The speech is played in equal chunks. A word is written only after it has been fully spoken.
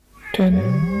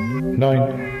10,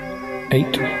 9,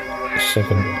 8,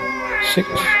 7, 6,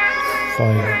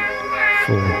 5,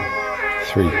 4,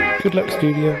 3. Good luck,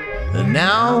 studio. And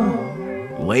now,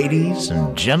 ladies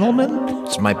and gentlemen,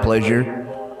 it's my pleasure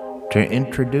to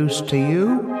introduce to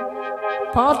you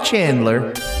Paul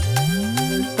Chandler,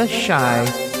 the shy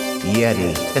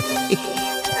Yeti.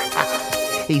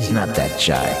 He's not that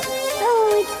shy.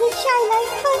 Oh, it's the Shy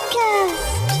Life Podcast.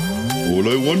 All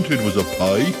I wanted was a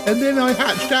pie, and then I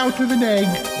hatched out of an egg.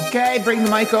 Okay, bring the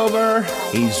mic over.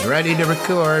 He's ready to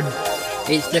record.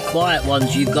 It's the quiet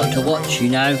ones you've got to watch, you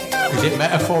know. Is it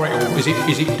metaphorical? Is it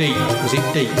deep? Is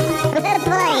it deep?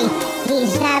 Boy,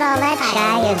 he's not all that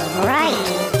shy, is right.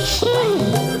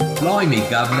 Blimey,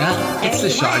 Governor, it's the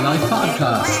Shy Life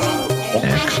Podcast.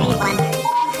 Excellent. 530.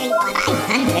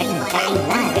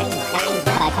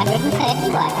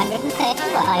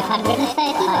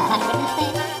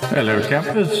 Hello,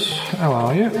 campers. How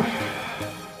are you?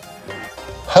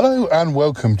 Hello and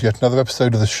welcome to yet another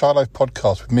episode of the Shy Life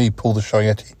Podcast with me, Paul the Shy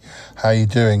Yeti. How are you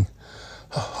doing?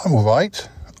 I'm all right.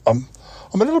 I'm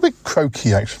a little bit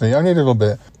croaky, actually, only a little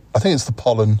bit. I think it's the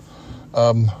pollen.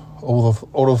 All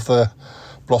of the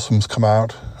blossoms come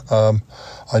out.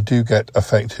 I do get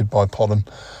affected by pollen.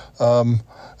 I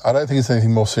don't think it's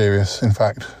anything more serious. In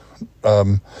fact,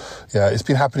 it's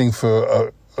been happening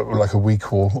for like a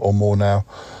week or more now,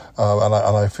 and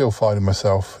I feel fine in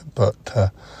myself. But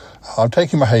I'm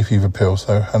taking my hay fever pill,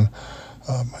 and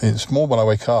it's more when I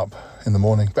wake up in the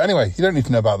morning. But anyway, you don't need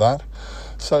to know about that.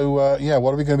 So what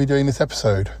are we going to be doing this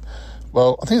episode?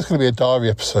 Well, I think it's going to be a diary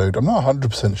episode. I'm not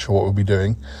 100% sure what we'll be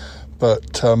doing,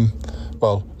 but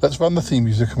let's run the theme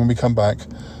music, and when we come back,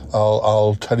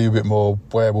 I'll tell you a bit more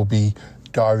where we'll be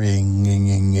diarying.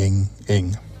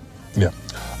 Yeah.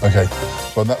 Okay.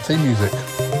 Run that theme music.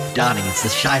 Darling, it's the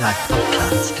Shy Life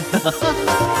Podcast.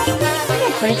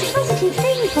 It's positive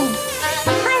thinking.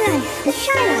 High Life, the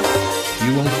Shy Life.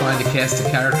 You won't find a cast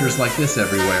of characters like this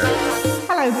everywhere.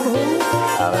 Hello, Paul.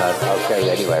 Okay,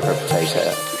 anyway, for a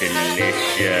potato.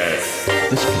 Delicious.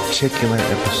 This particular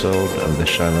episode of The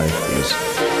Shy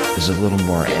Life is a little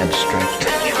more abstract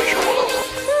than usual.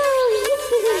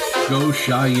 Go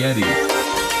Shy Yeti.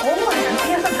 Oh, I hope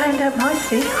he hasn't found out my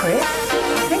secret.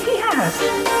 I think he has.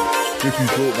 If you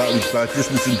thought that was bad,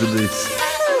 just listen to this.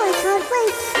 Oh, I can't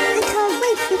wait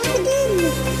for it to begin.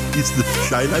 It's the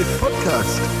Shy Life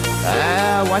Podcast.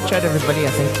 Watch out, everybody. I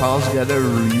think Paul's got a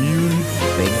really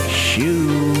big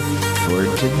shoe for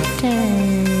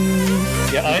today.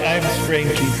 Yeah, I'm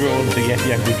strangely drawn to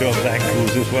Yeti Angry John's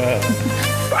ankles as well.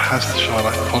 Has the Shy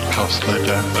Life Podcast slowed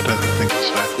down? I don't think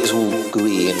so. It's all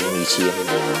gooey and meaty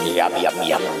and yum, yum,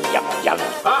 yum, yum, yum.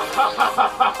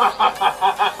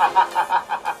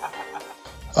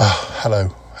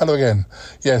 Hello again.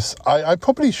 Yes, I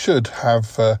probably should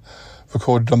have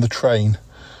recorded on the train,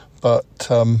 but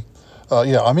I'm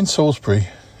in Salisbury,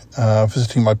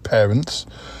 visiting my parents.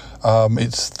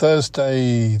 It's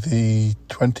Thursday the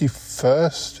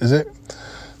 21st, is it?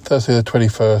 Thursday the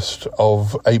 21st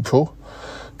of April,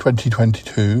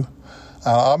 2022.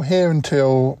 I'm here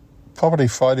until probably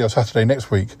Friday or Saturday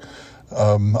next week.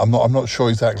 I'm not sure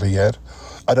exactly yet.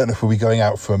 I don't know if we'll be going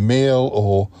out for a meal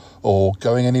or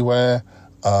going anywhere.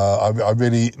 I'm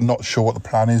really not sure what the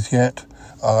plan is yet.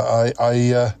 As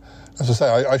I say,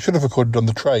 I should have recorded on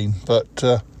the train, but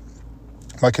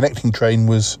my connecting train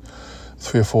was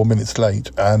 3 or 4 minutes late,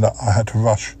 and I had to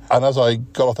rush. And as I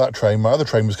got off that train, my other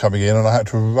train was coming in, and I had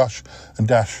to rush and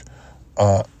dash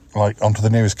onto the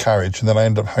nearest carriage, and then I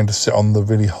ended up having to sit on the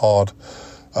really hard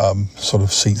sort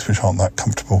of seats, which aren't that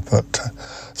comfortable. But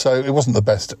so it wasn't the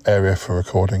best area for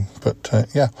recording. But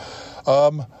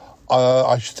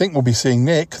I think we'll be seeing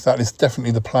Nick. That is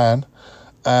definitely the plan.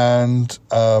 And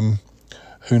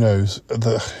who knows?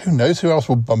 Who knows who else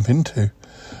we'll bump into?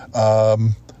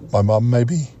 My mum,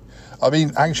 maybe. I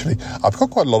mean, actually, I've got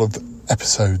quite a lot of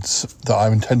episodes that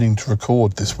I'm intending to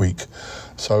record this week.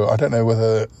 So I don't know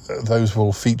whether those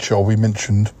will feature or be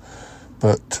mentioned.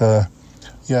 But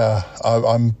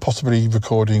I'm possibly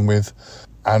recording with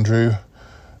Andrew.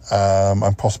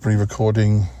 I'm possibly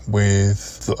recording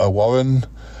with Warren,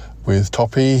 with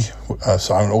Toppy,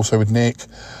 so I'm also with Nick.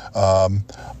 I'm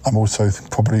also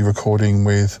probably recording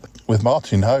with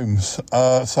Martin Holmes.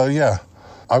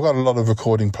 I've got a lot of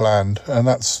recording planned, and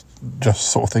that's just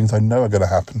sort of things I know are going to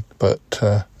happen. But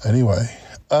anyway,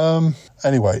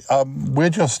 we're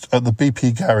just at the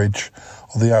BP garage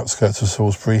on the outskirts of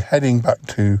Salisbury, heading back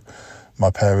to my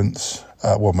parents.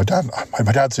 My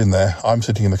dad's in there. I'm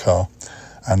sitting in the car,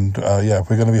 and we're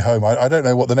going to be home. I don't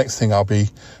know what the next thing I'll be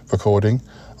recording.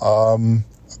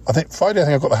 I think Friday,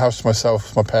 I've got the house to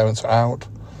myself. My parents are out.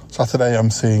 Saturday, I'm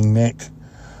seeing Nick.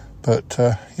 But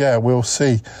yeah, we'll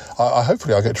see.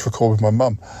 Hopefully I'll get to record with my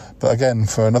mum. But again,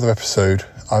 for another episode,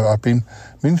 I've been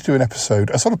meaning to do an episode,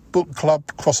 a sort of book club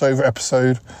crossover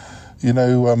episode. You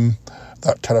know,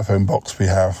 that telephone box we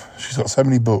have. She's got so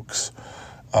many books.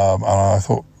 And I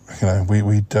thought, you know,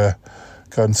 we'd go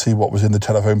and see what was in the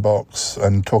telephone box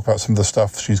and talk about some of the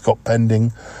stuff she's got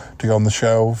pending to go on the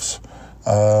shelves.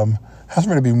 Hasn't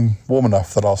really been warm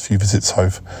enough the last few visits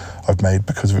I've made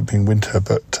because of it being winter,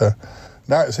 but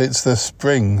now it's the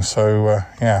spring, so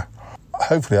yeah.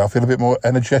 Hopefully I'll feel a bit more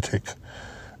energetic.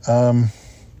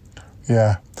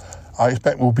 Yeah, I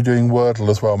expect we'll be doing Wordle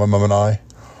as well, my mum and I,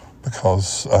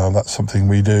 because that's something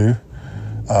we do.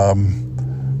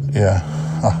 Yeah,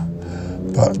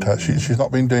 but she's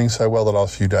not been doing so well the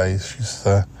last few days. She's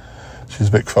a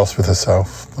bit cross with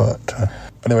herself. But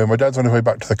anyway, my dad's on his way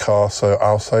back to the car, so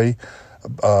I'll say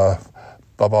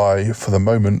bye-bye for the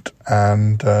moment,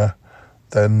 and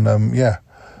then, yeah,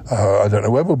 I don't know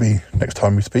where we'll be next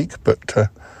time we speak, but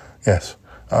yes,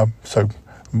 so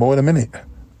more in a minute,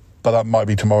 but that might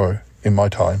be tomorrow in my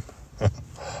time.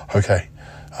 Okay,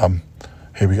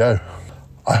 here we go.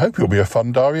 I hope it'll be a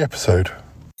fun diary episode.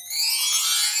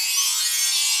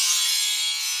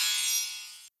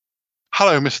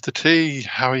 Hello, Mr. T.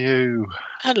 How are you?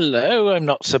 Hello, I'm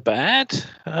not so bad.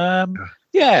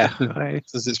 Yeah.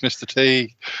 It's Mr.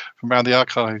 T from around the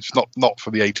archives, not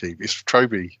from the A-Team. It's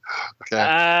Troby.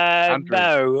 Okay.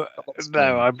 No,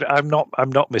 I'm not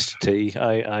Mr. T.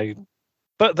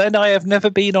 But then I have never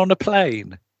been on a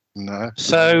plane. No.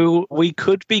 So we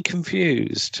could be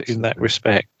confused in that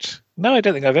respect. No, I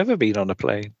don't think I've ever been on a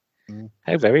plane.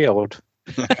 How very odd.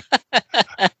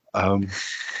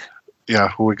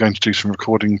 Yeah, well, we're going to do some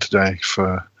recording today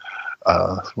for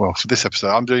this episode.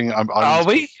 Are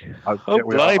we?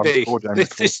 Blimey.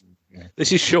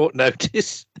 This is short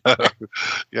notice.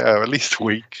 Yeah, at least a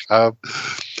week. Have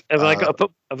I got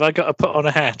to put on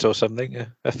a hat or something?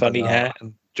 A funny hat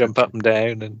and jump up and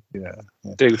down and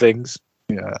do things.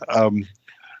 Yeah.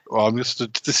 Well, this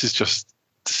is just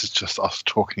us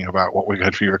talking about what we're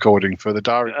going to be recording for the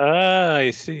diary. Ah,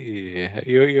 I see.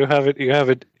 You have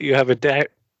a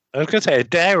I was going to say a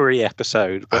dairy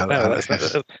episode, but no,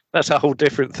 that's a whole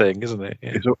different thing, isn't it?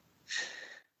 Yeah.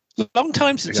 Long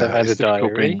time since I've had a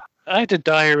diary. I had a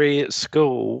diary at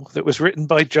school that was written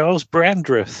by Giles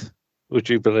Brandreth. Would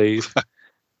you believe?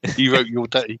 He wrote your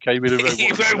He came in and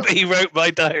wrote. He wrote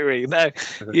my diary. No,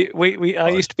 I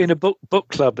used to be in a book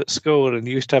club at school, and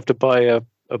used to have to buy a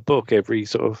book every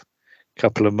sort of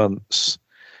couple of months.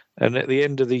 And at the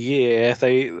end of the year,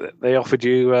 they offered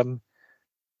you a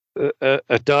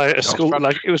school,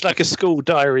 like it was like a school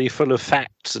diary full of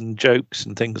facts and jokes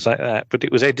and things like that. But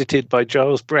it was edited by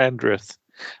Giles Brandreth,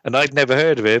 and I'd never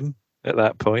heard of him at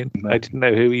that point. I didn't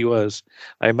know who he was.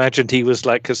 I imagined he was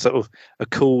like a sort of a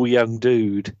cool young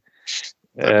dude,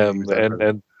 and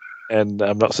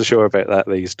I'm not so sure about that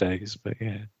these days. But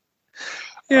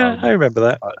yeah, I remember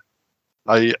that.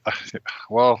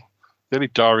 Well, the only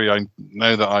diary I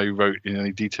know that I wrote in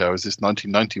any detail is this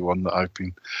 1991 that I've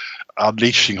been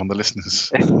unleashing on the listeners.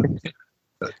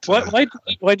 But,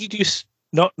 why did you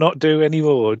not do any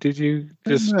more? Did you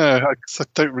just? No, I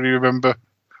don't really remember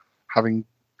having.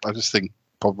 I just think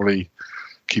probably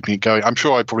keeping it going. I'm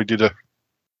sure I probably did a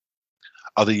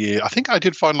other year. I think I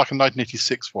did find like a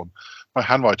 1986 one. My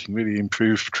handwriting really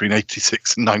improved between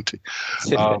 86 and 90.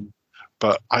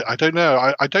 But I don't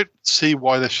know. I don't see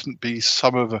why there shouldn't be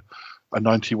some of a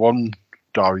 91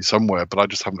 diary somewhere, but I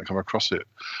just haven't come across it.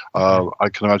 I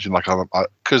can imagine, like,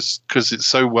 because it's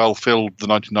so well filled, the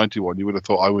 1991, you would have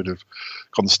thought I would have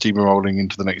gone steamrolling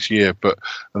into the next year,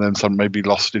 and then some maybe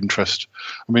lost interest.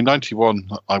 I mean, 91,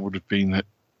 I would have been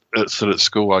still at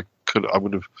school. I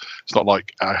would have. It's not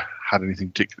like I had anything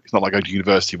particular. It's not like going to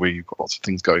university where you've got lots of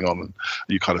things going on and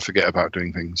you kind of forget about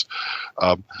doing things.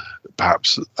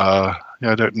 Perhaps. I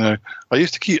don't know. I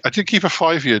did keep a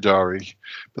 5-year diary,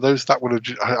 but that would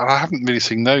have. I haven't really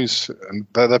seen those, and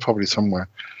they're probably somewhere.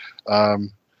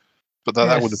 But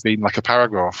that would have been like a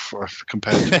paragraph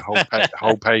compared to the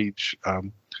whole page.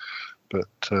 But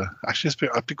actually,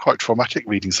 it's been quite traumatic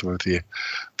reading some of the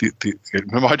it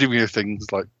reminded me of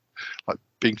things like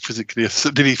being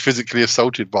nearly physically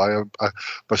assaulted by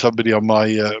somebody on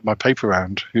my paper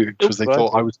round because they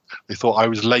thought I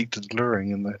was late to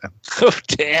delivering. And oh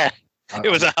dear, it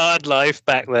was a hard life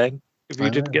back then. If you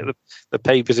didn't get the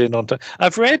papers in on time.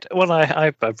 I've read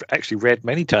I've actually read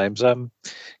many times.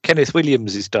 Kenneth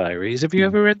Williams's diaries. Have you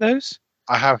ever read those?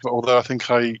 I have, although I think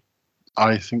I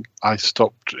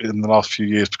stopped in the last few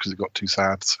years because it got too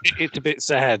sad. So. It's a bit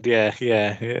sad,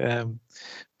 yeah.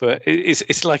 But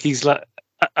it's like he's like.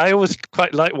 I always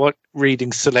quite like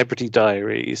reading celebrity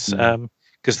diaries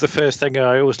because the first thing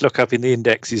I always look up in the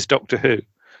index is Doctor Who.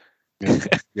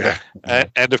 Yeah.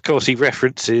 And of course he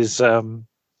references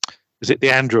is it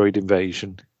the android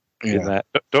invasion in that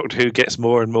Doctor Who gets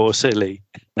more and more silly.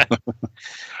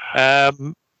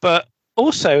 But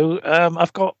also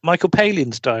I've got Michael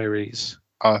Palin's diaries.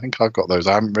 I think I've got those.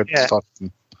 I haven't read started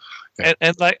them.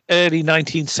 And like early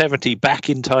 1970, back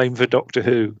in time for Doctor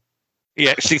Who. He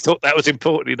actually thought that was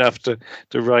important enough to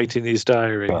write in his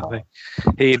diary.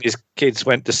 He and his kids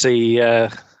went to see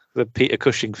the Peter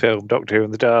Cushing film Doctor Who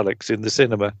and the Daleks in the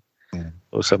cinema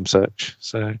or some such.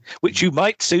 So, which you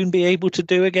might soon be able to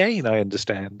do again, I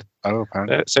understand. Oh,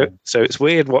 apparently. So it's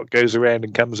weird what goes around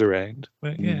and comes around.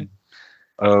 But, yeah.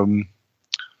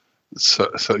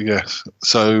 So yes.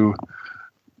 So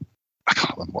I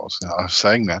can't remember what I was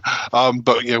saying there.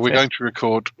 But yeah, we're going to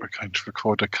record a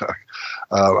couple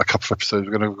of episodes.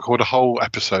 We're going to record a whole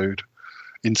episode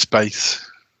in space.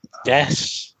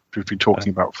 Yes. We've been talking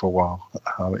about for a while.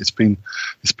 It's been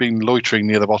loitering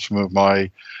near the bottom of my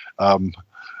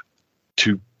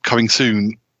to coming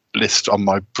soon list on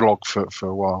my blog for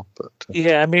a while. But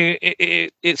yeah, I mean,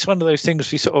 it's one of those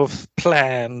things we sort of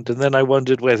planned, and then I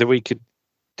wondered whether we could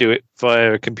do it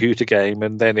via a computer game,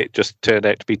 and then it just turned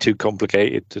out to be too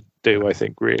complicated to do, I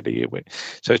think, really.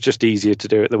 So it's just easier to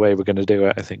do it the way we're going to do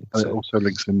it, I think. And it also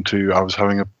links into I was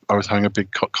having a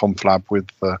big conflab with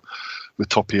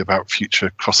Toppy about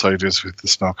future crossovers with the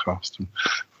Snarcast, and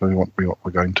we're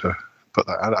going to put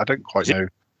that. I don't quite know.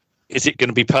 Is it going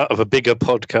to be part of a bigger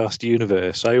podcast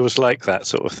universe? I always like that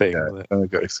sort of thing.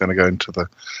 Yeah, it's going to go into the.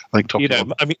 I think Toppy.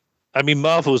 I mean,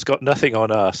 Marvel's got nothing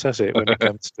on us, has it? When it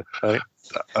comes to, right?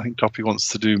 I think Toppy wants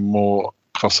to do more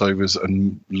crossovers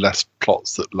and less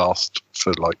plots that last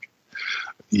for like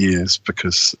years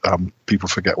because people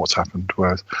forget what's happened.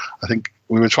 Whereas I think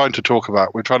we're trying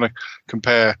to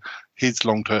compare his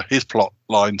plot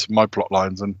line to my plot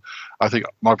lines, and I think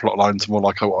my plot lines are more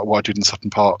like what I did in Sutton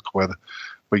Park, where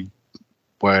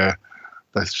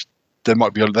there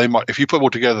might be if you put them all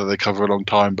together they cover a long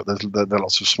time, but there are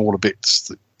lots of smaller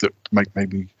bits that make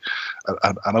maybe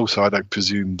and also I don't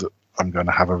presume that I'm going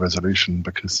to have a resolution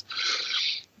because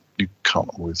you can't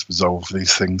always resolve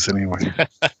these things anyway.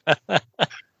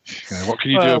 What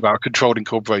can you do about controlled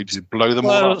incorporated? Blow them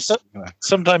all up.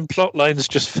 Sometimes plot lines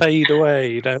just fade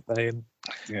away, don't they? And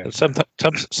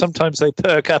sometimes they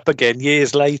perk up again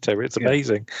years later. It's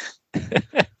amazing.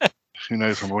 Who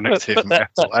knows when we'll next hear from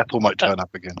Ethel might turn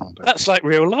up again one day. That's like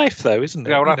real life, though, isn't it?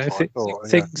 Yeah, well, that's what I thought,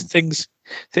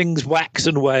 things wax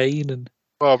and wane, and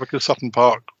because Sutton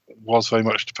Park was very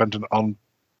much dependent on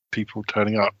people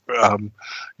turning up.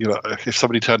 If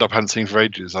somebody turned up I hadn't seen for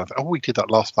ages, I thought, we did that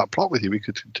plot with you. We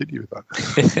could continue with that.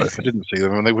 But if I didn't see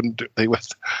them, and they wouldn't.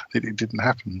 It didn't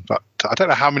happen. But I don't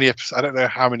know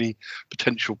how many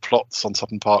potential plots on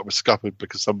Sutton Park were scuppered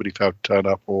because somebody failed to turn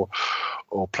up or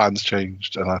plans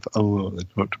changed. And I thought, we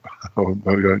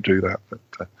won't do that. But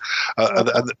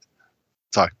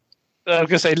sorry. I was going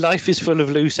to say, life is full of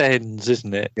loose ends,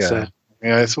 isn't it? Yeah. So.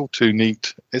 Yeah, it's all too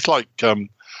neat. It's like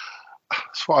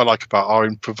that's what I like about our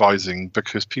improvising,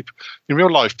 because people in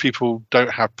real life, people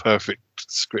don't have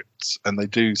perfect scripts, and they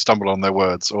do stumble on their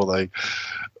words, or they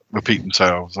repeat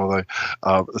themselves, or they.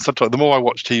 Sometimes, the more I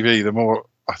watch TV, the more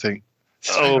I think.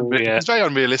 It's very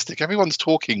unrealistic. Everyone's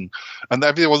talking, and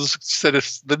everyone's said.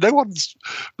 No one's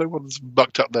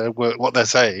mucked up their work, what they're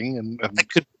saying, and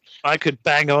I could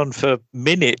bang on for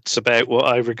minutes about what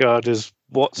I regard as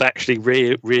what's actually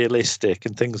realistic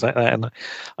and things like that. And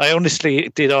I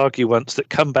honestly did argue once that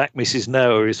Come Back, Mrs.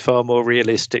 Noah is far more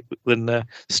realistic than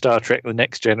Star Trek: The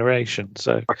Next Generation.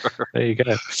 So there you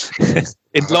go.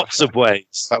 In lots of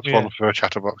ways. That's one for a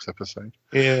Chatterbox episode.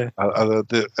 Yeah.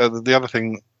 The other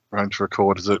thing I'm going to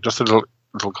record is just a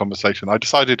little conversation. I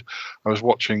decided I was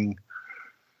watching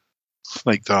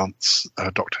Snake Dance,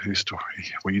 Doctor Who story.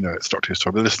 Well, it's Doctor Who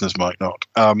story, but the listeners might not,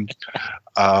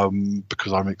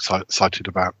 because I'm excited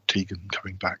about Tegan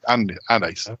coming back and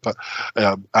Ace. But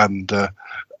and I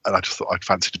just thought I'd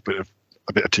fancied a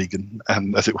bit of Tegan,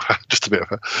 and as it were, just a bit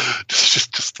of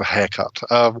just a haircut.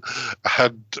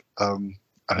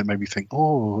 And it made me think, I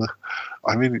want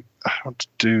to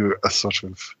do a sort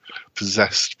of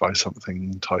possessed by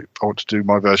something type. I want to do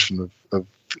my version of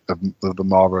the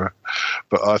Mara,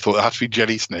 but I thought it had to be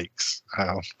jelly snakes.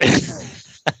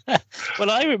 Well,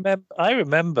 I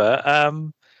remember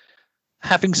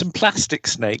having some plastic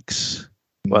snakes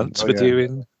once with you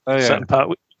in Sutton Park,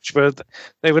 which were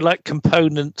like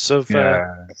components of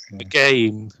the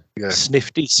game. Yeah.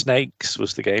 Snifty Snakes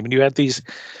was the game, and you had these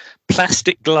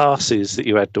plastic glasses that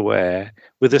you had to wear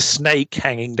with a snake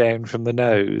hanging down from the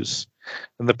nose.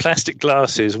 And the plastic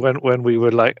glasses, when we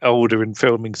were like older and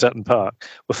filming Sutton Park,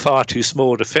 were far too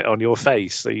small to fit on your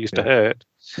face. They used to hurt.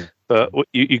 But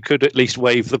you could at least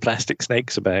wave the plastic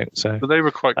snakes about. So But they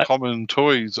were quite common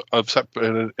toys, of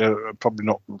separate, probably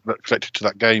not connected to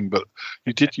that game, but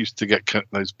you did used to get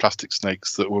those plastic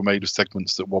snakes that were made of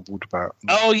segments that wobbled about.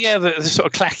 Oh yeah, the sort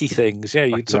of clacky things. Yeah,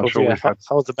 you'd sort of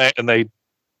hold them out and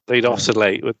they'd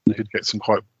oscillate. You could get some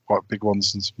quite big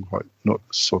ones and some quite not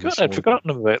sort of. I'd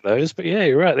forgotten about those, but yeah,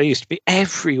 you're right. They used to be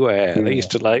everywhere. Yeah. They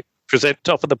used to like present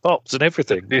top of the pops and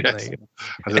everything. Yes,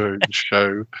 as a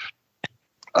show.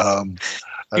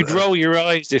 You'd roll your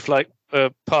eyes if like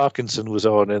Parkinson was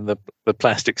on and the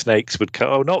plastic snakes would come.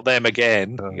 Oh, not them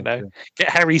again! Get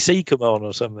Harry Seacombe on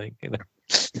or something.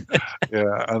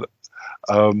 Yeah,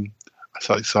 and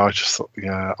so I just thought,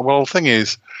 yeah. Well, the thing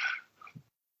is,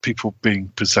 people being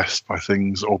possessed by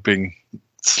things or being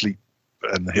sleep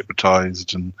and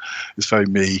hypnotized, and it's very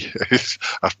me. It's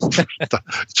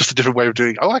just a different way of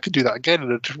doing. Oh, I could do that again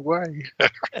in a different way.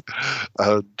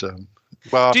 And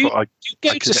well, do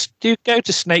you go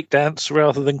to snake dance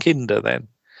rather than Kinder then?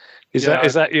 Is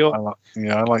that your? I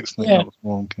like snake dance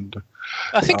more than Kinder.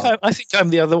 I think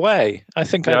I'm the other way. I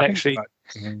think I'd actually.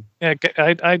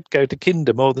 I'd go to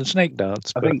Kinder more than snake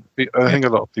dance. I think a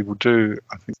lot of people do.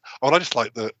 I think. Well, I just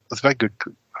like it's very good.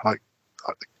 Like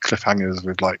the cliffhangers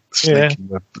with like snake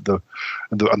and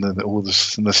all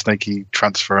the snaky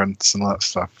transference and all that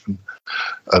stuff.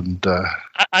 And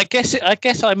I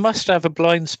guess I must have a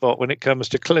blind spot when it comes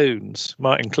to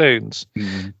Martin Clunes.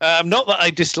 Not that I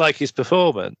dislike his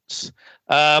performance,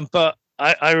 but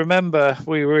I remember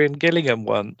we were in Gillingham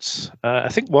once. I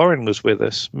think Warren was with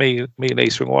us, me,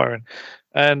 Lisa, and Warren,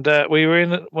 and we were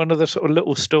in one of the sort of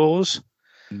little stores,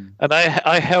 and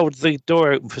I held the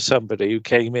door open for somebody who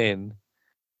came in,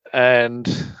 and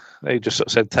they just sort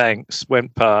of said thanks,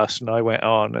 went past, and I went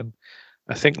on, and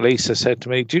I think Lisa said to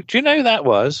me, do you know who that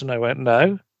was? And I went,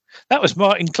 no. That was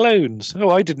Martin Clunes. Oh,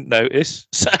 I didn't notice.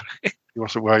 So he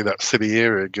wasn't wearing that silly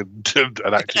earring and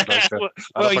acting like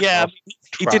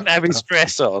he didn't have his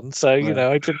dress on, so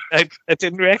I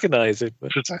didn't recognise him.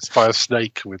 Possessed by a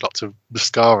snake with lots of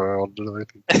mascara on and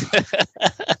everything.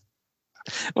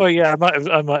 Well, yeah, I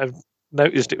might have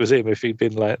noticed it was him if he'd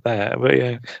been like that. But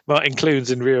yeah, Martin Clunes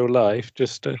in real life,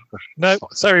 just no,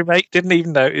 sorry, mate, didn't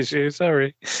even notice you.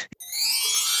 Sorry.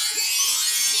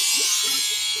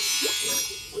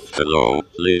 Hello,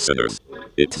 listeners.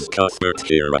 It's Cuthbert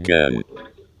here again.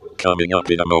 Coming up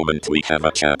in a moment we have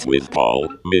a chat with Paul,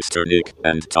 Mr. Nick,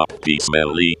 and Top Piece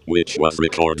Melly, which was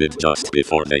recorded just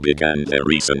before they began their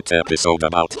recent episode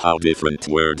about how different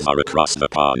words are across the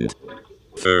pond.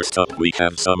 First up, we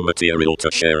have some material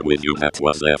to share with you that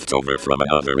was left over from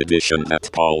another edition that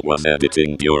Paul was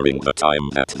editing during the time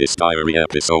that this diary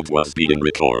episode was being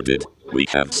recorded. We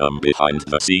have some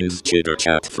behind-the-scenes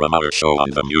chitter-chat from our show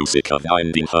on the music of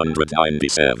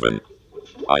 1997.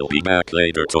 I'll be back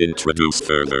later to introduce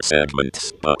further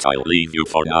segments, but I'll leave you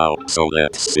for now, so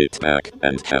let's sit back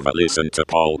and have a listen to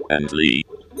Paul and Lee.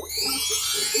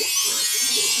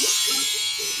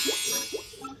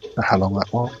 How long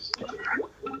that was?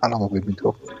 How long have we been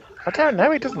talking? I don't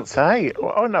know, it doesn't say.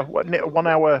 Oh no, 1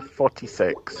 hour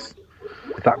 46.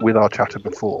 Is that with our chatter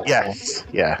before? Yes,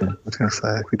 yeah. I was going to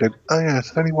say, if we don't... Oh yeah,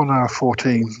 it's only 1 hour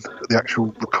 14, the actual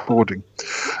recording.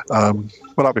 Well,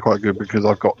 that'd be quite good because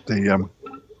I've got the...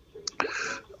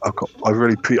 I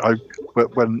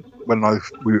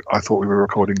thought we were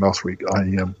recording last week, I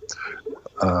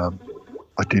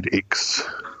did Yeti'S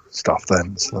stuff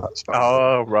then, so that's fine.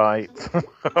 Oh, right.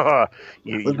 I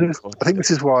think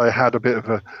this is why I had a bit of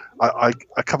a...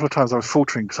 a couple of times I was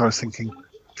faltering because I was thinking,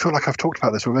 I feel like I've talked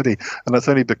about this already, and that's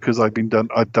only because I'd done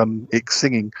Yeti'S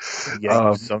singing.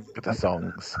 Yeah, the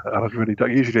songs.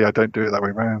 And usually I don't do it that way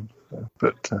around,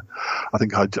 but I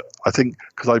think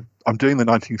because I'm doing the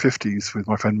 1950s with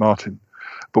my friend Martin,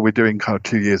 but we're doing kind of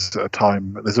 2 years at a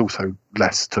time. There's also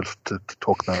less to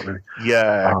talk about, really.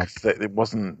 Yeah, because it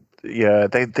wasn't. Yeah,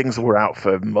 things were out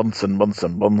for months and months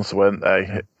and months, weren't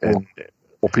they?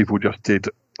 Or people just did.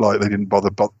 Like they didn't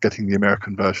bother getting the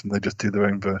American version; they just do their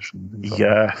own version.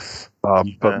 Yes,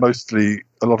 but mostly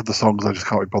a lot of the songs I just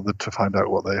can't be bothered to find out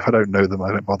what they. If I don't know them,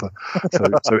 I don't bother.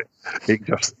 So I think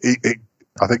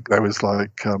there was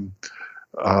like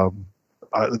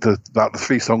the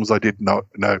 3 songs I did not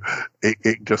know.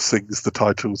 It just sings the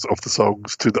titles of the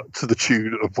songs to the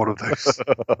tune of one of those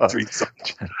 3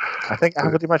 songs. I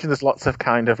would imagine there's lots of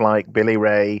kind of like Billy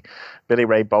Ray,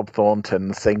 Bob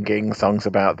Thornton singing songs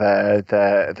about their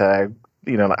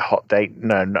like hot date.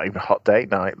 No, not even hot date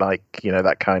night. Like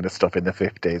that kind of stuff in the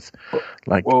 50s.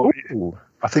 Like,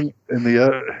 I think in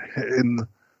the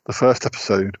first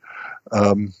episode,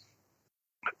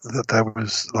 that there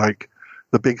was like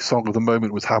the big song of the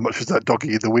moment was "How Much Is That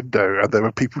Doggy in the Window," and there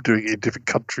were people doing it in different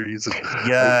countries. And,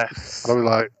 Yes. and I was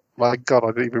like, my God, I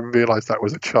didn't even realise that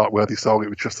was a chart-worthy song. It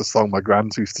was just a song my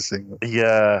grands used to sing.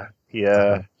 Yeah.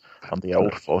 On the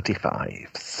old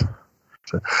 45s.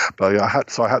 But yeah, I had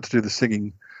to do the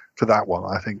singing for that one,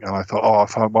 I think, and I thought,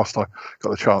 whilst I got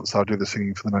the chance, I'll do the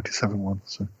singing for the '97 one.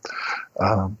 So,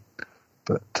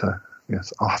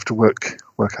 yes, I'll have to work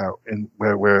out in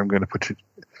where I'm going to put it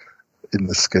in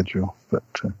the schedule. But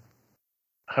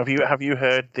have you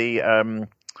heard the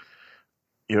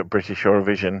your British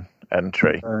Eurovision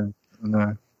entry?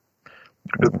 No.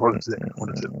 What is it?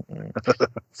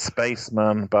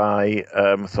 Spaceman by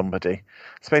somebody.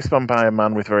 Spaceman by a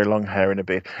man with very long hair and a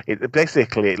beard. It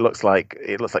basically looks like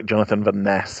Jonathan Van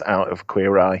Ness out of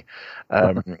Queer Eye,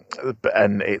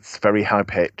 and it's very high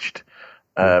pitched.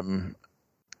 I'm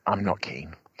not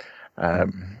keen,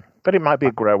 but it might be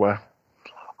a grower.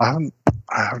 I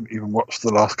haven't even watched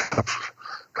the last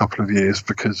couple of years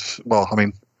because, well, I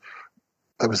mean,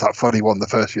 there was that funny one the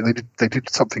first year. They did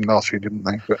something last year, didn't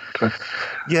they? But,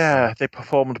 yeah, they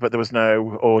performed, but there was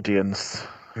no audience.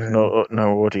 Yeah.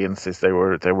 No audiences. They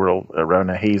were all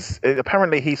around. He's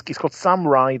called Sam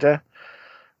Ryder,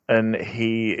 and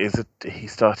he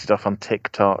started off on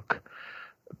TikTok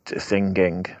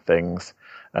singing things.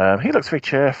 He looks very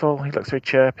cheerful. He looks very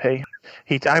chirpy.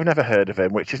 I've never heard of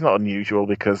him, which is not unusual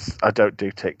because I don't do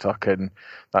TikTok and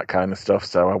that kind of stuff,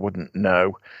 so I wouldn't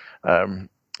know.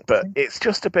 But it's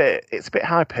just a bit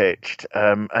high pitched,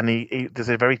 and he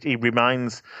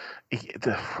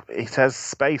says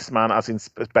spaceman as in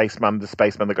spaceman, the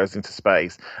spaceman that goes into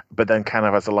space, but then kind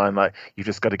of has a line like, "You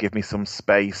just got to give me some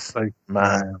space,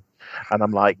 man," and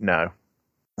I'm like, no,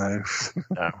 I'm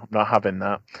not having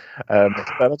that.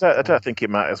 But I don't think it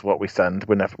matters what we send.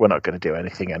 We're not going to do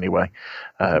anything anyway.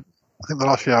 I think the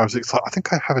last year I was excited. I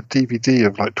think I have a DVD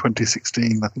of like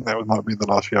 2016. I think that might be the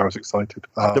last year I was excited.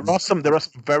 There are some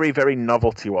very, very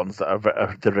novelty ones that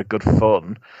are good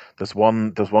fun. There's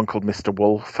one called Mr.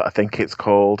 Wolf, I think it's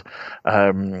called,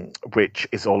 which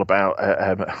is all about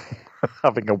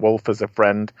having a wolf as a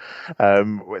friend.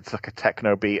 It's like a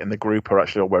techno beat, and the group are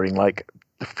actually all wearing like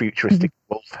futuristic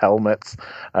wolf helmets.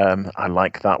 I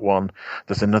like that one.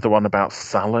 There's another one about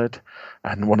salad,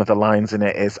 and one of the lines in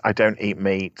it is, "I don't eat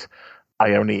meat,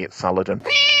 I only eat salad," and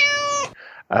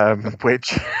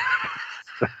which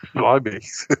blimey,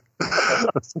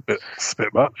 that's a bit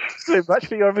much. So much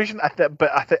for Eurovision.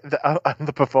 But I think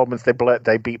the performance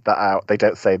they beat that out. They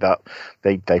don't say that.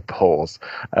 They pause.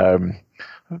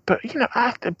 But I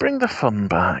have to bring the fun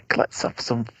back. Let's have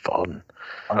some fun.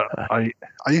 I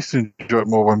used to enjoy it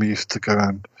more when we used to go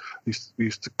and we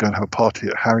used to go and have a party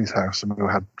at Harry's house, and we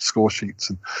had score sheets.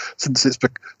 And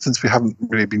since we haven't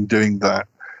really been doing that,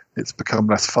 it's become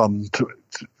less fun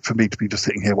for me to be just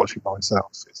sitting here watching by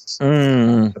myself. It's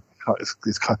kind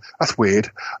of, that's weird.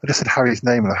 I just said Harry's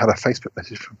name and I had a Facebook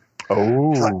message from him. Oh,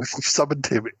 like we've summoned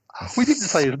him. We didn't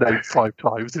say his name 5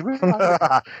 times, did we?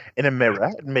 In a mirror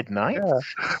at midnight.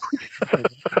 Yeah.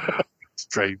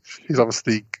 Strange. He's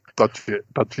obviously budget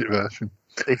version.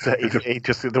 He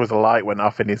just, there was a light went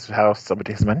off in his house.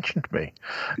 Somebody has mentioned me.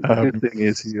 The good thing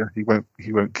is he won't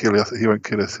kill us. He won't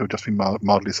kill us. He'll just be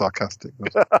mildly sarcastic.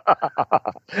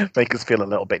 Make us feel a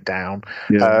little bit down.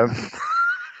 Yeah.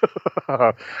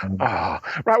 Right.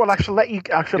 Well, I shall let you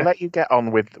get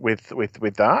on with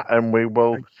that, and we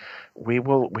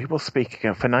will speak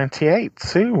again for 98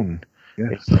 soon.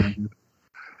 Yes.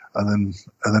 And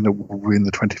then it will be in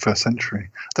the 21st century.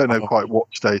 I don't know quite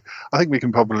what day. I think we've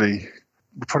probably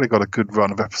got a good run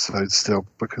of episodes still,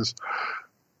 because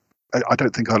I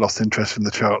don't think I lost interest in the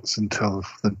charts until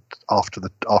after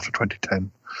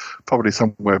 2010. Probably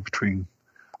somewhere between.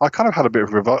 I kind of had a bit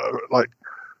of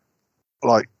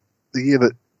like the year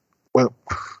that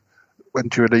when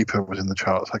Dua Lipa was in the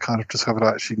charts, I kind of discovered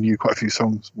I actually knew quite a few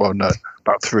songs. Well, no,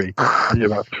 about 3. I knew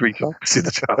about 3 songs in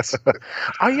the charts.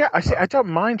 I don't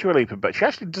mind Dua Lipa, but she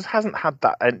actually just hasn't had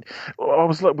that. And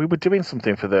we were doing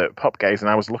something for the Pop Gaze, and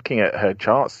I was looking at her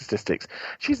chart statistics.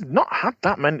 She's not had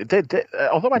that many.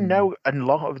 Although I know a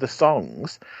lot of the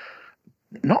songs,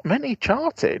 not many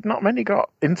charted. Not many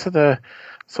got into the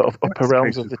sort of upper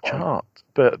realms of the chart.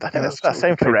 But I think that's the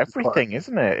same for everything,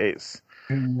 isn't it? It's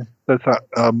there's that.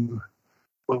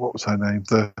 What was her name?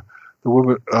 The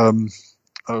woman.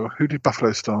 Who did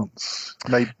Buffalo Stance?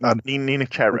 Nina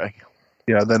Cherry.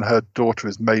 Yeah. Then her daughter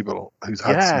is Mabel, who's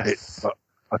had some hits, but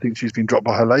I think she's been dropped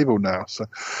by her label now. So,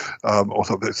 or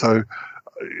something. So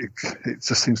it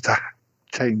just seems to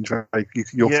change.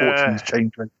 Your fortunes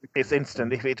change. It's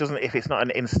instant. If it's not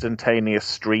an instantaneous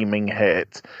streaming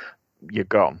hit, you're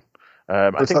gone.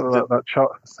 I think that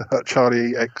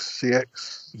Charlie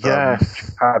XCX.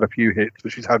 Yes, had a few hits,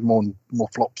 but she's had more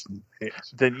flops than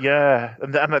hits.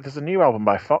 and there's a new album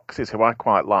by Foxes who I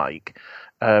quite like,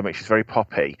 which is very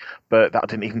poppy, but that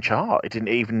didn't even chart. It didn't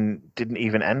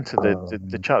even enter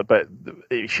the chart. But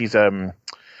she's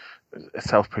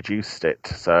self-produced it,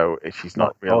 so she's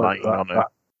not relying on it.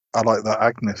 I like that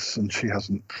Agnes, and she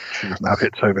doesn't have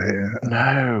hits over here.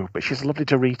 No, but she's a lovely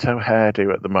Dorito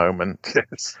hairdo at the moment.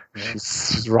 Yes,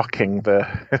 she's rocking the.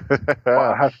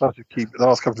 I have started the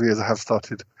last couple of years. I have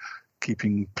started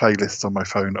keeping playlists on my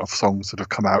phone of songs that have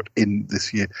come out in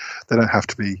this year. They don't have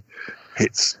to be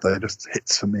hits; they're just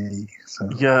hits for me. So.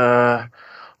 Yeah,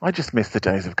 I just miss the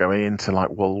days of going into like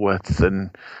Woolworths and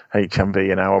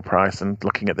HMV and Our Price and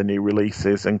looking at the new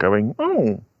releases and going,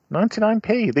 oh.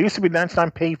 99p. There used to be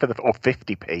 99p or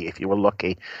 50p if you were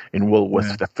lucky in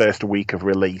Woolworths for the first week of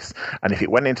release. And if it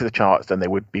went into the charts, then they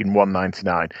would be in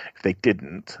 $1.99. If they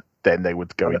didn't, then they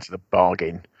would go into the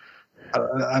bargain.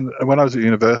 And when I was at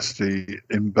university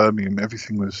in Birmingham,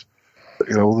 everything was,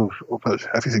 all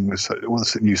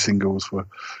the new singles were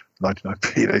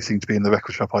 99p. They seemed to be in the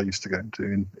record shop I used to go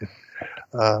into.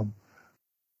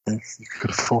 You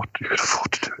could afford to do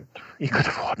it. You could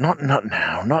afford not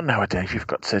now, not nowadays. You've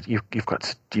got to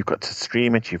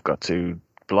stream it. You've got to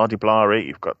blah blah it.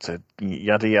 You've got to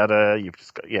yada yada. You've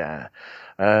just got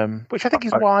which I think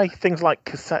is why things like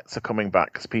cassettes are coming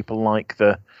back, because people like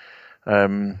the.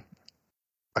 I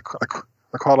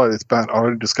quite like this band. I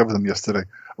only discovered them yesterday.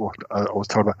 I was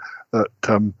told about that.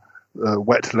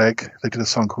 Wet Leg. They did a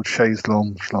song called Chaise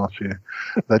Longue last year.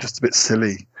 They're just a bit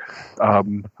silly.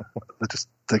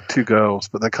 They're two girls,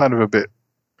 but they're kind of a bit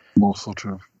more sort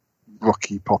of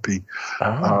rocky poppy.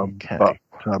 Okay. But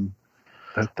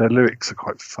their lyrics are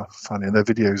quite funny, and their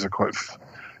videos are quite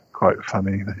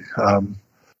funny.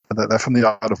 They're from the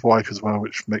Isle of Wight as well,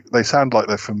 which they sound like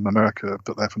they're from America,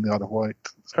 but they're from the Isle of Wight.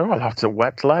 Oh, I'll have to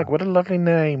Wet Leg. What a lovely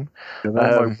name.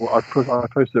 Yeah, I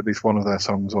posted at least one of their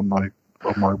songs on my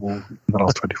wall in the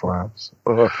last 24 hours.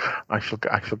 I shall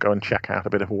go and check out a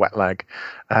bit of Wet Leg.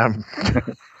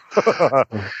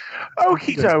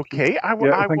 Okie dokie. Thank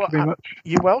you very much.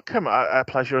 You're welcome. A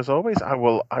pleasure as always. I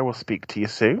will speak to you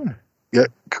soon. Yeah,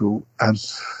 cool. And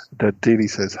Dealey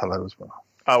says hello as well.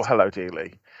 Oh, hello,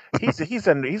 Dealey. He's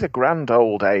a grand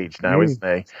old age now, isn't he?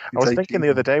 I was thinking the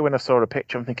other day when I saw a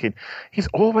picture, I'm thinking, he's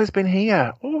always been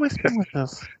here, always been with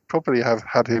us. Probably have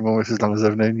had him almost as long as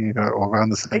I've known you, or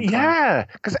around the same time. Yeah,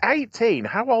 because 18,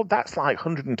 how old? That's like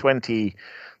 128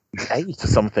 or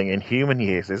something in human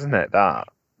years, isn't it? That.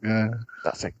 Yeah.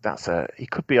 He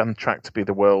could be on track to be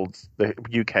the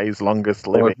UK's longest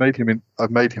living. Well,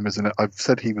 I've made him as I've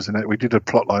said he was in it. We did a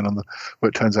plot line where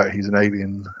it turns out he's an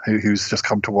alien who's just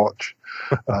come to watch.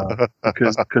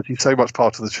 Because he's so much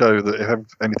part of the show that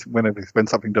when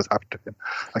something does happen to him,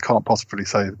 I can't possibly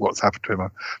say what's happened to him.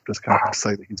 I'm just going to have to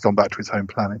say that he's gone back to his home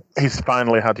planet. He's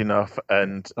finally had enough,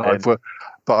 but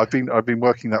I've been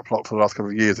working that plot for the last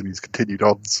couple of years, and he's continued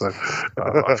on. So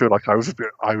I feel like I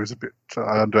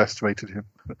underestimated him.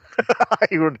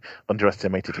 You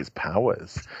underestimated his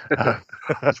powers,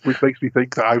 which makes me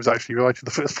think that I was actually right in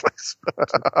the first place.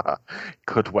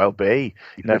 Could well be.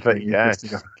 Never yet.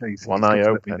 One eye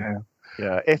open.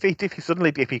 Yeah, if he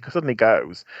suddenly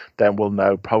goes, then we'll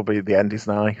know probably the end is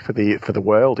nigh for the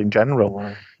world in general.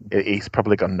 Right. He's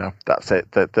probably gone, no, that's it.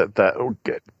 That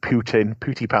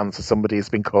Pooty Pants, as somebody has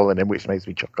been calling him, which makes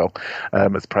me chuckle.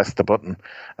 Has pressed the button,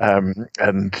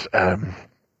 and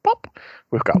pop,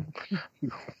 we've got,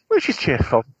 which is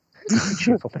cheerful. And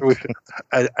we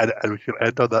shall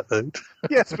end on that note.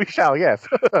 Yes, we shall. Yes.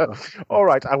 All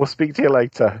right. I will speak to you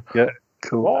later. Yeah.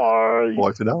 Cool. Bye.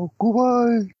 Bye for now.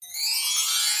 Goodbye.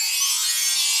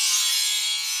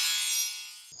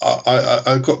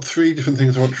 I've got 3 different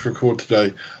things I want to record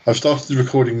today. I've started the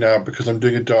recording now because I'm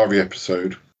doing a diary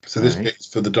episode. So this bit's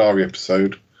for the diary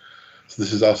episode. So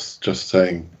this is us just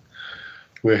saying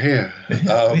we're here.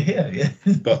 We're here, yeah.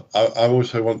 But I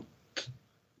also want to,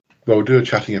 we'll do a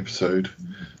chatting episode.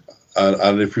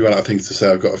 And if we run out of things to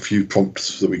say, I've got a few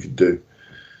prompts that we could do.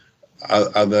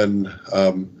 And then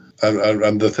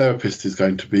and the therapist is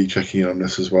going to be checking in on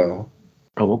this as well.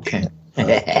 Oh, okay.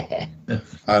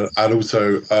 And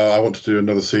also, I want to do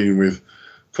another scene with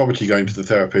Property going to the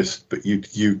therapist, but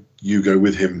you go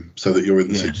with him so that you're in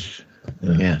the scene.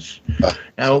 Yes.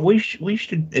 Now we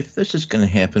should, if this is going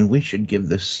to happen, we should give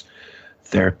this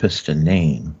therapist a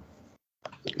name.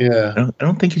 Yeah. I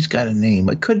don't think he's got a name.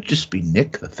 It could just be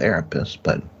Nick, the therapist,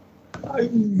 but.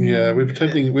 Yeah, we're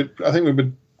pretending. I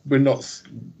think we're not.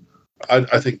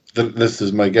 I think the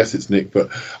listeners may guess it's Nick, but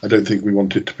I don't think we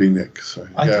want it to be Nick. So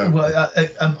yeah.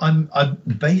 I'm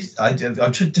based. I'm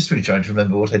just really trying to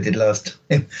remember what I did last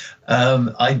time.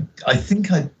 I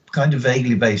think I kind of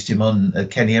vaguely based him on a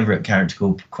Kenny Everett character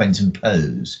called Quentin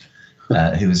Pose,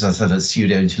 who was a sort of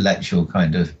pseudo intellectual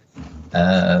kind of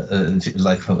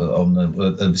like on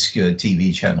an obscure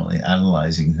TV channel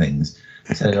analysing things.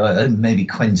 So maybe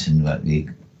Quentin might be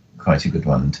quite a good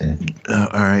one too. All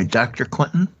right, Dr.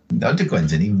 Quentin? Dr.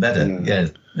 Quentin, even better, yeah.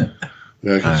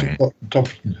 Yeah,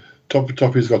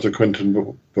 Toppy's got a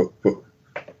Quentin, but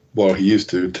well, he used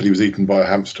to until he was eaten by a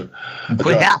hamster.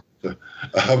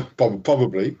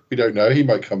 Probably, we don't know. He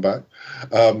might come back,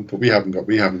 but we haven't got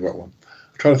one.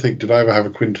 I'm trying to think. Did I ever have a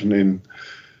Quentin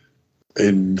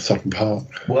in Sutton Park?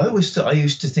 Well, I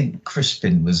used to think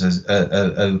Crispin was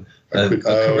a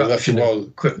corruption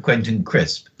of Quentin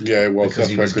Crisp. Yeah, it was. Because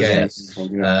he was gay.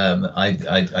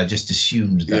 I just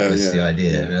assumed that was the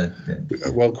idea.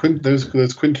 Well,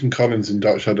 there's Quentin Collins in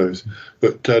Dark Shadows,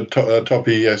 but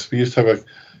Toppy, yes, we used to have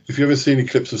if you ever seen any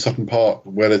clips of Sutton Park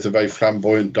where there's a very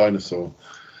flamboyant dinosaur,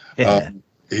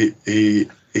 he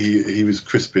was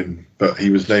Crispin, but he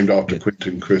was named after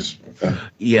Quentin Crisp.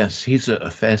 Yes, he's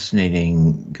a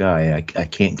fascinating guy. I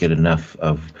can't get enough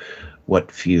of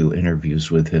what few interviews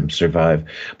with him survive.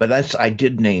 But I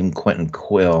did name Quentin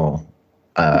Quill,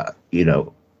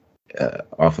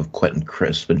 off of Quentin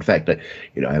Crisp. In fact,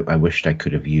 I wished I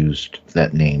could have used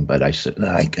that name, but I said, no,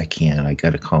 I can't. I got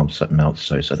to call him something else.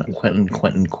 So I said, Quentin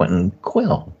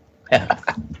Quill.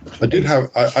 I did have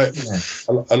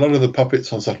a lot of the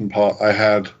puppets on Sutton Park. I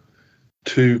had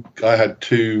two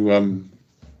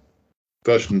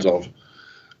versions of,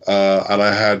 and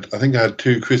I think I had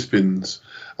two Crispins,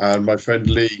 and my friend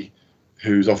Lee,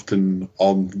 who's often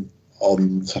on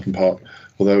Sutton Park,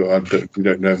 although we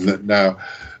don't know him now.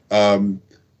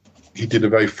 He did a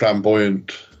very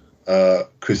flamboyant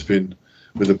Crispin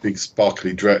with a big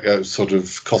sparkly sort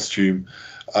of costume,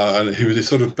 and he was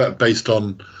sort of based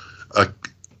on a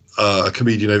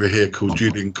comedian over here called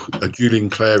Julian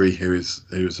Clary, who is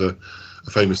a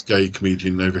famous gay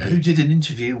comedian over here. Who did an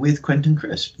interview with Quentin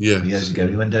Crisp years ago.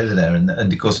 He went over there, and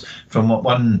of course, from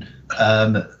one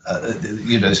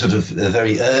sort of a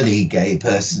very early gay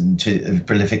person to a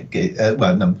prolific,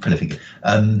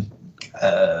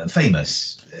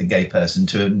 famous gay person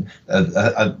to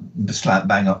a slap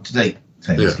bang up to date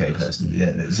famous gay person. Yeah,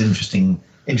 it was an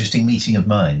interesting meeting of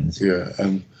minds. Yeah,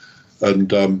 and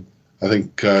I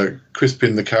think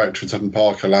Crispin, the character in Sutton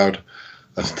Park, allowed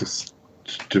us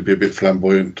to be a bit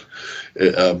flamboyant,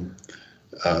 where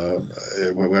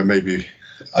maybe.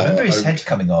 I remember his head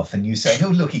coming off, and you saying, "Oh,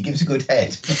 look, he gives a good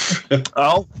head."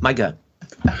 Oh my God!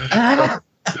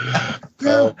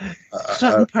 No,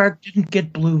 Sutton Park didn't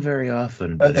get blue very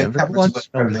often. But every once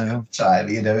in a while, time,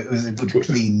 it was a good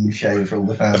clean show for all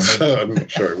the family. I'm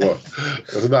not sure it was.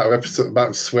 It was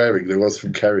about swearing there was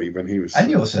from Kerry when he was.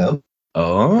 And yourself.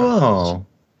 Oh.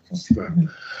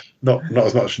 Not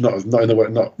as much, not in the way,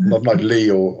 not like Lee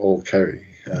or Kerry,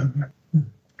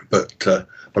 but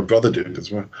my brother did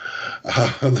as well.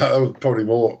 And that was probably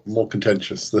more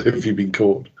contentious than if he'd been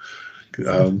caught.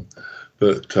 I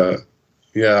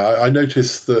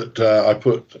noticed that I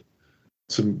put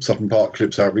some Sutton Park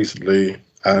clips out recently,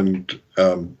 and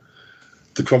the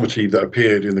Cromitty that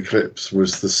appeared in the clips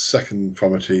was the second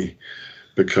Cromitty,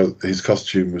 because his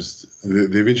costume was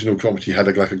the original Cromitty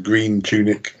had like a green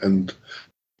tunic, and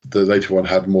the later one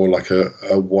had more like a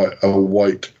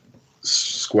white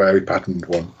squarey patterned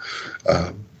one.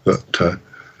 But I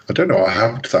don't know what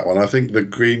happened to that one. I think the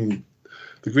green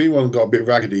one got a bit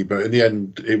raggedy, but in the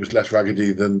end it was less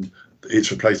raggedy than its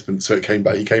replacement, so it came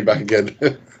back. He came back again.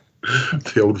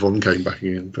 The old one came back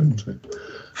again, but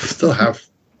I still have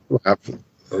a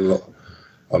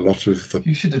lot of the.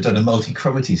 You should have done a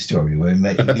multi-Cromitty story where he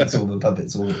meets all the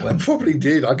puppets all at once. I probably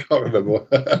did. I can't remember.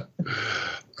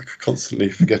 I'm constantly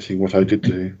forgetting what I did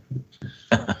do.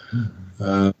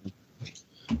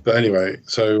 But anyway,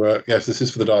 so yes, this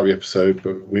is for the diary episode,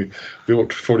 but we ought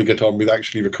to probably get on with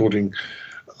actually recording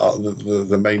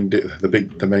the main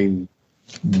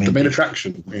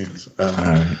attraction. Yes.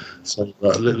 So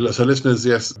listeners,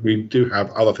 yes, we do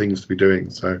have other things to be doing,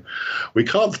 so we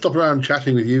can't stop around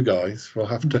chatting with you guys. We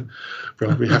have to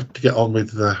get on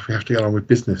with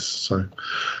business. So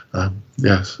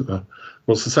yes,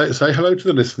 well, so say hello to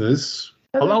the listeners.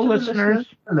 Hello, listeners.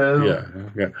 Hello.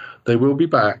 Yeah, they will be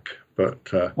back,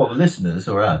 but what, the listeners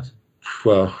or us?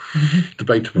 Well,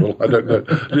 debatable. I don't know.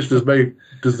 Listeners may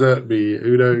desert me.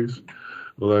 Who knows?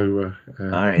 Although, all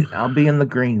right, I'll be in the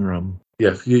green room.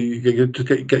 Yes, you just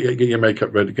get your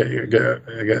makeup ready, get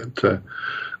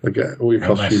all your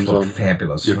costumes on.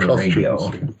 Fabulous your for costumes.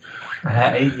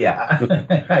 radio.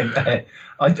 Yeah.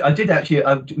 I did actually.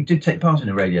 We did take part in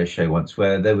a radio show once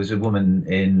where there was a woman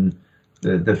in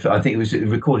the. I think it was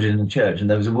recorded in the church, and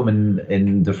there was a woman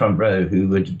in the front row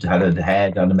who had her hair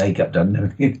done and makeup done.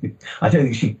 And everything. I don't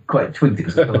think she quite twigged it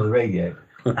because it was on the radio.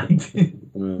 Okie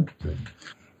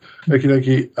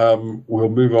dokie. We'll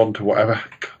move on to whatever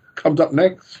comes up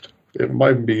next. It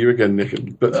might even be you again,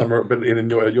 Nick, but somewhere in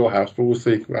your house. But we'll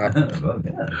see what happens. Well,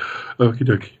 yeah. Okie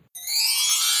dokie.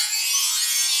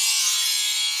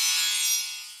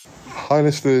 Hi,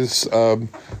 listeners.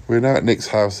 We're now at Nick's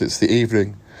house. It's the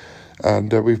evening,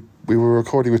 and we were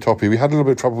recording with Toppy. We had a little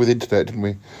bit of trouble with internet, didn't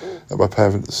we, at my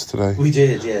parents' today? We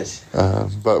did, yes.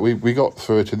 But we got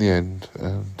through it in the end,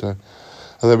 and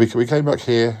then we came back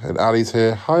here, and Ali's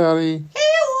here. Hi, Ali. Hello.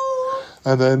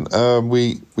 And then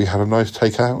we had a nice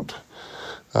takeout.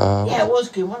 Yeah, it was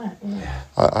good, wasn't it? Yeah.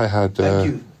 I had. Thank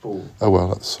you, Paul. Oh well,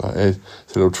 that's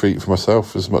it's a little treat for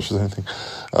myself as much as anything.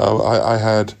 I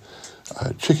had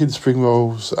chicken spring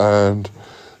rolls and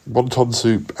wonton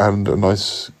soup and a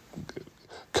nice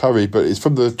curry, but it's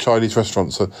from the Chinese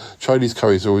restaurant, so Chinese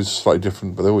curries are always slightly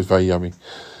different, but they're always very yummy.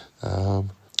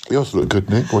 You also look good,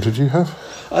 Nick. What did you have?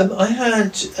 I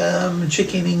had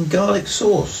chicken in garlic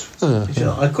sauce. Which,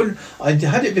 I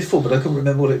had it before, but I couldn't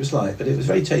remember what it was like. But it was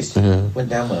very tasty. Yeah. Went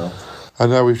down well.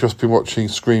 And now we've just been watching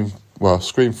Scream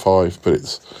 5,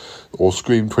 but or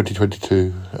Scream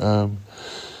 2022.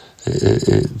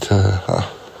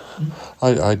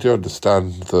 I do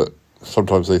understand that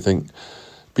sometimes they think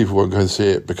people won't go and see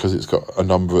it because it's got a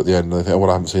number at the end, and they think, well,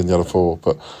 I haven't seen the other four,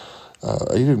 but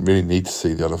you didn't really need to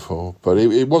see the other four. But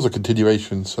it was a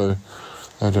continuation, so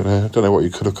I don't know what you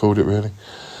could have called it, really.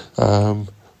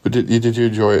 But did you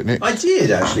enjoy it, Nick? I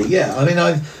did, actually, yeah. I mean,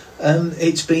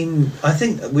 it's been, I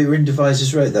think we were in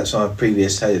Devizes Road, that's our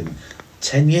previous home,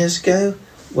 10 years ago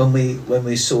when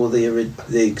we saw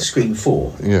the Scream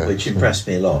 4, which impressed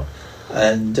me a lot.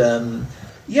 And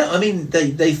I mean,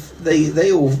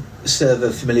 they all serve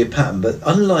a familiar pattern, but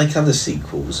unlike other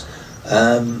sequels,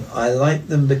 I like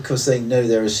them because they know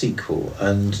they're a sequel,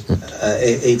 and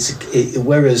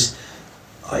whereas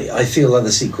I feel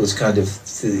other sequels kind of,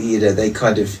 they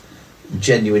kind of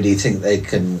genuinely think they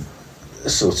can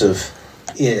sort of,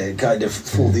 kind of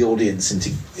fool the audience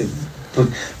into.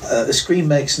 Scream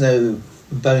makes no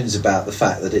bones about the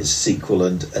fact that it's a sequel,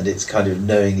 and it's kind of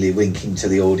knowingly winking to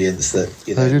the audience that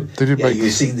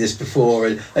you've seen this before,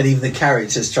 and even the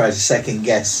characters try to second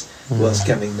guess what's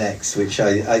coming next, which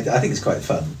I think is quite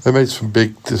fun. They made some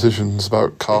big decisions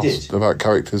about cast, about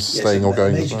characters staying or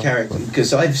going. Major character,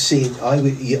 because I was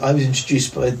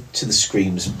introduced to the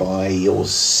Screams by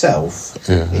yourself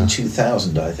in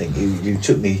 2000. I think you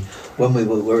took me when we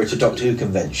were at a Doctor Who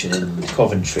convention in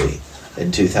Coventry. In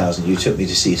 2000, you took me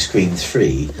to see Scream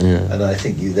 3, and I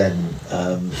think you then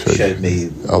showed me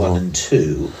 1 and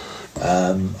 2.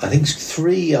 I think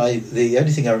 3. The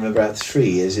only thing I remember about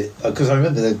 3 is it because I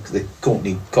remember the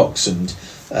Courtney Cox and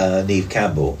Neve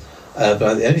Campbell.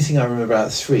 But the only thing I remember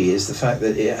about 3 is the fact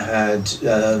that it had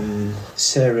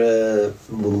Sarah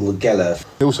Gellar.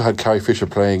 It also had Carrie Fisher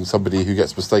playing somebody who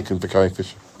gets mistaken for Carrie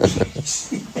Fisher. It's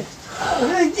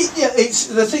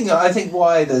the thing. I think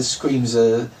why the Screams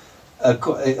are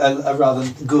rather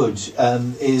good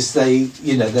is they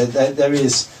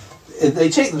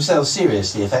take themselves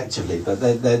seriously effectively, but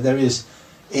there is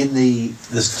in the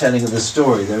telling of the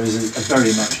story there is a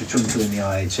very much a twinkle in the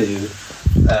eye to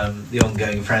the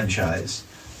ongoing franchise,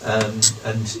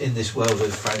 and in this world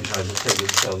of franchises take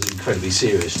themselves incredibly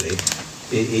seriously,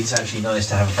 it's actually nice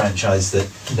to have a franchise that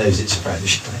knows it's a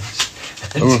franchise.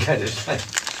 It's kind of like,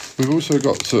 we've also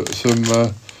got some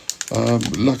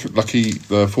lucky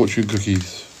fortune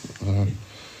cookies.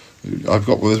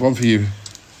 There's one for you.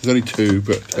 There's only 2,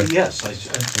 but yes, I'm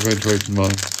going to open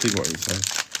mine. See what it says.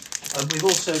 We've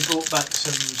also brought back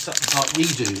some Sutton Park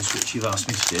redos, which you've asked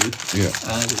me to do.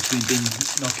 Which we've been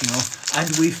knocking off, and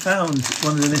we found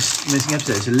one of the missing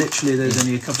episodes. So literally, there's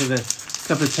only a couple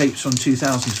of tapes from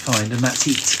 2000 to find, and that's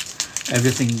it.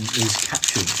 Everything is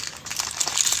captured,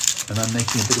 and I'm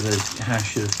making a bit of a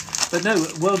hash of. But no,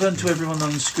 well done to everyone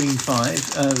on Scream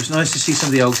 5. It was nice to see some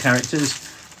of the old characters.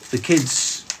 The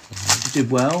kids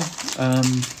did well.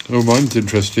 Mine's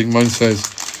interesting. Mine says,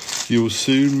 "You will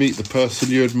soon meet the person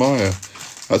you admire."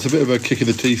 That's a bit of a kick in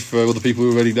the teeth for all the people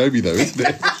who already know me, though, isn't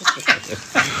it?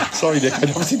 Sorry, Nick, I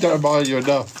obviously don't admire you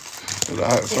enough.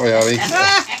 Sorry, Ali.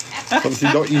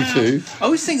 Obviously not you too. I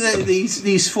always think that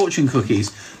these fortune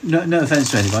cookies, no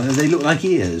offence to anyone, they look like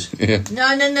ears. Yeah.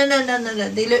 No.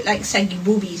 They look like saggy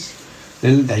boobies.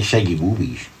 They're shaggy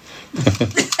boobies.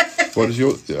 What is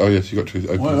your? Oh yes, you got to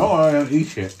open. Well, no, I don't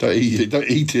eat it. Don't eat it. Don't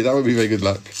eat it. That would be very good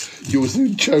luck. You will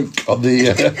soon choke on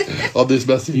the on this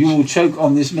message. You will choke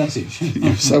on this message.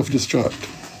 You self-destruct.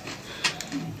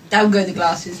 Down go the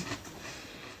glasses.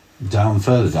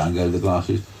 Further down go the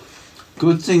glasses.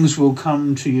 Good things will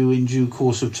come to you in due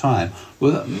course of time.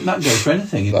 Well, that goes for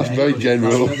anything. That's very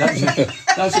general.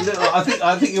 That's a little.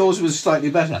 I think yours was slightly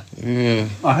better. Yeah.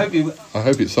 I hope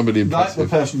it's somebody impressive. Like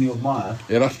the person you admire.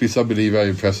 It'll have to be somebody very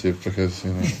impressive because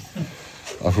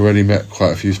I've already met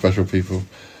quite a few special people.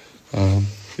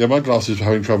 My glasses are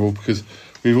having trouble because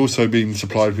we've also been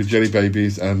supplied with jelly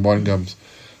babies and wine gums.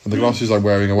 And the glasses I'm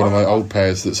wearing are one of my old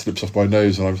pairs that slips off my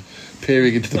nose, and I'm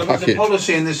peering into the packet. There's a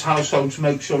policy in this household to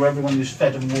make sure everyone is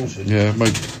fed and watered. Yeah, my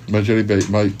jelly baby,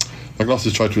 my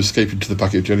glasses tried to escape into the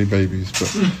packet of jelly babies,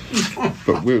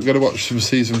 but we're going to watch some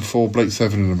season 4 Blake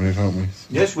Seven in a minute, aren't we?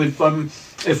 Yes, we've.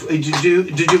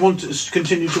 Did you want to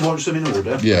continue to watch them in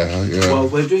order? Yeah. Well,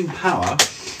 we're doing Power,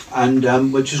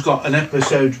 and which has got an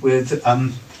episode with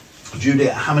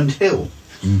Juliet Hammond Hill,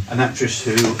 an actress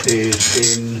who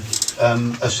is in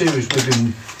a series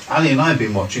Ali and I have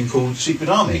been watching called Secret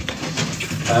Army,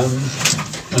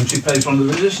 and she plays one of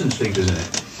the resistance leaders in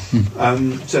it.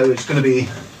 So it's going to be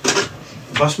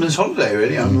busman's holiday,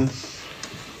 really.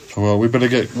 Well, we better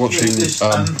get watching.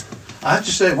 I have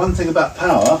to say one thing about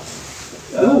Power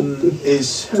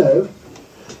is hello.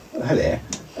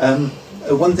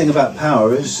 One thing about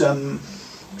Power is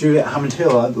Juliet Hammond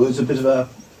Hill was a bit of a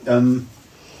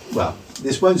well.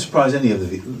 This won't surprise any of the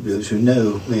viewers who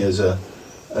know me as a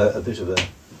bit of a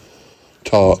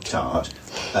tart.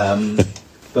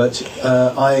 But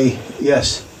I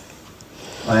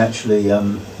actually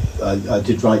I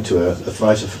did write to her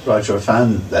a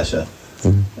fan letter,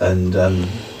 and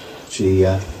she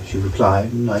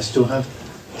replied, and I still have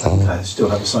a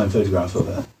signed photograph of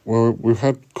her. Well, we've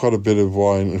had quite a bit of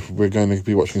wine. If we're going to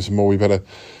be watching some more, we better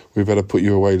put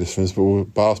you away, listeners.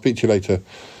 But I'll speak to you later.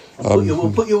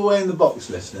 We'll put you away in the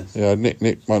box, listeners. Yeah, Nick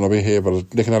might not be here,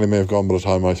 but Nick and Ali may have gone by the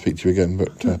time I speak to you again.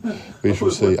 But we shall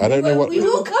see. I don't know what. We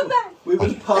will come back. We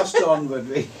would have passed on, would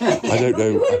we? I don't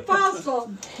know. We would have passed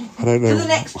on. I don't know. To the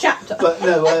next chapter. But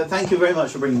no, thank you very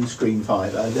much for bringing Screen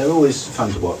 5. They're always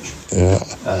fun to watch. Yeah.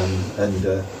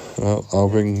 Well, I'll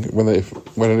bring when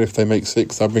and if they make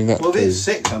 6, I'll bring that. Well, if too. it's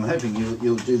 6, I'm hoping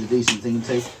you'll do the decent thing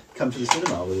and come to the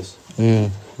cinema with us. Yeah.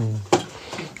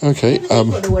 Okay.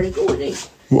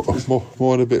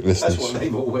 More in a bit, listeners. That's what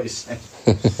they've always said.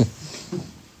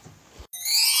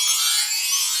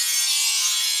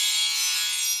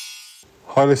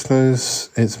 Hi, listeners.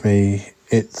 It's me.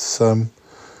 It's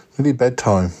nearly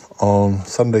bedtime on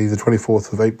Sunday, the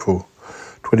 24th of April,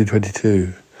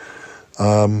 2022.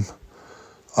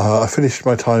 I finished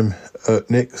my time at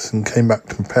Nick's and came back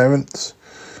to my parents.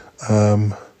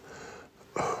 What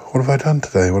have I done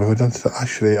today?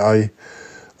 Actually, I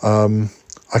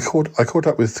caught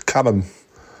up with Callum.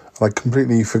 I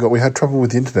completely forgot. We had trouble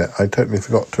with the internet. I totally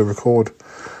forgot to record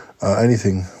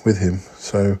anything with him.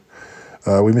 So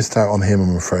we missed out on him,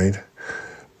 I'm afraid.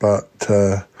 But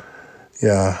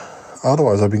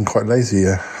otherwise I've been quite lazy,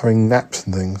 having naps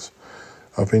and things.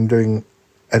 I've been doing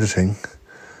editing.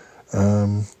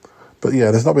 But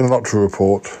there's not been a lot to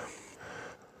report.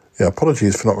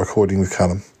 Apologies for not recording with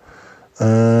Callum.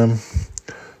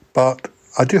 But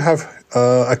I do have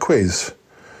a quiz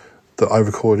that I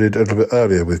recorded a little bit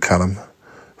earlier with Callum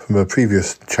from a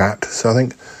previous chat. So I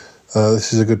think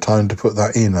this is a good time to put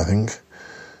that in, I think,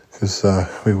 because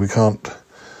we can't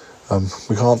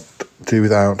do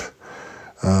without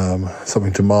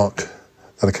something to mark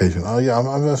that occasion.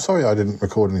 I'm sorry I didn't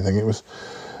record anything. It was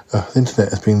the internet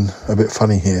has been a bit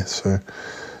funny here, so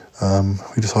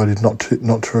we decided not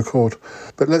to record.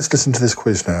 But let's listen to this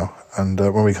quiz now, and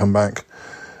when we come back,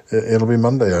 it'll be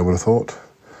Monday, I would have thought.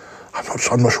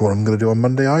 I'm not sure what I'm going to do on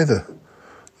Monday either.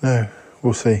 No,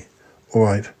 we'll see. All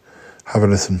right, have a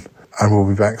listen, and we'll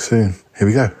be back soon. Here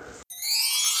we go.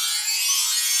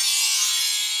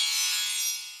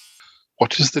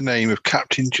 What is the name of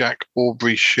Captain Jack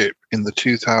Aubrey's ship in the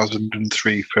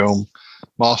 2003 film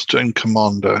Master and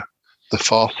Commander, The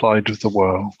Far Side of the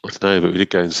World? I don't know, but we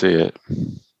did go and see it.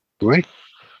 Did we?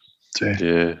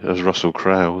 Yeah, it was Russell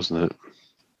Crowe, wasn't it?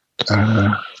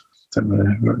 Don't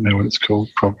know what it's called.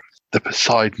 Probably the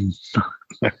Poseidon.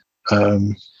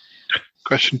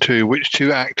 Question 2: which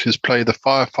 2 actors play the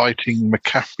firefighting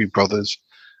McCaffrey brothers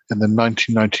in the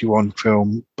 1991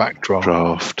 film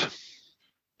Backdraft?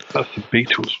 That's the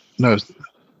Beatles. No.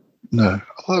 I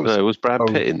thought it was Brad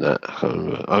Pitt in that. I can't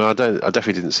remember. I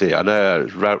definitely didn't see it. I know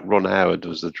Ron Howard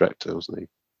was the director, wasn't he?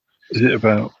 Is it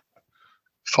about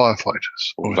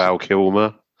Firefighters. Or Val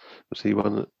Kilmer. Was he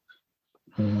one?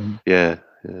 Yeah.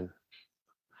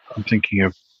 I'm thinking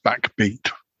of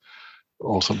Backbeat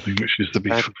or something, which is the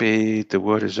beat. Backbeat, The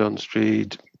Word Is on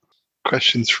Street.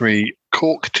 Question 3.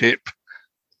 Cork Tip,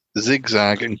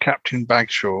 Zigzag, and Captain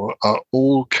Bagshaw are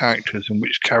all characters in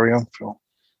which Carry On film?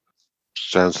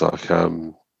 Sounds like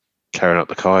Carrying Up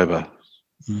the Khyber.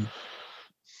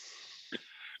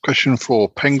 Question 4.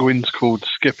 Penguins called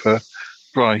Skipper,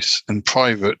 Bryce, and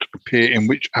Private appear in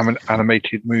which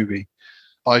animated movie?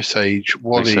 Ice Age,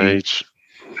 Wall-E, Ice Age.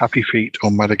 Happy Feet,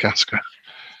 or Madagascar?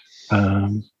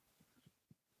 Well,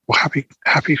 Happy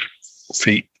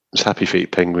Feet. It's Happy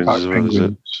Feet Penguins as well, is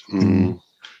it?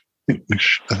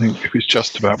 I think if it's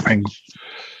just about penguins,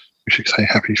 we should say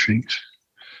Happy Feet.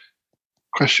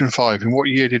 Question 5. In what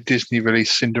year did Disney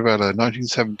release Cinderella?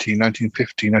 1970,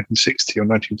 1950, 1960, or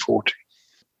 1940?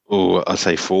 Oh, I'd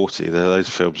say 40. Those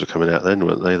films were coming out then,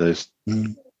 weren't they? Those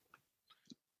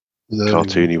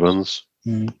cartoony ones.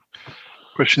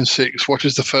 Question 6. What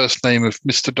is the first name of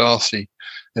Mr. Darcy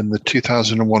in the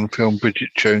 2001 film Bridget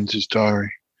Jones's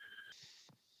Diary?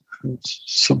 It's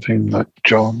something like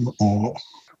John or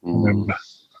remember.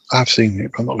 I've seen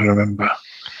it, but I'm not going to remember.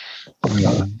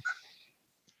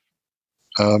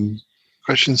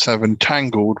 Question 7.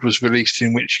 Tangled was released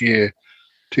in which year?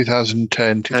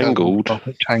 2010, Tangled?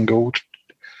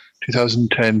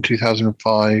 2010,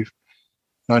 2005,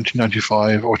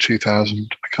 1995, or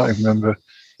 2000. I can't even remember. I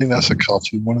think that's a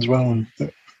cartoon one as well.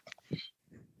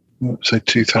 Let's say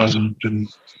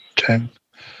 2010.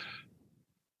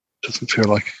 Doesn't feel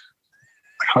like...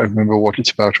 I can't remember what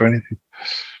it's about or anything.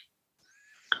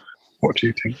 What do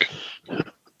you think?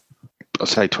 I'd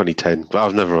say 2010, but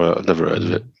I've never heard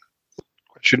of it.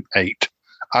 Question 8.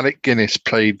 Alec Guinness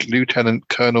played Lieutenant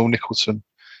Colonel Nicholson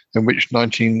in which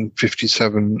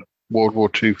 1957 World War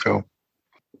II film?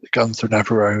 The Guns of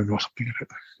Navarone or something.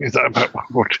 Is that about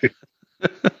World War II?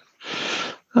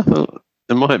 I thought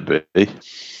it might be.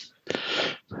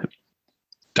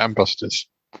 Dam Busters.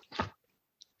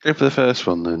 Go for the first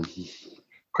one then.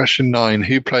 Question 9.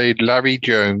 Who played Larry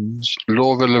Jones,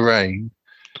 Laura Lorraine?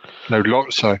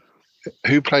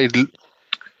 Who played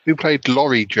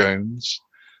Laurie Jones,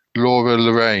 Laura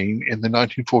Lorraine in the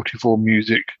 1944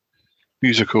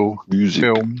 musical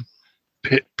film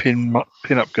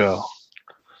Pin-Up Girl?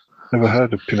 Never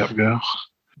heard of Pin-Up Girl.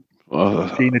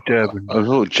 Tina Durbin. I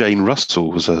thought Jane Russell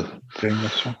was Jane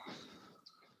Russell.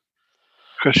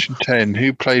 Question 10.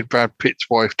 Who played Brad Pitt's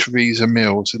wife, Teresa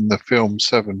Mills, in the film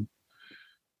Seven?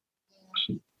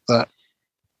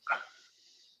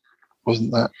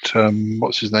 Wasn't that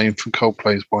what's his name from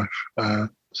Coldplay's wife?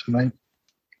 What's her name?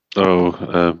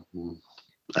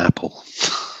 Apple.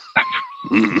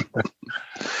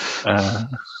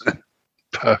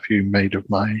 Perfume made of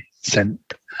my scent.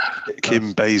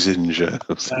 Kim Basinger.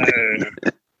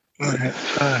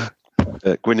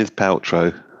 Gwyneth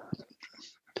Paltrow.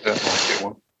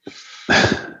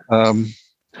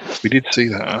 We did see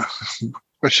that.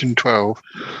 Question 12.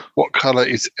 What colour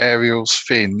is Ariel's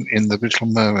fin in The Little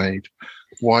Mermaid?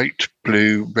 White,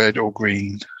 blue, red, or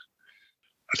green?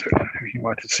 I don't know. You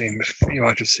might have seen this. You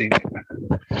might have seen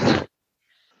it.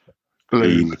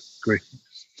 Blue. Green.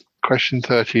 Question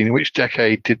 13. In which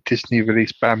decade did Disney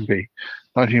release Bambi?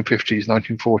 1950s,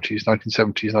 1940s,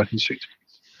 1970s, 1960s?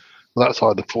 Well, that's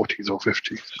either 40s or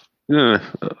 50s. Yeah.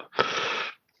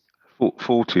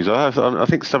 40s. I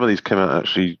think some of these came out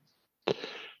actually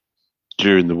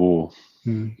during the war.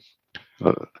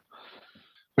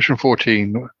 Question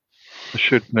 14. I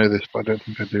should know this, but I don't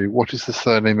think I do. What is the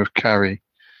surname of Carrie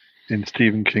in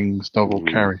Stephen King's novel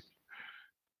Carrie?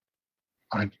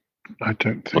 I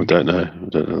don't think. I don't know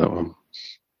that one.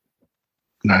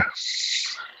 No.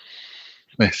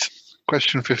 Smith.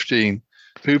 Question 15.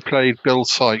 Who played Bill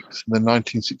Sykes in the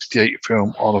 1968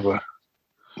 film Oliver?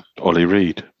 Ollie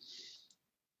Reed.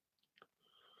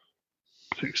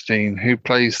 16. Who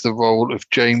plays the role of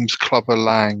James Clubber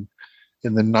Lang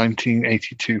in the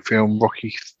 1982 film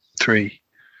Rocky III?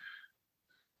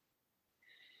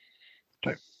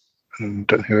 Don't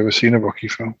think I've ever seen a Rocky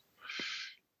film.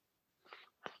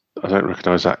 I don't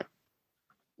recognise that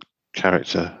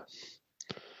character.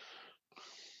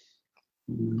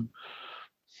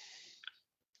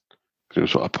 It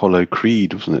was what Apollo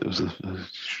Creed, wasn't it? It was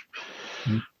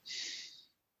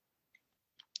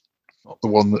not the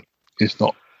one that is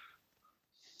not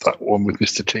that one with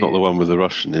Mr. T. Not the one with the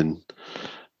Russian in.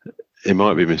 It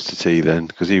might be Mr. T then,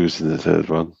 because he was in the third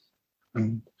one.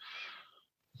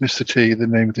 Mr. T, the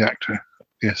name of the actor.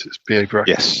 Yes, it's B.A.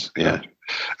 Bracken. Yes, yeah.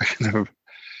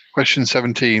 Question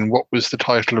 17. What was the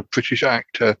title of British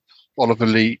actor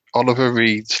Oliver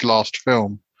Reed's last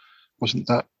film? Wasn't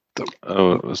that?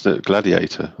 Oh, was it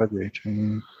Gladiator?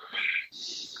 Gladiator.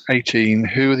 18.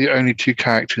 Who are the only two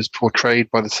characters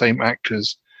portrayed by the same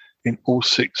actors in all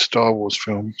 6 Star Wars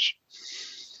films?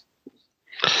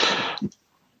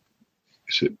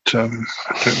 Is it? I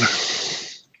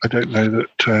don't know that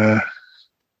the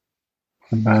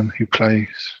man who plays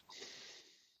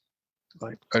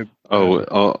like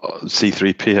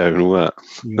C-3PO and all that.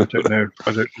 I don't know.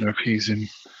 I don't know if he's in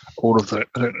all of that.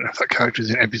 I don't know if that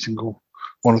character's in every single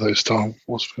one of those Star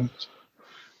Wars films.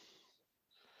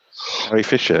 Carrie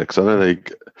Fisher, because I know they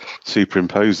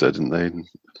superimposed her, didn't they?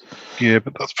 Yeah,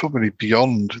 but that's probably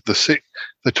beyond the 6.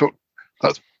 They took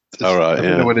that's. All right. I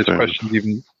don't know where this question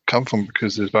even come from,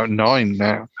 because there's about 9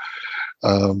 now.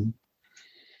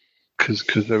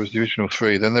 Because there was the original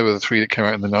 3, then there were the 3 that came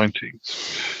out in the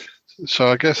 90s. So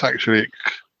I guess actually,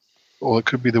 or it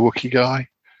could be the Wookiee guy.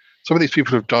 Some of these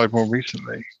people have died more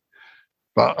recently,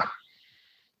 but I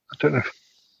don't know.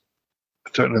 I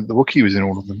don't know if the Wookiee was in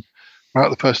all of them. About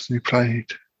the person who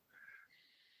played.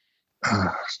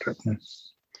 I don't know.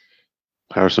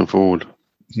 Harrison Ford.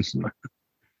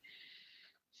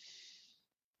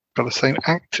 By the same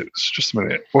actors. Just a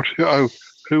minute. Who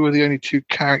are the only 2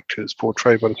 characters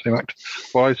portrayed by the same actor?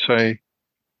 Well, I'd say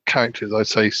characters. I'd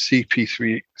say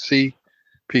CP3O.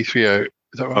 Is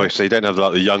that right? Oh, so you don't have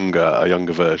like a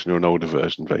younger version or an older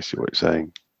version, basically what you're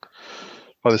saying.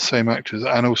 By the same actors,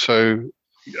 and also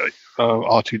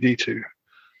R2D2.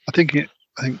 I think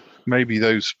maybe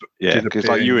those. Yeah, because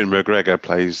like Ewan McGregor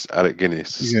plays Alec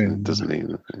Guinness, doesn't he?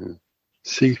 Yeah.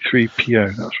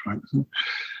 C-3PO. That's right.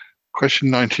 Question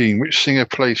 19. Which singer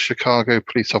plays Chicago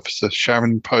police officer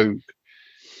Sharon Pogue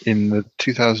in the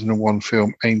 2001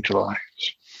 film Angel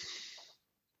Eyes?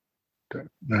 Don't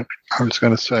know. I was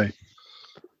going to say.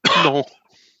 No.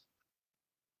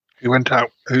 Who went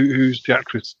out? Who's the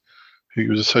actress who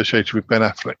was associated with Ben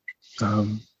Affleck?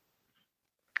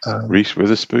 Reese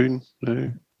Witherspoon?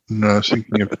 No. No, I was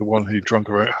thinking of the one who had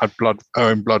her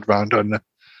own blood round her neck.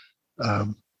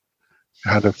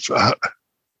 Had a.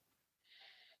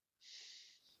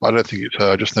 I don't think it's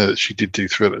her. I just know that she did do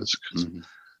thrillers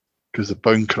because the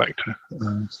Bone Collector.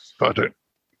 But I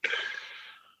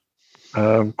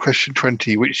don't. Question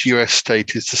 20. Which US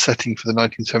state is the setting for the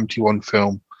 1971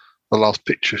 film The Last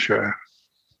Picture Show?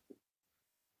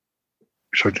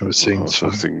 Which I've never seen, so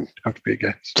I think have to be a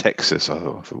guess. Texas, I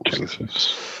thought.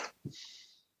 Texas.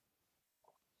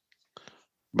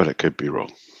 But it could be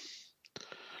wrong.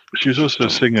 She was also a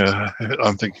singer,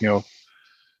 I'm thinking of,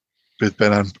 with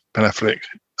Ben Affleck,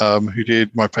 who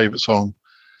did my favourite song,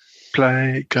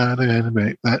 Play, Gotta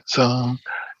Make That Song,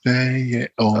 Play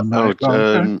It All Night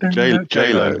Long.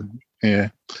 J-Lo.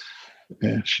 Yeah.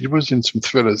 She was in some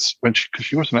thrillers because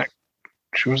she was an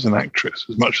actress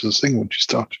as much as a singer when she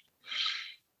started.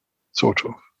 Sort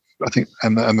of. I think,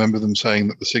 and I remember them saying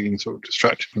that the singing sort of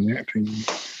distracted from the acting.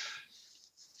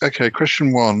 Okay,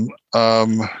 question 1.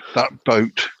 That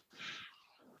boat,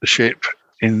 the ship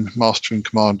in Master and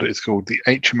Commander, is called the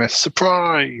HMS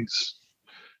Surprise.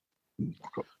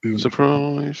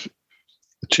 Surprise.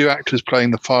 The 2 actors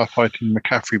playing the firefighting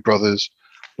McCaffrey brothers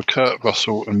were Kurt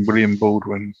Russell and William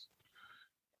Baldwin.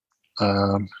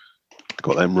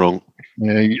 Got them wrong.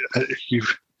 Yeah,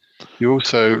 you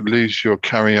also lose your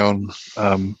carry-on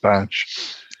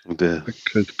badge. Oh dear.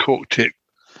 Because Cork Tip,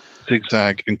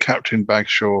 Zigzag, and Captain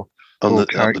Bagshaw on the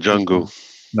jungle.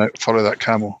 No, Follow That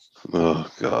Camel. Oh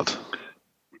God.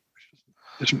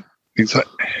 It's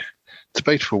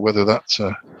debatable whether that's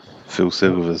Phil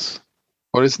Silvers.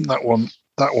 Well, isn't that one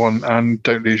and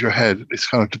Don't Lose Your Head? It's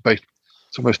kind of debate.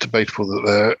 It's almost debatable that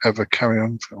they're ever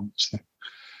carry-on films.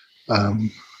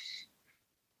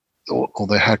 Or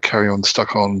they had carry-on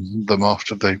stuck on them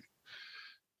after they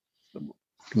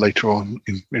later on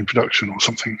in production or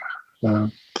something.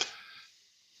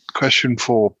 Question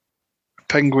 4.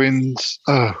 Penguins.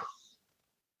 Oh,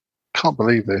 can't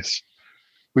believe this.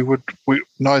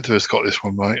 Neither of us got this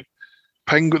one right.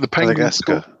 The penguins.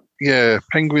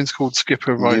 Penguins called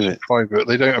Skipper, Rice, and Private.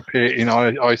 They don't appear in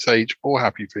Ice Age or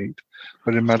Happy Feet,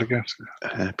 but in Madagascar.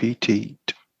 Happy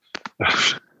Teat.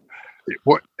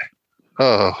 What?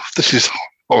 Oh, this is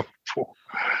horrible.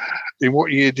 In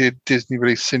what year did Disney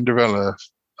release Cinderella?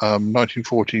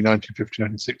 1940, 1950,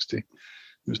 1960. It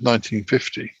was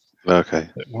 1950. Okay.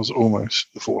 It was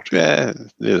almost the 40s. Yeah,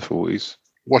 near the 40s.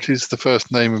 What is the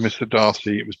first name of Mr.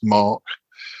 Darcy? It was Mark.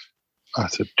 I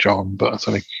said John, but that's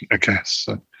only a guess.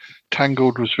 So,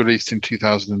 Tangled was released in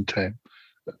 2010.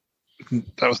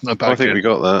 That wasn't a bad. I think we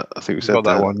got that. I think we said got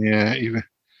that one. Yeah, even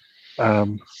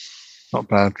not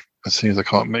bad. As soon as I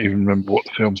can't even remember what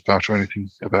the film's about or anything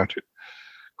about it.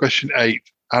 Question 8.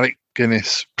 Alec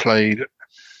Guinness played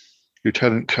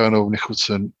Lieutenant Colonel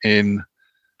Nicholson in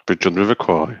Bridge on the River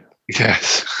Kwai.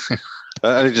 Yes.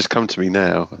 That only just come to me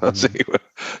now. That's it.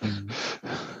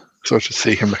 Sort of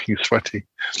see him looking sweaty.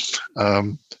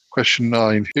 Question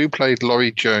 9. Who played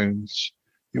Laurie Jones?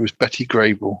 It was Betty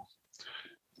Grable.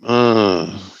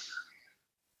 I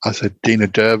said Dina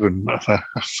Durbin.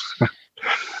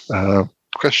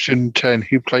 Question 10.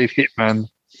 Who played Hitman?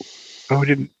 Oh, we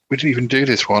didn't even do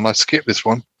this one. I skipped this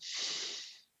one.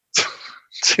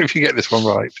 See if you get this one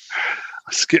right.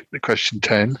 I skipped the question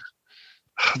 10.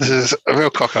 This is a real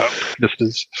cock-up,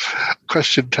 listeners.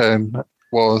 Question 10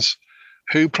 was,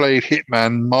 who played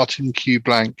Hitman Martin Q.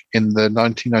 Blank in the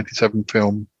 1997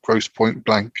 film Grosse Pointe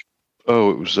Blank? Oh,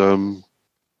 it was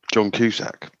John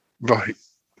Cusack. Right.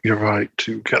 You're right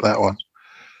to get that one.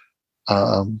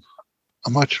 I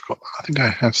might have got that. I think I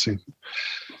have seen.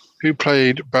 Who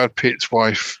played Brad Pitt's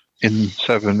wife in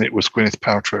Seven? It was Gwyneth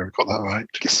Paltrow. Got that right.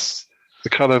 Yes. The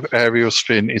colour of Ariel's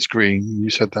skin is green. You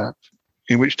said that.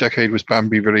 In which decade was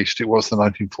Bambi released? It was the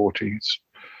 1940s.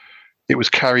 It was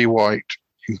Carrie White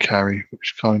in Carrie,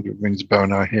 which kind of rings a bell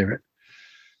now I hear it.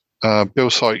 Bill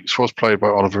Sykes was played by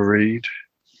Oliver Reed.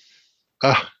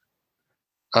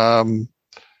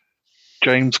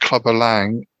 James Clubber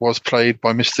Lang was played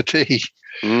by Mr. T.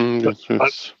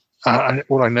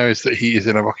 All I know is that he is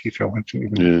in a Rocky film. I don't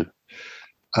even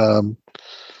know.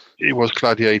 It was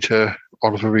Gladiator,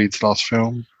 Oliver Reed's last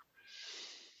film.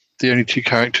 The only two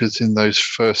characters in those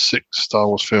first 6 Star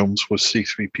Wars films was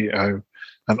C-3PO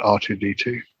and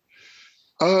R2-D2.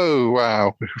 Oh,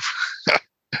 wow.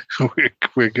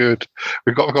 We're good.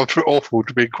 We've gone through awful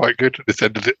to being quite good at this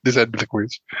end of the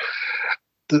quiz.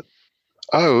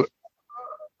 I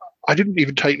didn't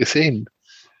even take this in.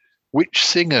 Which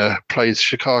singer plays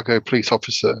Chicago police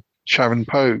officer Sharon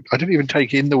Poe? I didn't even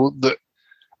take in the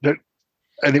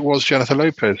and it was Jennifer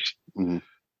Lopez.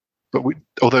 But we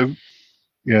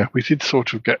did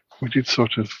sort of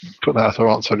put that as our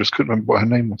answer. I just couldn't remember what her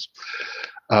name was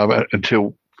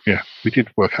until we did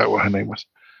work out what her name was.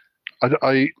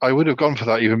 I would have gone for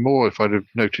that even more if I'd have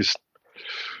noticed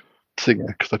singer,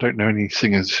 because I don't know many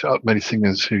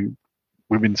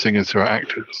women singers who are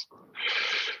actors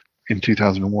in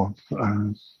 2001.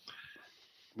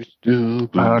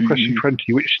 Question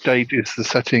 20. Which state is the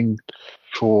setting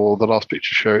for the Last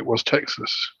Picture Show? It was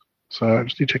Texas. So I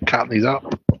just need to count these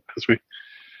up.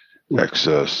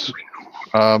 Texas.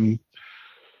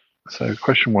 So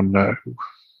question 1, no.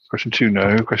 Question 2,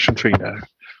 no. Question 3, no.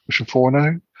 Question 4,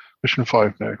 no. Question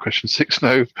 5, no. Question 6,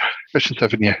 no. Question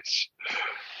 7, yes.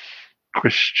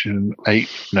 Question 8,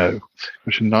 no.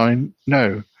 Question 9,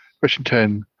 no. Question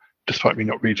 10, despite me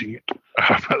not reading it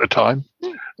at the time.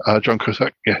 John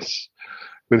Cusack, yes.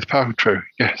 Gwyneth Paltrow,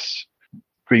 yes.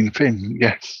 Green Finn,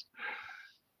 yes.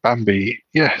 Bambi,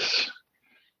 yes.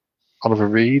 Oliver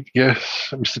Reed, yes.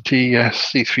 Mr. T, yes.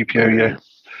 C-3PO, yes.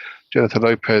 Jennifer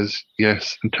Lopez,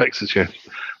 yes. And Texas, yes.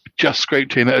 Just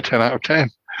scraped in at a 10 out of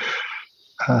 10.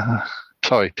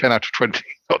 Sorry, 10 out of 20,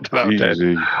 not 10 out of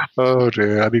 10. Oh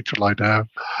dear, I need to lie down.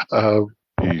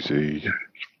 Easy.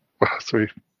 Well, so we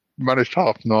managed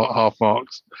half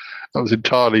marks. That was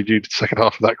entirely due to the second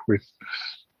half of that quiz.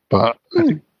 But I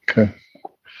think,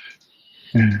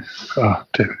 yeah. Oh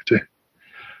dear.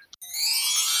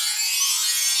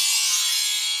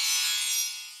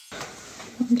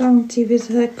 I'm down to with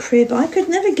her crib. I could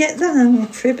never get that out of my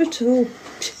crib at all.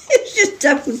 It's just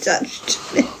double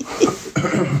touched me.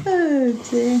 Oh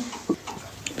dear.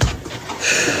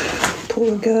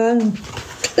 Poor girl.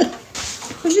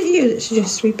 Was it you that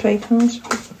suggested we play cards?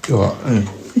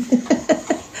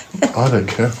 I don't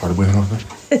care if I win or not.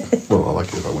 Well, I like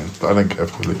it if I win, but I don't care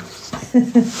if I lose.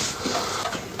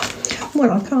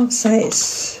 Well, I can't say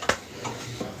it's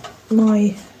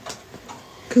my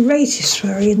greatest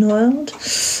worry in the world.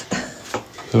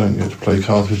 I don't get to play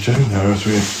cards with Joe now as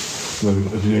we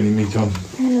only meet on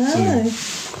No.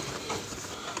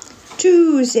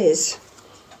 Deuces.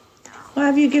 Why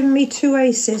have you given me 2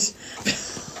 aces?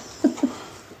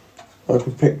 I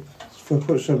can pick, if I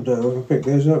put some down, I can pick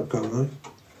those up, can't I?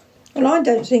 Well, I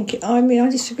don't think, I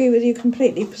disagree with you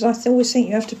completely, because I always think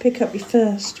you have to pick up your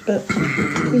first, but,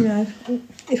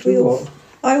 if we all...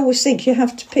 I always think you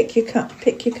have to pick your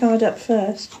card up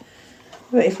first.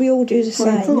 But if we all do the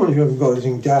same... Well, you haven't got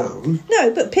anything down. No,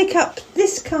 but pick up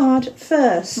this card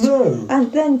first. No.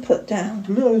 And then put down.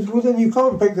 No, well then you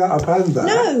can't pick that up and that.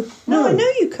 No, I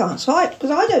know you can't. Because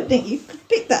I don't think you could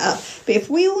pick that up. But if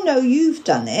we all know you've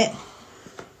done it,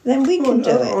 then we can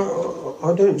do it.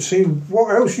 I don't see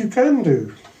what else you can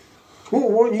do.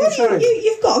 What are you saying?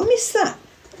 You've got to miss that.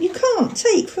 You can't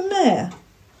take from there.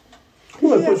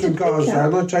 Well, I put some cards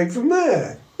down, I take from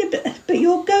there. Yeah, but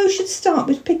your go should start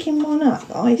with picking one up,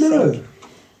 I think.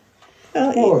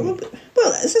 Why?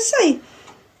 Well, as I say,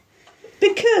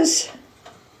 because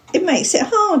it makes it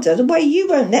harder. The way you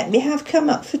won't let me have come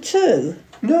up for two.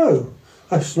 No,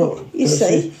 that's not. You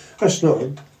see? That's not.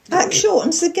 That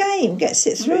shortens the game, gets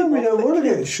it through. No, we don't want to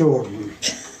get shortened.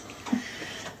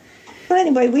 Well,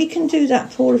 anyway, we can do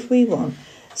that, Paul, if we want.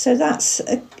 So that's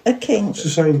a king. It's the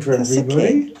same for That's a everybody.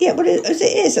 king. Yeah, well, as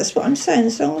it is, that's what I'm saying,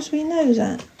 as long as we know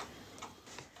that.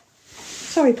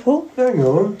 Sorry, Paul. Hang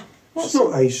on. It's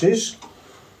not aces.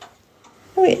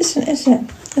 No, it isn't, is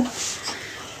it?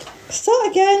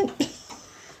 Start again.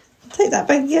 Take that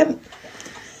back again.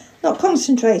 Not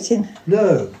concentrating.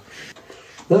 No.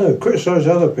 No, criticise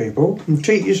other people and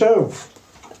cheat yourself.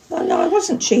 Oh, no, I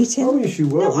wasn't cheating. Oh, yes, you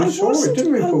were. No, We saw it,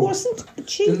 didn't we, I Paul? wasn't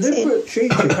cheating. Deliberate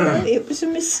cheating. No, it was a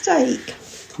mistake.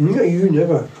 No, you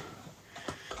never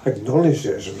acknowledged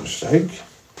it as a mistake.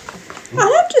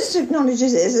 I have just acknowledged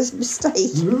it as a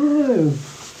mistake. No.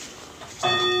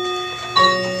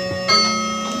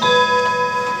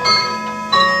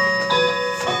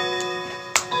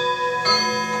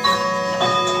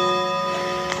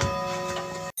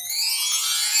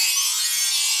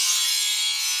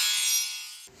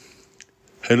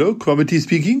 Hello, Cromitty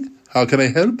speaking. How can I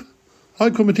help? Hi,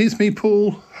 Cromitty, it's me,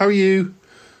 Paul. How are you?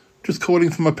 Just calling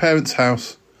from my parents'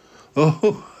 house.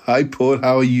 Oh, hi, Paul.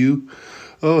 How are you?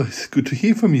 Oh, it's good to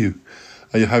hear from you.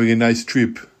 Are you having a nice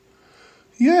trip?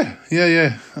 Yeah.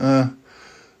 I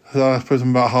suppose I'm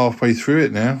about halfway through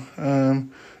it now.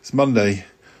 It's Monday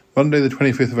the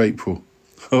 25th of April.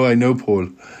 Oh, I know, Paul.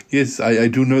 Yes, I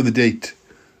do know the date.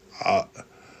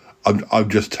 I'm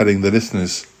just telling the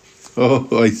listeners. Oh,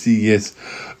 I see, yes.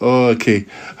 Oh, okay.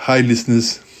 Hi,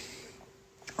 listeners.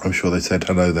 I'm sure they said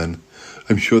hello then.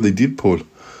 I'm sure they did, Paul.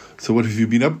 So what have you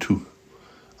been up to?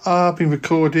 I've been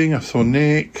recording. I saw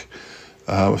Nick.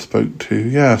 I spoke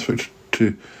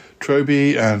to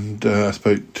Troby, and I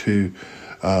spoke to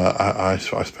I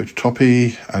spoke to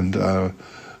Toppy, and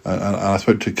I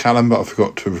spoke to Callum, but I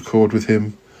forgot to record with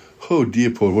him. Oh dear,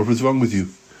 Paul, what was wrong with you?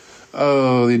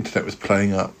 Oh, the internet was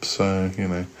playing up, so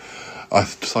I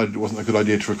decided it wasn't a good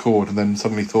idea to record, and then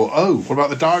suddenly thought, oh, what about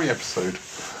the diary episode?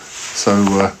 So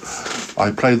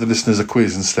I played the listeners a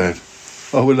quiz instead.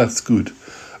 Oh, well, that's good.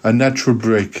 A natural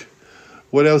break.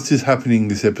 What else is happening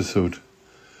this episode?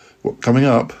 What coming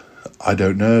up? I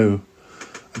don't know.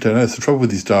 It's the trouble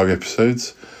with these diary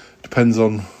episodes. Depends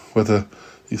on whether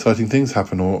exciting things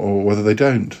happen or whether they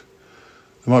don't.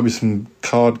 There might be some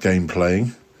card game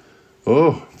playing.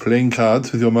 Oh, playing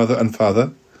cards with your mother and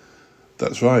father.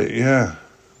 That's right, yeah.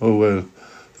 Oh, well,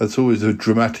 that's always a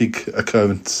dramatic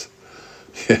occurrence.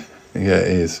 Yeah, it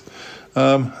is.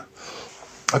 I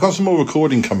got some more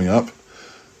recording coming up.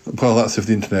 Well, that's if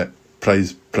the internet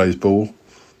plays ball.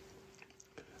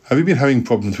 Have you been having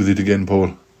problems with it again,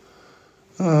 Paul?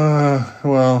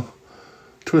 Well,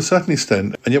 to a certain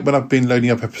extent. And yet when I've been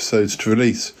loading up episodes to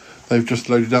release, they've just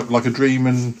loaded up like a dream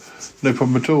and no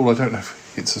problem at all. I don't know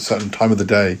if it's a certain time of the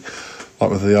day, like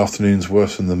whether the afternoon's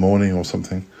worse than the morning or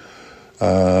something.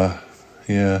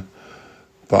 Yeah.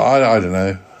 But I don't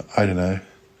know.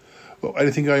 Well,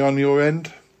 anything going on your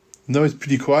end? No, it's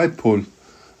pretty quiet, Paul.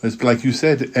 It's like you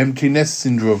said, empty nest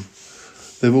syndrome.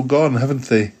 They've all gone, haven't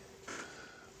they?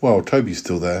 Well, Toby's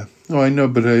still there. Oh, I know,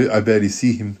 but I barely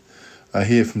see him. I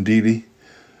hear from Dealey.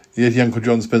 Yet Uncle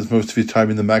John spends most of his time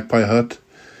in the Magpie Hut.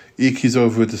 Icky's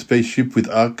over at the spaceship with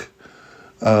Uck.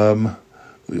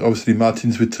 Obviously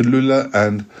Martin's with Tallulah,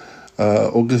 and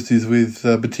August is with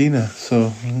Bettina.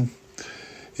 So,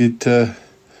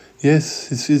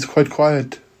 yes, it's quite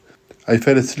quiet. I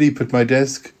fell asleep at my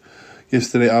desk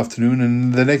yesterday afternoon,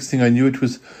 and the next thing I knew, it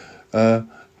was 10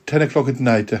 o'clock at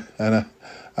night, and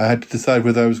I had to decide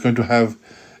whether I was going to have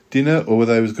dinner or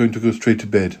whether I was going to go straight to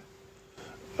bed.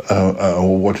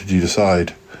 What did you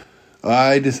decide?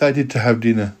 I decided to have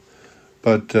dinner,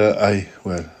 but and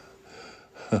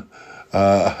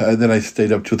then I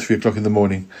stayed up till 3 o'clock in the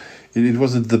morning. It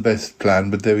wasn't the best plan,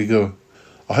 but there we go.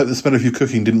 I hope the smell of you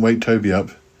cooking didn't wake Toby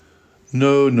up.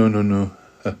 No.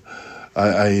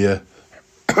 I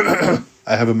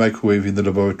have a microwave in the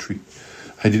laboratory.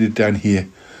 I did it down here.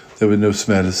 There were no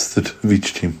smells that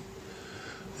reached him.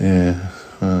 Yeah.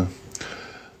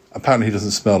 Apparently he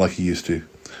doesn't smell like he used to.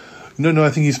 No, I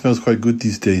think he smells quite good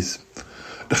these days.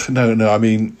 No, I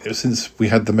mean, since we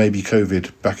had the maybe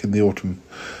COVID back in the autumn,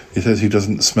 he says he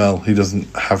doesn't smell. He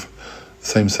doesn't have the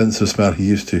same sense of smell he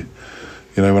used to.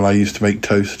 When I used to make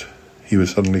toast, he would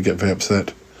suddenly get very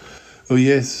upset. Oh,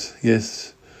 yes.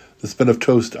 The smell of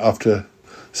toast after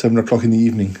 7 o'clock in the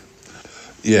evening.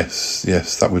 Yes,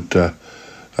 that would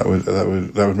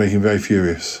make him very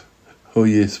furious. Oh,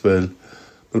 yes, well,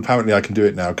 apparently I can do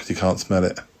it now because you can't smell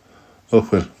it. Oh,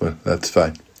 well, that's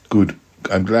fine. Good.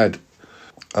 I'm glad.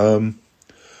 Well,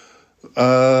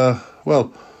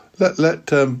 let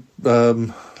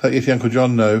Yeti Uncle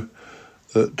John know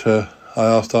that I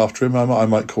asked after him. I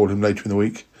might call him later in the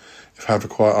week if I have a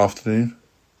quiet afternoon.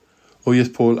 Oh, yes,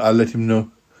 Paul, I'll let him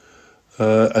know.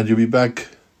 And you'll be back.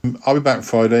 I'll be back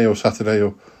Friday or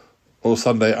Saturday or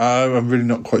Sunday. I'm really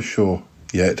not quite sure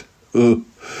yet. Oh,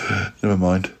 never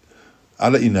mind.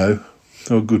 I'll let you know.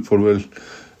 Oh, good, Paul. Well,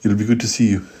 it'll be good to see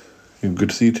you. Good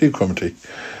to see you too, Cromitty.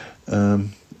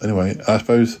 Anyway, I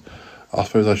suppose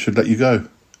I should let you go.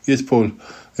 Yes, Paul.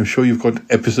 I'm sure you've got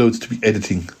episodes to be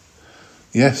editing.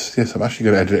 Yes. I'm actually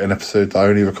going to edit an episode that I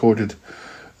only recorded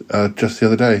just the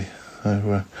other day.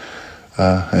 Anyway,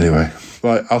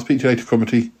 right. I'll speak to you later,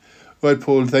 Cromitty. Right,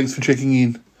 Paul. Thanks for checking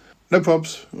in. No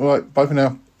probs. All right. Bye for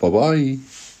now. Bye.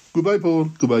 Goodbye, Paul.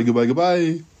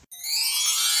 Goodbye.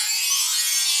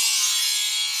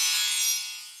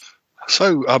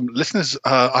 So, listeners,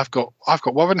 I've got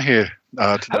Warren here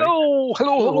today. Hello.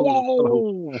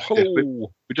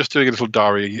 We're just doing a little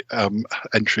diary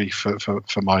entry for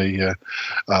my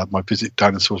my visit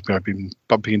down in Salisbury. I've been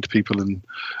bumping into people and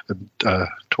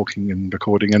talking and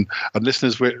recording. And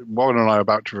listeners, Warren and I are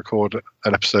about to record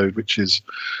an episode, which is,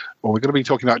 well, we're going to be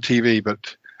talking about TV,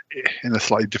 but in a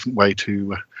slightly different way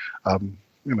to how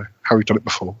we've done it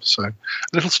before. So a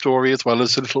little story as well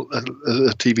as a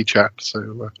TV chat.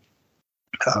 So.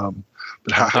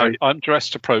 But I'm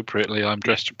dressed appropriately. I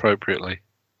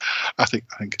think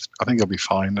I'll be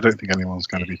fine. I don't think anyone's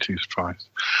going to be too surprised.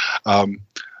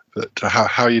 But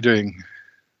how are you doing?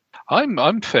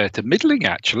 I'm fair to middling,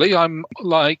 actually. I'm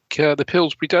like the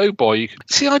Pillsbury Doughboy.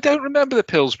 See, I don't remember the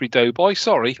Pillsbury Doughboy.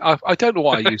 Sorry, I don't know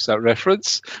why I used that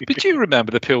reference. But do you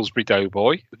remember the Pillsbury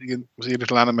Doughboy? Was he a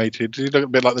little animated? Did he look a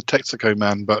bit like the Texaco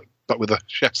Man, but with a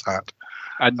chef's hat?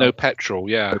 And no petrol,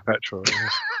 yeah. No petrol. Yeah.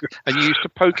 And you used to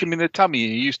poke him in the tummy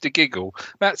and he used to giggle.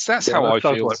 That's how I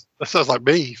feel. That sounds like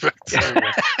me.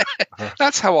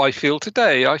 That's how I feel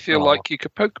today. I feel like you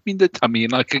could poke me in the tummy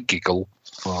and I could giggle.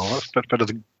 Well, that's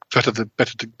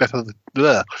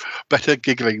better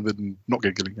giggling than not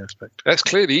giggling, I expect. That's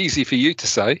clearly easy for you to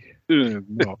say. But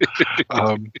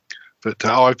I've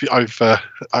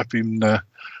been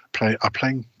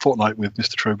playing Fortnite with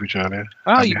Mr. Trowbridge earlier.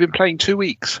 You've been playing 2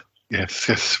 weeks.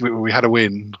 Yes, we had a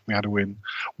win.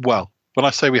 Well, when I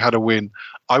say we had a win,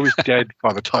 I was dead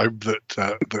by the time that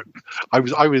I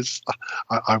was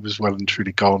well and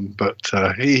truly gone. But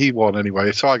he won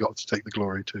anyway, so I got to take the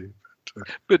glory too.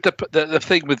 But the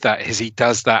thing with that is he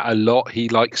does that a lot. He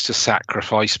likes to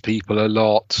sacrifice people a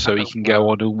lot so he can go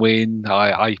on and win.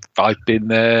 I've been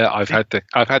there. I've had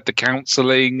the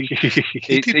counselling.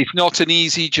 It's not an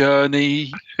easy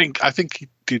journey. I think he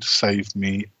did save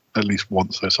me at least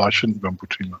once, though, so I shouldn't grumble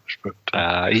too much. But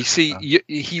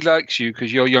he likes you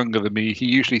because you're younger than me. He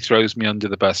usually throws me under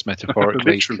the bus,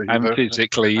 metaphorically and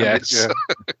physically. Yes,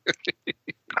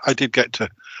 I did get to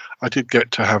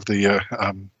have the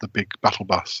big battle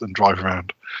bus and drive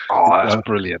around. Oh, that's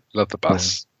brilliant! Love the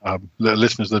bus.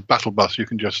 Listeners, the battle bus, you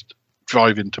can just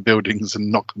drive into buildings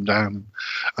and knock them down,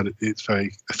 and it's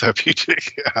very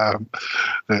therapeutic.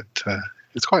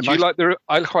 It's quite nice.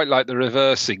 I quite like the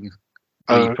reversing.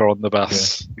 On the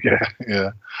bus,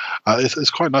 yeah.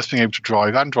 It's quite nice being able to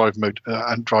drive and drive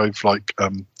like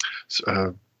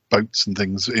boats and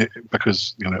things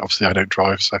because obviously I don't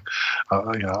drive, so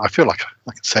I feel like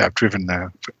I can say I've driven now.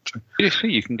 But, you see,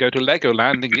 you can go to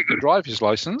Legoland and get your driver's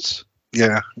license.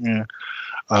 Yeah.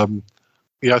 I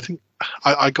think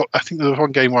I think there was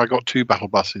one game where I got 2 battle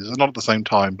buses, not at the same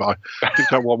time, but I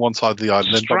picked up one side of the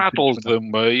island. Straddled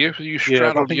them, were you? You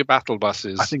straddled your battle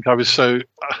buses. I think I was so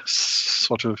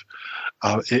sort of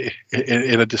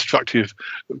in a destructive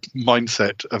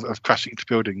mindset of crashing into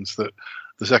buildings that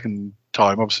the second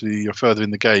time, obviously, you're further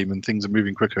in the game and things are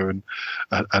moving quicker, and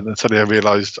suddenly I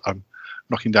realised I'm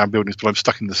knocking down buildings, but I'm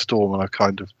stuck in the storm, and I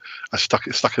stuck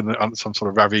in some sort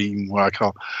of ravine where I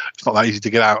can't. It's not that easy to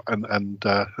get out,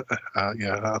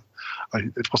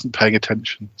 it wasn't paying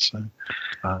attention. So,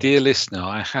 dear listener,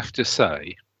 I have to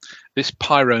say, this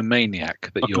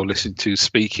pyromaniac that you're listening to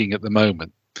speaking at the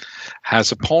moment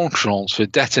has a penchant for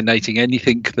detonating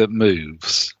anything that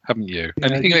moves, haven't you?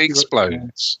 Anything that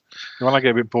explodes. When I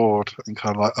get a bit bored and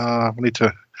kind of like, I need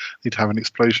to have an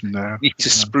explosion now. Need to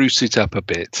spruce it up a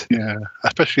bit. Yeah,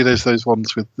 especially there's those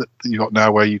ones that you got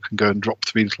now where you can go and drop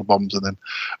 3 little bombs and then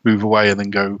move away and then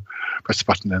go press the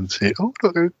button and see it. Oh,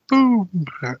 look, boom!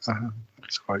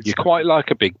 You quite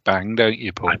like a Big Bang, don't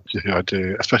you, Paul? I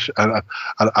do. Especially,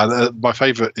 my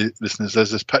favourite, listeners,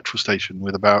 there's this petrol station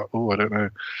with about, I don't know,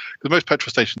 because most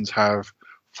petrol stations have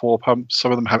 4 pumps.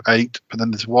 Some of them have 8, but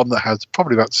then there's one that has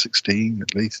probably about 16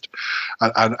 at least.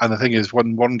 And the thing is,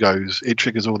 when one goes, it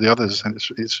triggers all the others, and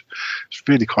it's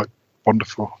really quite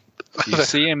wonderful. You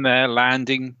see him there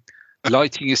landing,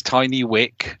 lighting his tiny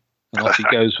wick, and off he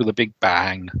goes with a big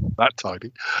bang. That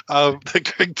tiny. They're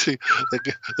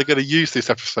going to use this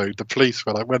episode, the police,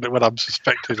 when I'm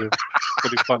suspected of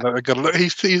when you find out they're going to look.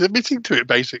 He's admitting to it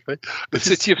basically. The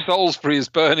city of Salisbury is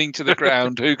burning to the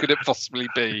ground. Who could it possibly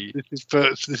be?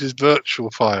 This is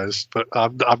virtual fires, but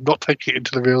I'm not taking it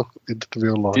into the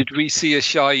real life. Did we see a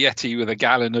shy Yeti with a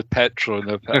gallon of petrol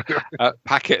and a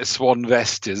packet of Swan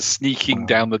Vestas sneaking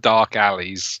down the dark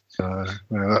alleys? That's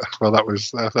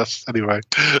anyway.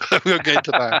 We'll get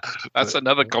into that. That's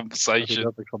another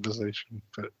conversation.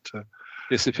 But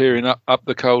disappearing up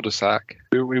the cul-de-sac.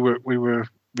 We were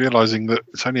realizing that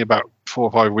it's only about 4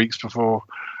 or 5 weeks before,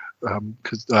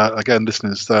 because again,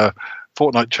 listeners,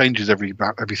 Fortnite changes every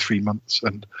 3 months,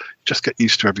 and you just get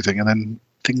used to everything, and then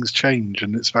things change,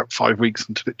 and it's about 5 weeks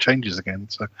until it changes again.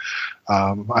 So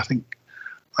I think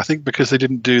because they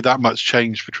didn't do that much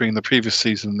change between the previous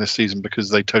season and this season, because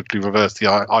they totally reversed the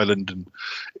island and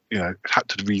had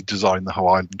to redesign the whole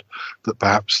island, that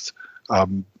perhaps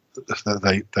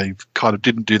they kind of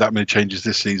didn't do that many changes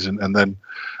this season, and then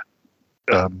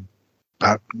but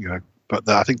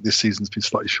I think this season's been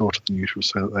slightly shorter than usual,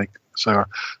 so I'm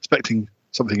expecting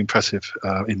something impressive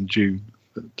in June.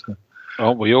 But,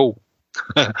 aren't we all?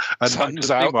 And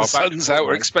sun's out. The sun's out.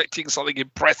 We're expecting something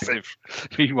impressive.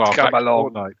 Meanwhile, come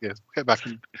along. Fortnite, yes. Get back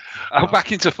in.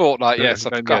 Back into Fortnite. Yes,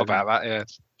 I forgot about that.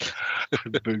 Yes.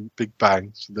 Big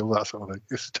bangs and all that sort of thing.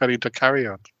 It's turning into carry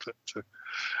on. But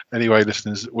anyway,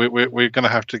 listeners, we're going to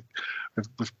have to.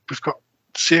 We've got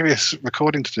serious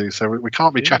recording to do, so we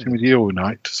can't be chatting with you all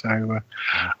night. So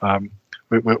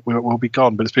we'll be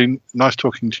gone. But it's been nice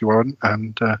talking to you, Warren.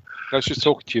 And nice just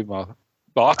talking to you,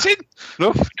 Martin?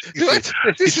 No,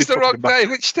 this is the wrong day.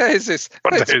 Which day is this?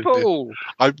 It's Paul.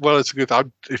 It's good.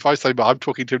 If I say, I'm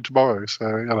talking to him tomorrow.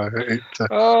 So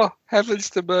oh, heavens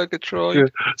to Murgatroyd! Yeah,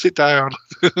 sit down,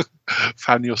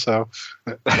 fan yourself.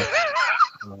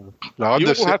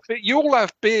 You all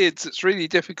have beards. It's really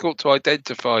difficult to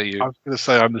identify you. I was going to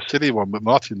say I'm the silly one, but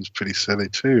Martin's pretty silly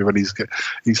too. When he's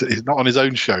not on his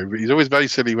own show, but he's always very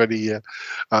silly when he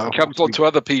comes onto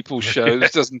other people's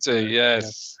shows, doesn't he?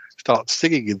 Yes. Starts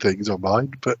singing in things on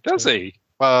mine, but does he?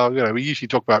 Well, we usually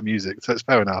talk about music, so it's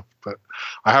fair enough. But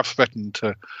I have threatened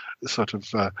to sort of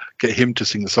get him to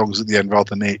sing the songs at the end rather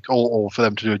than Nick, or for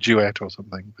them to do a duet or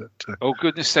something. But oh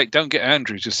goodness sake, don't get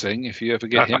Andrew to sing if you ever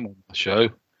get him on the show.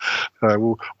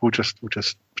 We'll just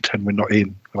pretend we're not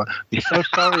in. Like, so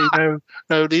sorry,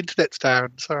 no, the internet's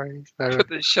down. Sorry. No. Put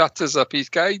the shutters up. He's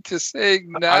going to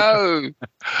sing. No,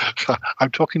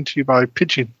 I'm talking to you by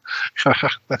pigeon.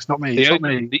 That's not me.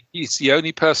 He's the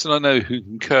only person I know who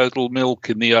can curdle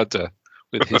milk in the udder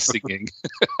with his singing.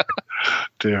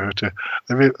 Dear.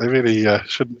 They really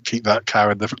shouldn't keep that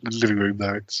cow in the living room,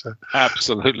 though. It's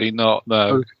absolutely not.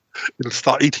 No, it'll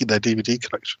start eating their DVD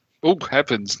collection. Oh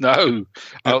heavens, no!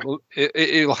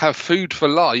 It'll have food for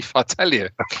life, I tell you.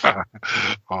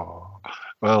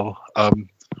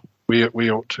 We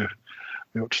ought to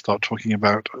start talking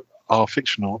about our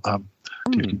fictional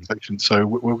DVD collection. So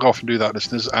we'll go off and do that,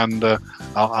 listeners. And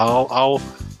I'll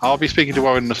be speaking to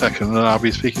Warren in a second, and I'll be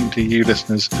speaking to you,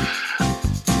 listeners,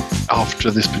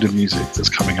 after this bit of music that's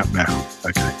coming up now.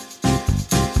 Okay.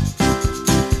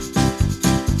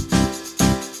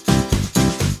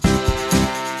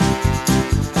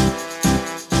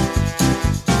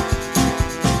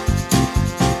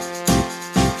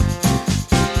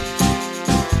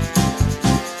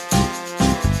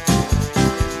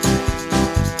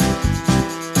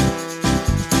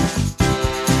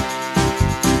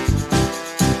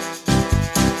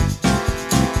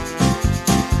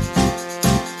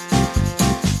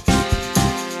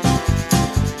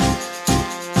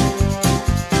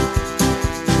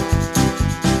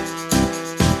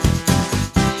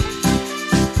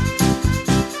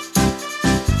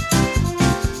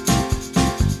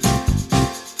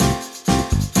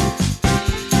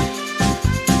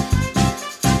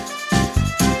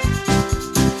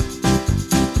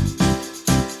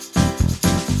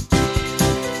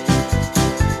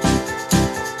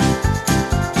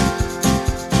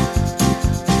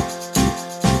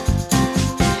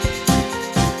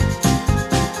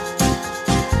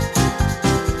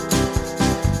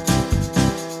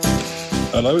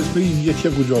 Hello, it's me, Yeti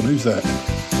Uncle John. Who's that?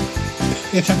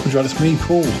 Yeti Uncle John, it's me,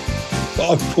 Paul.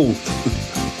 I'm Paul.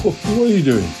 What are you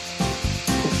doing?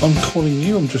 I'm calling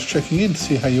you. I'm just checking in to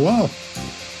see how you are.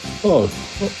 Oh,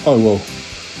 well,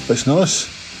 that's nice.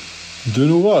 I'm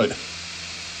doing all right.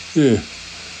 Yeah.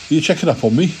 Are you checking up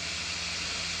on me?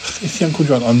 It's the Uncle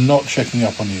John. I'm not checking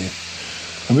up on you.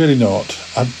 I'm really not.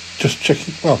 I'm just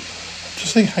checking. Well,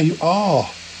 just saying how you are.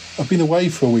 I've been away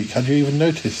for a week. Had you even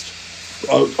noticed?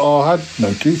 I had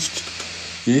noticed.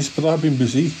 Yes, but I've been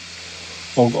busy.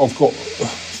 I've got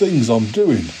things I'm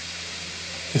doing.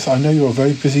 Yes, I know you're a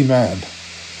very busy man.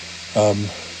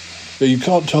 But you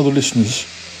can't tell the listeners.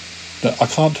 No, I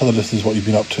can't tell the listeners what you've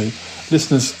been up to.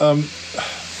 Listeners,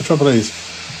 the trouble is,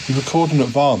 we record in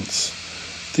advance.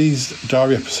 These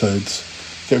diary episodes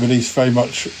get released very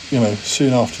much,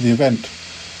 soon after the event.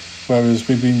 Whereas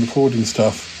we've been recording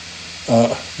stuff,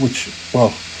 which,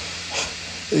 well,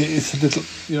 it's a little,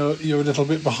 you're a little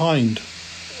bit behind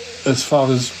as far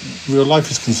as real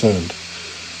life is concerned.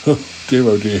 Oh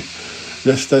dear.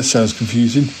 Yes, that sounds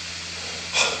confusing.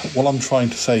 What I'm trying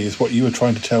to say is what you were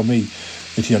trying to tell me,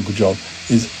 Yeti Uncle John,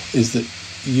 is that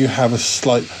you have a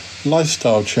slight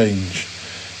lifestyle change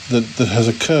that has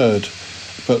occurred,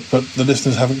 but the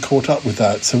listeners haven't caught up with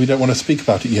that, so we don't want to speak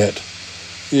about it yet.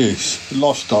 Yes,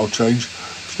 lifestyle change.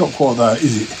 It's not quite that,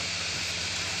 is it?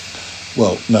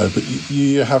 Well, no, but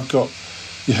you have got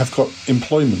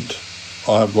employment.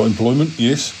 I have got employment.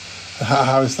 Yes.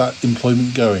 How is that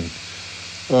employment going?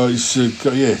 It's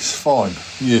yes, fine.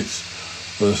 Yes.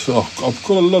 I've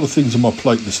got a lot of things on my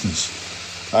plate, listeners,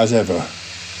 as ever.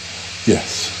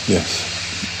 Yes.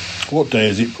 What day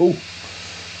is it, Paul?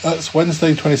 That's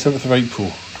Wednesday, 27th of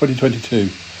April, 2022.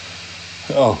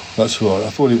 Oh, that's all right. I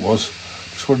thought it was.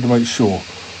 Just wanted to make sure.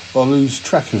 I lose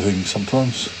track of things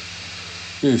sometimes.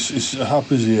 Yes, it's how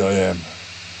busy I am.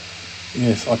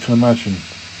 Yes, I can imagine.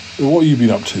 What have you been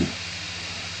up to?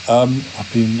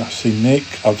 I've seen Nick.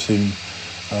 I've seen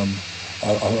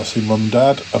Mum and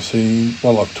Dad.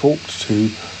 I've talked to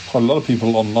quite a lot of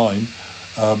people online.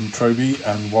 Troby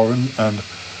and Warren, and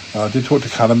I did talk to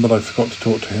Callum, but I forgot to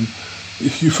talk to him.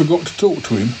 If you forgot to talk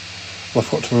to him, well, I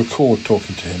forgot to record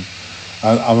talking to him.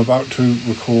 And I'm about to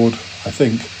record, I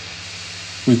think,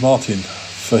 with Martin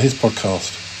for his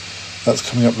podcast. That's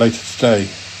coming up later today.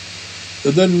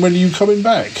 And then when are you coming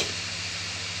back?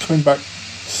 Coming back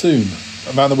soon,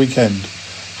 around the weekend.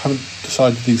 Haven't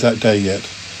decided the exact day yet.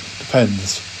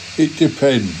 Depends. It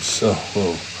depends. Oh,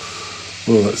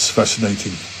 well, that's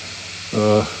fascinating.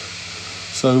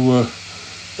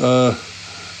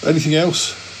 Anything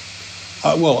else?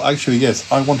 Well, actually, yes.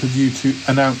 I wanted you to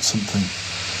announce something.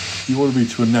 You wanted me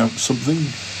to announce something?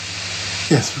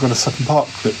 Yes, we've got a Sutton Park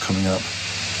clip coming up.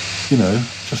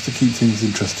 Just to keep things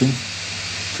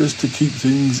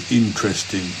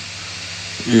interesting.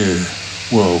 Yeah,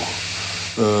 well,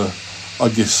 I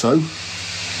guess so.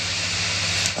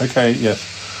 Okay, yes.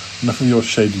 Enough of your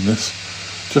shadiness.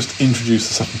 Just introduce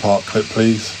the Sutton Park clip,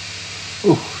 please.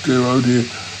 Oh dear.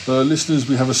 Listeners,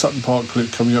 we have a Sutton Park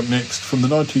clip coming up next from the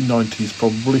 1990s,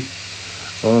 probably.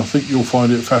 I think you'll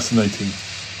find it fascinating.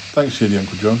 Thanks, Yeti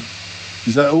Uncle John.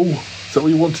 Is that all? Is that what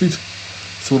you wanted?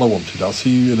 That's all I wanted. I'll see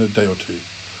you in a day or two.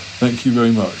 Thank you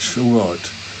very much. All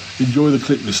right. Enjoy the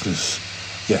clip, listeners.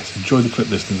 Yes, enjoy the clip,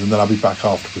 listeners, and then I'll be back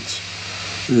afterwards.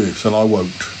 Yes, and I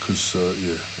won't, because,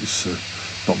 it's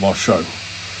not my show.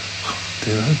 Oh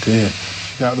dear. Did you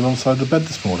get out the wrong side of the bed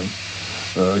this morning?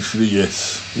 Actually,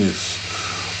 yes.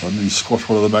 I nearly squashed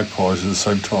one of the magpies at the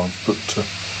same time, but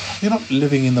you're not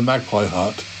living in the magpie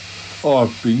hut. Oh,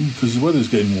 I've been, because the weather's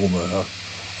getting warmer.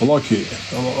 I like it.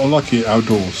 I like it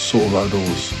outdoors, sort of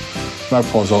outdoors.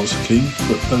 Magpies aren't so keen,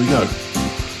 but there we go.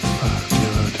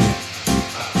 Oh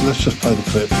dear. Let's just play the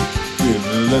clip. Yeah,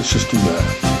 let's just do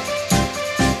that.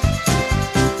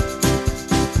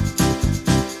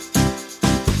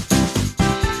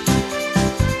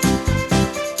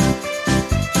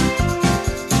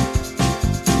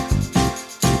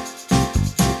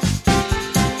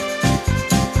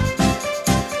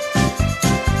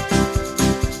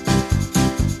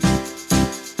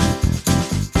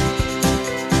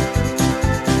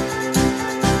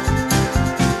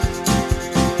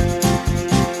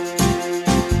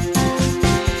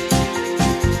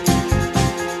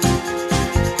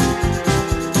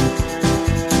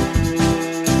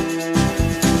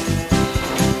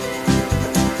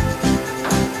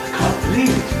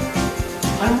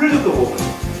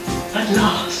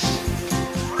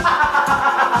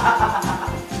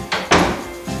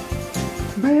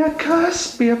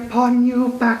 Be upon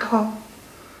you, Bacchus.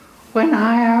 When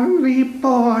I am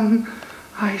reborn,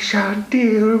 I shall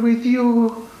deal with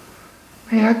you.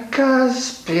 May a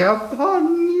curse be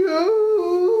upon you.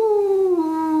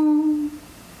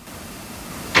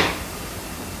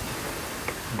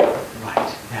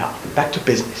 back to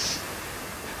business.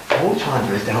 Old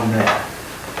Chandler is down there,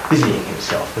 busying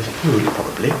himself with food,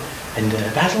 probably, and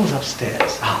Basil's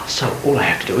upstairs. So all I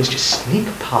have to do is just sneak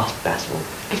past Basil,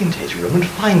 get into his room, and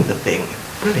find the thing.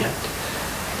 Brilliant.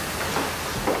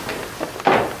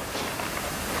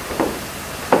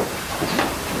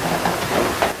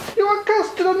 You want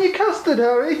custard on your custard,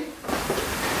 Harry?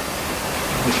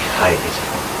 We hide it.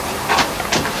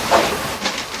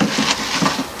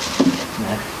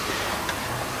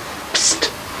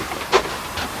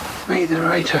 Mate the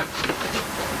narrator.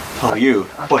 Oh, you?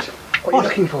 What? What are you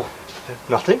looking for?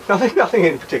 Nothing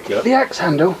in particular. The axe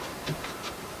handle?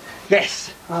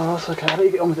 Yes. Oh, that's okay. I'll let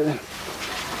you get on with it then.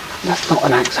 That's not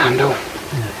an axe handle.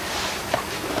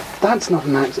 That's not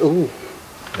an axe. Ooh.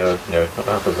 No, not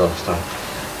that was last time.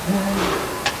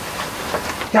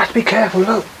 You have to be careful,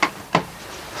 look.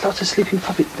 There's lots of sleeping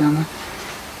puppets down there.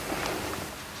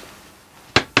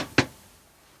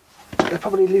 They're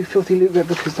probably filthy loot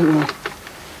replicas, don't they?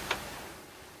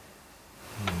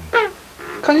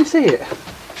 Can't you see it?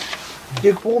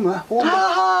 You warmer.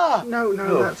 Ah! No,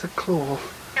 that's a claw.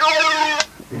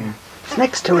 It's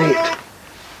next to it.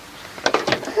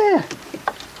 There.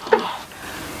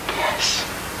 Yes.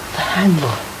 The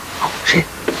handle. Oh, shit.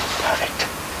 Perfect.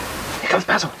 Here comes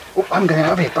Basil. Oh, I'm going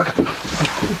out of here, bugger.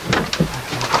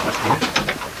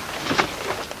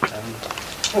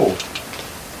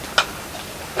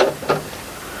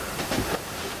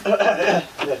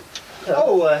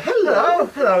 Hello. Hello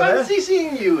there. Fancy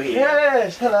seeing you here.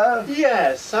 Yes, hello.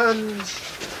 Yes, and...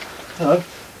 Hello.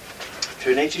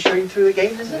 True nature showing through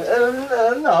again, is it?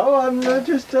 No, I'm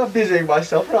just busying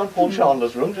myself around Paul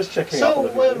Chandler's room, just checking up on a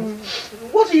few things.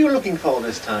 What are you looking for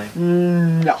this time?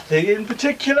 Nothing in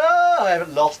particular. I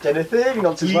haven't lost anything,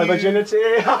 not since my virginity.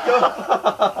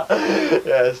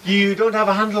 Yes. You don't have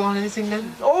a handle on anything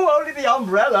then? Oh, only the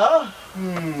umbrella.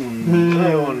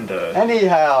 I wonder.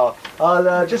 Anyhow,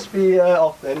 I'll just be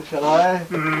off then, shall I?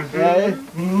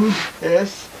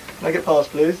 Yes. Can I get past,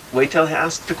 please? Wait till I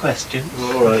ask the questions.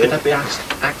 All right. Should I be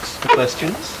asked the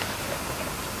questions?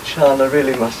 Chandler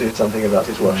really must do something about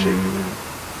his washing.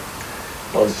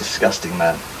 What a disgusting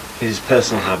man. His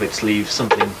personal habits leave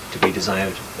something to be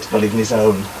desired. It's not even his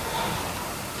own.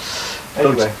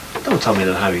 Anyway. Don't tell me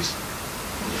that Harry's...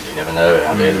 You never know.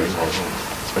 I mean,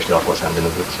 especially after what's happened in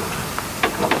the books.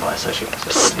 Not that I associate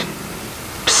myself.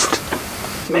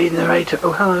 Me, narrator.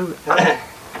 Oh, hello.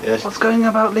 Yes. What's going on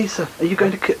about Lisa? Are you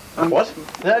going to... What?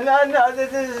 No.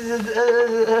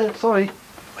 Sorry.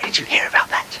 Where did you hear about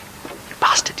that? You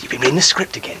bastard, you've been reading the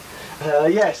script again.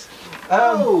 Yes.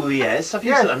 Oh, yes. Have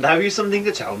you something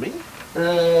to tell me?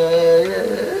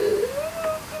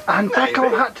 And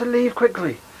Bakov had to leave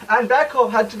quickly. And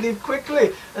Bakov had to leave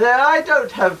quickly. I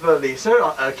don't have Lisa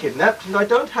kidnapped, and I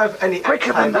don't have any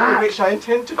Quicker than that. which I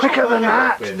intend to Quicker than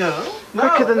that. No.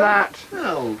 Quicker than that.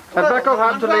 No. And Bakov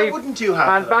had to leave. Wouldn't you have?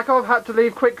 And Bakov had to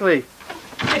leave quickly.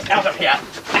 Get out of here.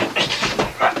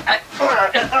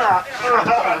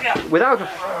 Without a...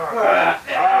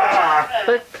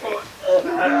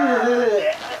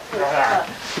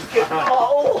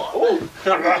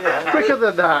 Quicker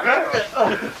than that.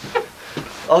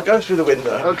 I'll go through the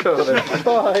window. Okay then.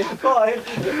 Bye. Bye.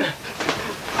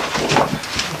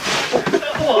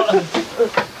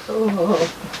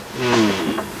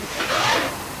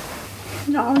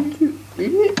 No,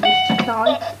 Mr.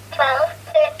 Clive. It's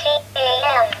 12:30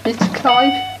 a.m. Mr.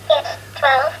 Clive. It's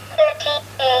 12:30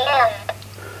 a.m.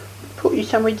 Put you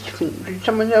somewhere different.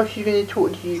 Someone else is going to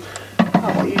talk to you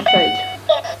about what you said.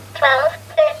 It's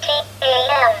 12:30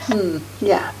 a.m.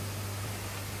 Yeah.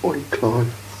 Oi,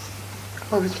 Clive.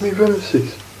 Clive, it's me,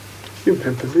 Ramesses. You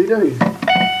remember me, don't you? It's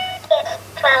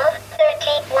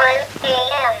 12:31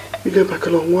 a.m. You go back a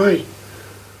long way.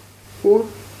 What?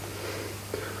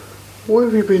 Why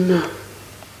have you been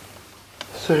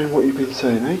saying what you've been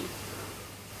saying, eh?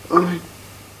 I mean,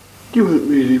 you weren't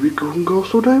really with Gordon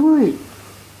Goss all day, were you?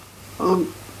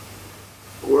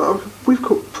 Well, we've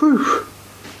got proof.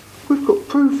 We've got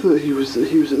proof that he was at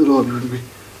the library with me.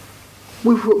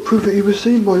 We've got proof that he was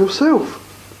seen by yourself.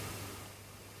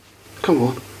 Come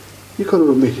on, you got to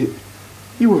admit it.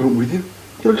 You weren't with him.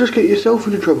 You'll just get yourself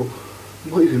into trouble.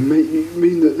 It might even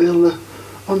mean that they'll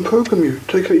unprogram you,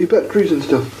 take out your batteries and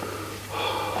stuff.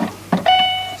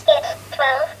 It's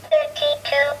 12:32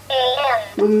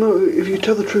 a.m. No, if you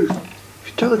tell the truth. If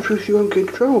you tell the truth, you won't get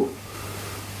into trouble.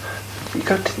 You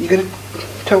got to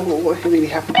tell what really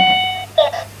happened.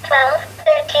 It's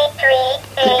 12:33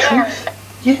 a.m.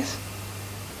 Yes.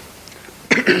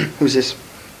 Who's this?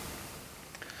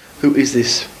 Who is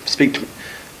this? Speak to me.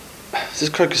 Is this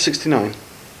Croker 69?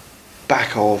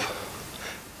 Back off.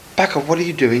 Back off, what are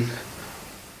you doing?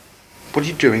 What are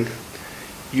you doing?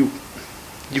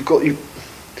 You've got you.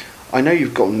 I know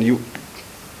you've gotten you.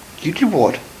 You did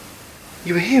what?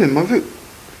 You were here in my room.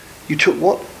 You took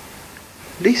what?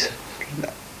 Lisa,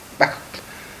 back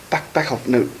off.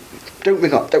 No, don't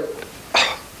ring up. Don't.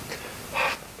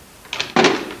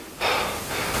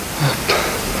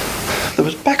 That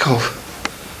was back off.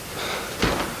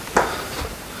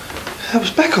 That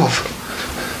was back off.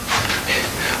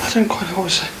 I don't quite know what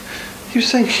was saying. He was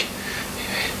saying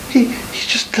he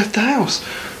just left the house.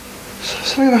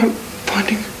 Something about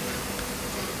finding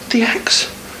the axe.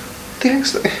 The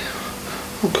axe that...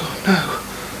 Oh God, no.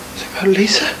 Is it about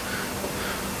Lisa?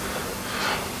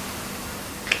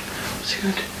 What's he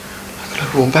going to do? I've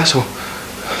got to warn Basil.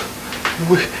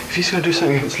 If he's going to do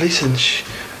something against Lisa,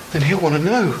 then he'll want to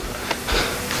know.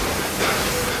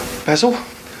 Basil?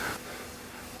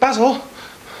 Basil?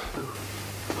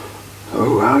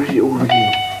 Oh, how did it all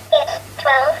begin? It's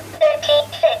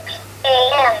 12:36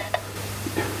 a.m.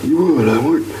 You were alone,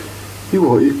 weren't you? You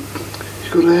what?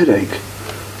 You've got a headache.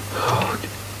 Oh,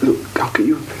 look, I'll get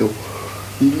you a pill.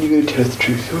 You're going to tell us the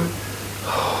truth, right?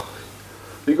 Oh,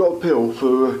 you got a pill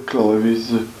for Clive. He's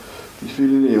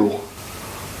feeling ill.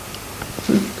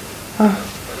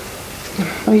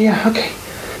 Oh yeah, okay.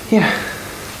 Yeah.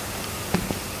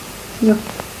 Yeah.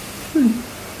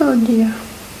 Oh dear.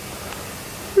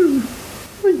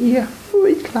 Oh dear. Oh,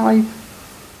 it's Clive.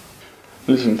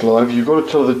 Listen, Clive, you've got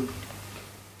to tell the...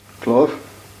 Clive?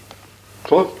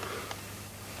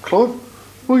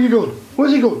 Where are you gone?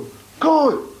 Where's he gone?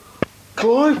 Clive?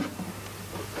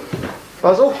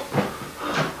 Basil?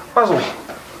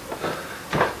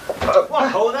 What?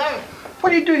 Hold out.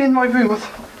 What are you doing in my room?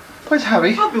 Where's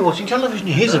Harry? I've been watching television.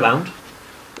 He's around.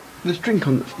 There's drink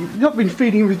on... You've not been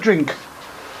feeding him with drink.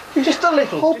 Just a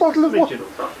little. Whole bottle of water.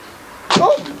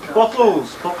 Oh!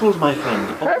 Bottles, my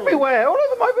friend. Bottles. Everywhere, all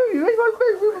over my room.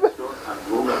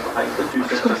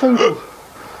 He's got a phone call.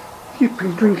 You've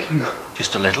been drinking.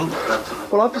 Just a little.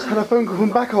 Well, I've just had a phone call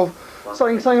from Backhoff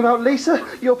saying about Lisa.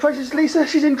 Your precious Lisa,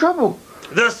 she's in trouble.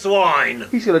 The swine.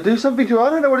 He's going to do something to her. I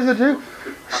don't know what he's going to do.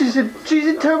 She's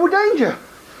in terrible danger.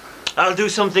 I'll do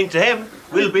something to him.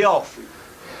 We'll be off.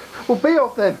 Well, be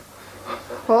off then.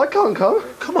 Well, I can't come.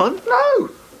 Come on. No.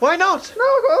 Why not? No,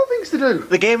 I've got other things to do.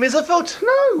 The game is afoot.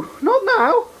 No, not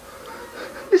now.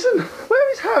 Listen,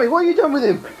 where is Harry? What have you done with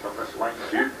him?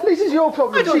 Lisa's your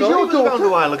problem. I don't know. He was around a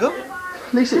while ago.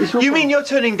 Lisa, it's your You mean you're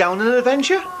turning down an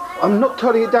adventure? I'm not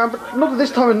turning it down, but not at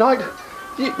this time of night.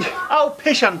 Oh,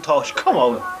 pish and tosh. Come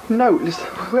on. No, listen.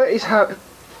 Where is Harry?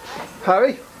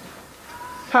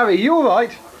 Harry, you all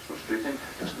right?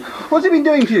 What's he been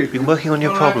doing to you? Been working on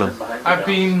your problem. I've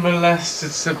been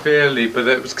molested severely, but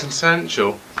it was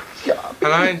consensual. Yeah,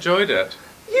 and I enjoyed it.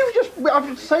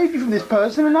 I've saved you from this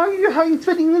person, and now you're having a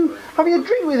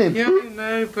drink with him. Yeah, I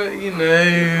know, but you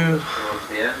know...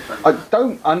 I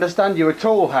don't understand you at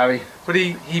all, Harry. But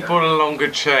he bought a longer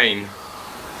chain.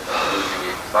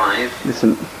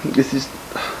 Listen, this is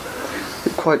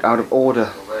quite out of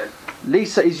order.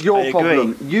 Lisa is your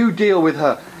problem. You deal with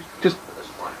her. Just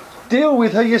deal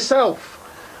with her yourself.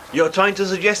 You're trying to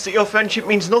suggest that your friendship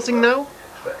means nothing now?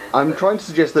 I'm trying to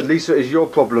suggest that Lisa is your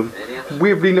problem.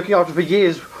 We've been looking after her for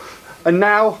years, and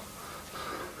now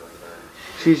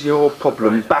she's your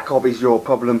problem. Backhoff is your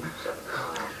problem.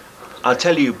 I'll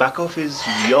tell you, Backhoff is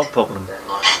your problem.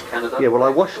 Yeah, well, I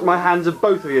wash my hands of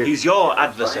both of you. He's your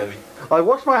adversary. I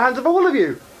wash my hands of all of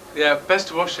you. Yeah, best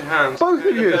to wash your hands. Both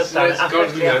of you. It's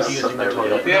godliness.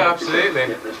 Yeah,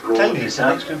 absolutely. Tell me, it's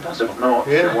next to impossible.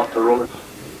 Yeah.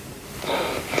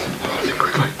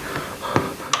 Quickly.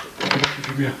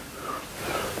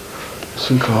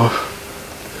 Listen,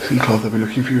 Clive, they'll be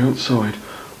looking for you outside.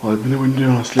 I opened the window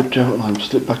and I slipped out and I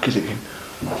slipped back in again.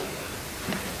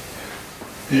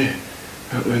 Yeah,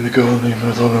 out there in the garden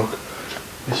as I look.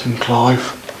 Listen,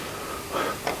 Clive,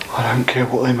 I don't care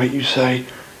what they make you say.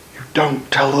 You don't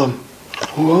tell them,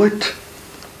 alright?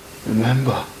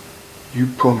 Remember, you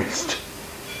promised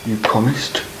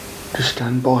to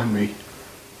stand by me.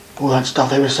 All that stuff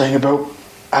they were saying about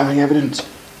having evidence,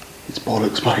 it's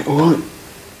bollocks, mate, alright?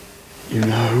 You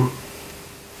know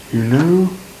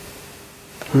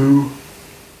who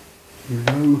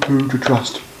to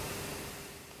trust.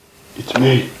 It's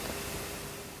me.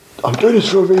 I'm doing this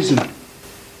for a reason.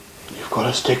 You've got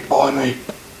to stick by me.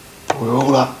 We're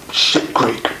all up shit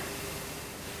creek.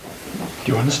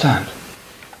 Do you understand?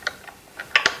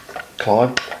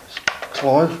 Clive?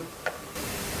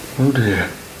 Oh dear.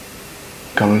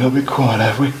 Gone a little bit quiet,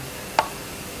 have we?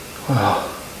 Well,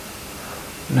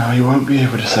 now you won't be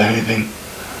able to say anything.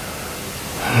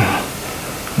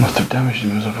 Must have damaged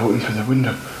him as I brought him through the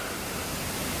window.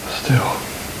 Still,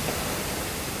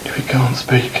 If he can't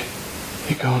speak,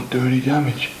 he can't do any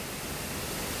damage.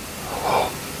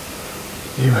 Well,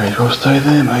 you may as well stay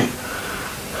there, mate.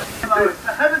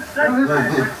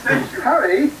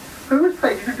 Harry, who was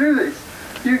paid you to do this?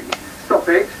 You stop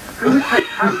it. Who was paid?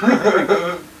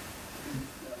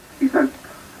 He's no.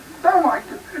 Oh my!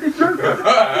 It's no. He's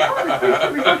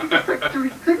like he's a secretary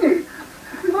thingy.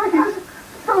 He's like he's.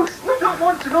 No, we don't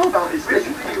want to know about this.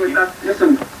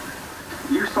 Listen,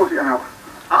 you sort it out.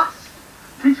 Us?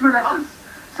 Teach him a lesson.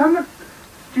 Some.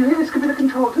 Do you think this could be the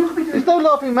control? There's no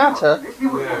laughing matter.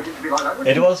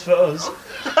 It was for us.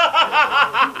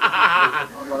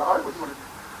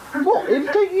 What? Him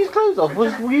taking his clothes off? Were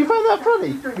you found that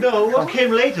funny? No, what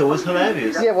came later was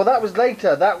hilarious. Yeah, well, that was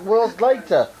later. That was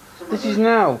later. This is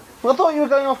now. Well, I thought you were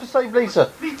going off to save Lisa.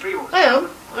 I am.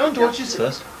 I want to watch this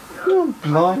first. Oh,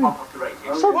 blimey.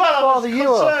 So Well, father I'm you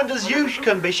are. as concerned as you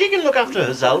can be. She can look after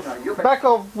herself. Back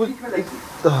off with...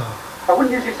 I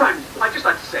wouldn't use your time. I'd just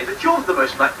like to say that you're the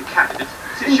most likely candidate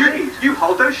since you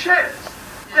hold those shares.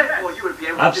 Therefore, you would be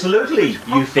able to... Absolutely,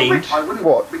 you fiend.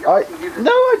 What? No, I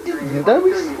didn't. No,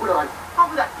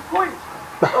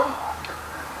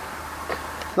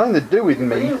 nothing to do with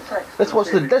me. Let's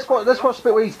watch the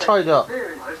bit where he's tied up.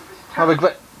 I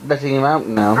regret letting him out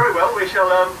now. Very well, we shall,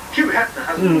 Hugh Hefner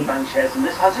hasn't found shares in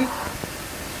this, has he?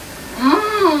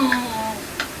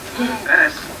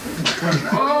 Yes.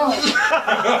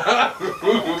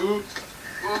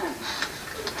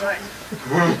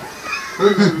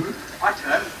 My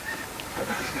turn.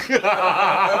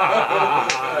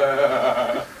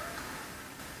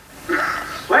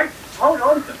 Wait, hold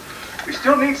on. We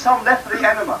still need some left for the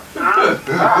enema.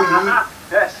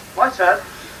 Yes, my turn.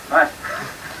 Right,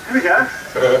 here we go.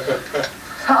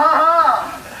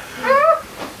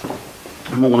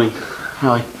 Morning.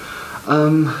 Hi.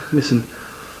 Listen.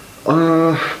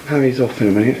 Harry's off in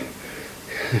a minute.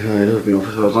 He'd have been off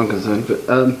as far as I'm concerned, but,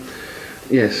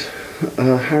 yes.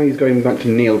 Harry's going back to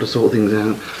Neil to sort things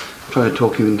out, try to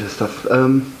talk him into stuff.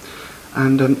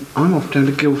 And I'm off down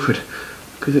to Guildford,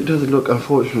 because it does look,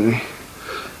 unfortunately,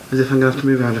 as if I'm going to have to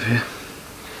move out of here.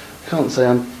 Can't say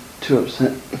I'm too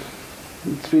upset.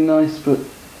 It's been nice, but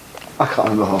I can't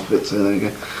remember half of it, so there you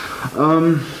go.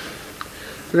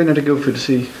 We're going down to Guildford to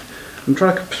see. I'm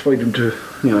trying to persuade him to,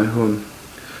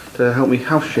 to help me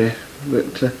house share.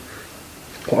 But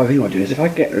what I really want to do is, if I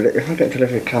get to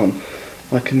live with Callum,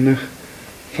 I can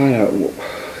find out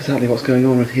exactly what's going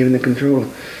on with him and the controller.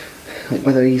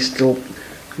 Whether he's still.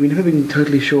 We've never been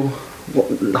totally sure what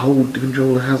hold the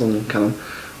controller has on Callum,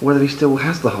 or whether he still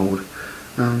has the hold.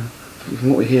 From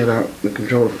what we hear about the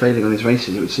controller failing on his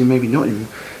races, it would seem maybe not him.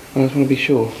 I just want to be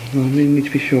sure. I really need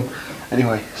to be sure.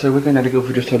 Anyway, so we're going to have to go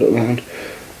for just a look around.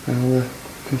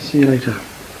 I'll see you later.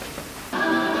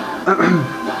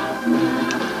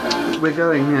 We're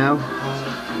going now.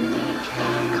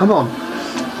 Come on.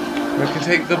 We can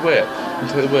take the whip.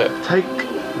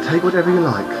 Take whatever you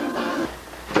like.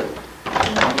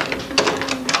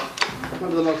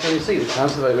 Remember the last time you see this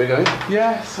house, the way we're going?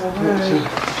 Yes, I know.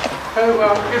 Oh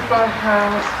well, goodbye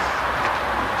house.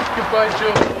 Goodbye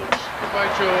George.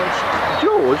 Goodbye George.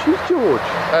 George? Who's George?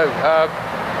 Oh,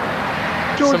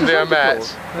 George, somebody I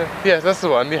met. Yes, that's the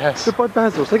one, yes. Goodbye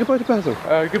Basil. Say goodbye to Basil.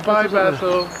 Goodbye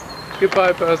Basil.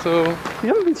 Goodbye Basil. You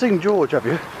haven't been seeing George, have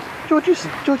you? George is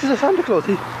a Santa Claus.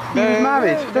 He was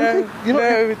married, don't you?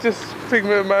 No, just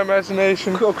figment of my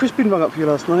imagination. Oh, Crispin rung up for you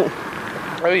last night.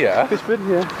 Oh yeah? Crispin,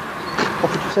 yeah.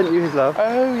 Offered to send you his love.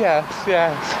 Oh yes.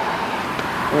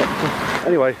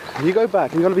 Anyway, you go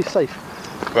back and you've got to be safe.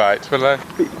 Right, well, are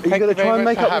you going to try and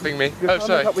make up having me. Oh,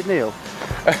 sorry. Make up with Neil.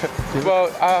 Well,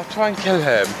 I'll try and kill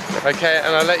him, okay?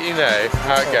 And I'll let you know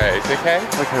how it goes, okay?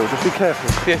 Okay, well, just be careful.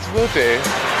 Yes, we'll do.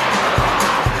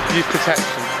 Use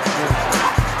protection.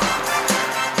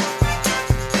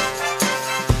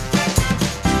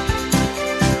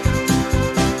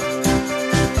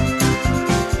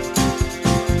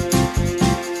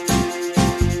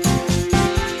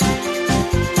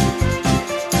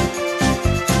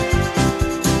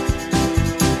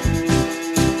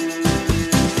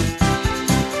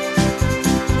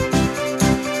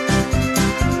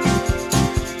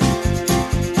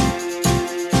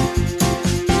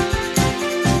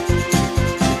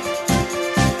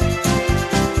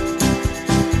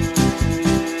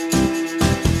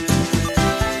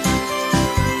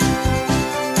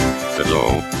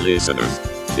 Listeners,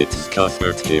 it's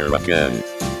Cuthbert here again.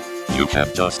 You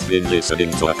have just been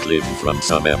listening to a clip from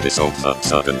some episodes of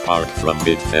Sutton Park from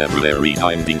mid-February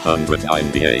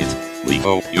 1998. We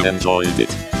hope you enjoyed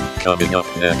it. Coming up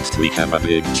next, we have a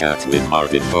big chat with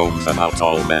Martin Holmes about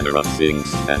all manner of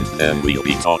things, and then we'll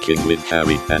be talking with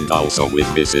Harry and also with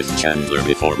Mrs. Chandler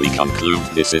before we conclude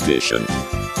this edition.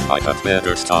 I had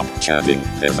better stop chatting,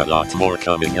 there's a lot more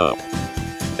coming up.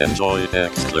 Enjoy!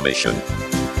 Exclamation.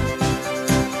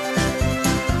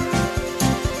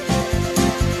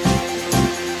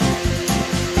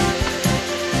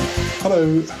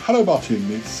 Hello, Martin.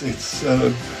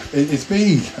 It's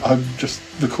me. I'm just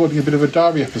recording a bit of a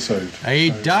diary episode. A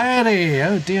diary.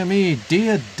 Oh dear me,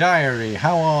 dear diary.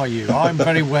 How are you? I'm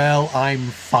very well. I'm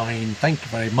fine. Thank you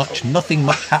very much. Nothing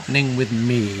much happening with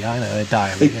me. I know a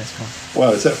diary. Yes.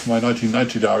 Well, except for my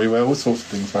 1990 diary, where all sorts of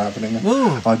things were happening.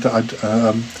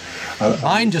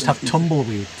 Mine just have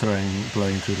tumbleweed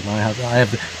blowing through them. I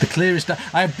have the clearest.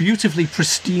 I have beautifully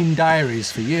pristine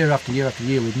diaries for year after year after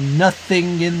year with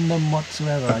nothing in them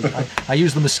whatsoever. I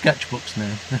use them as sketchbooks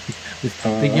now.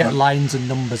 They get lines and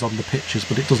numbers on the pictures,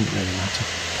 but it doesn't really matter.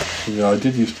 Yeah, I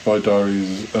did used to buy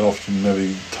diaries and often never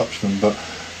touch them, but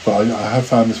I have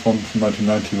found this one from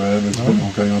 1990 where there's a bit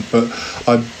more going on. But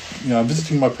I'm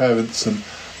visiting my parents and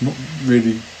not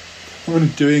really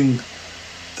doing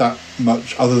that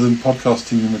much other than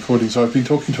podcasting and recording. So I've been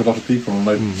talking to a lot of people, and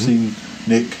I've seen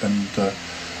Nick and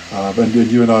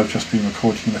you and I have just been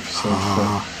recording an episode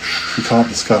we can't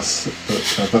discuss, but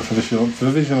for visual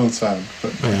and sound.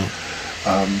 But,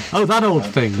 that old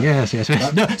thing, yes.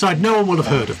 No, sorry, no one will have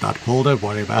heard of that, Paul. Don't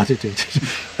worry about it.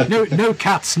 No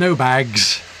cats, no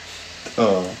bags.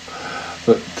 You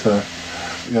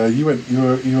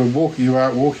were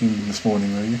out walking this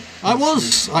morning, were you? I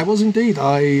was indeed.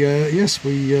 My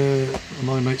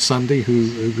mate Sandy,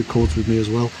 who records with me as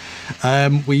well.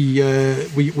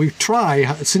 We try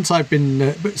since I've been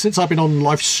on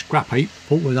Life's Scrap Ape.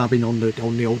 I've been on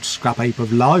the old Scrap Ape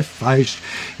of life.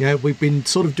 We've been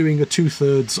sort of doing a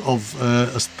 2/3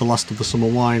 of the last of the summer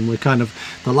wine. We're kind of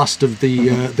the last of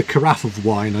the carafe of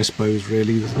wine, I suppose.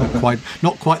 Really,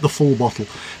 not quite the full bottle.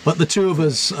 But the two of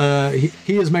us,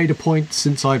 he has made a point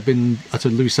since I've been at a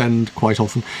loose end quite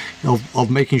often of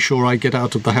making sure I get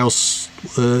out of the house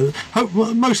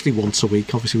mostly once a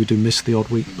week. Obviously, we do miss the odd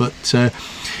week, but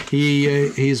he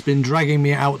has been dragging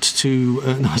me out to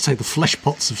I say the flesh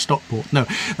pots of Stockport. No,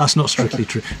 that's not strictly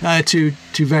true. To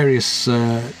various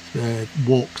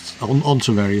walks,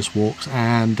 onto various walks,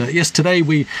 and yes, today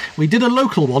we did a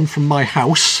local one from my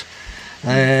house.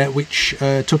 Which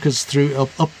took us through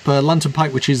up Lantern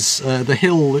Pike, which is the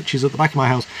hill which is at the back of my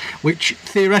house, which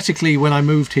theoretically when I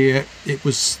moved here it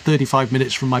was 35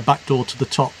 minutes from my back door to the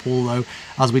top, although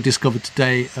as we discovered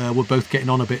today we're both getting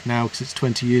on a bit now because it's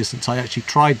 20 years since I actually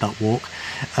tried that walk.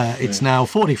 It's now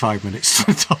 45 minutes to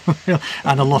the top of the hill,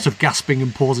 and a lot of gasping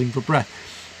and pausing for breath.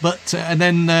 But and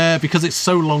then because it's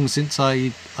so long since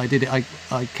I did it, I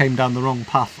came down the wrong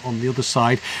path on the other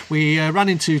side. We ran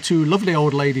into two lovely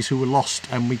old ladies who were lost,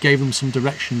 and we gave them some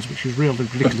directions, which was really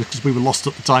ridiculous because we were lost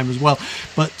at the time as well.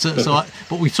 But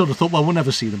but we sort of thought, well, we'll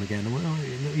never see them again.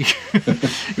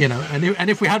 And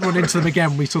if we had run into them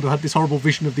again, we sort of had this horrible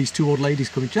vision of these two old ladies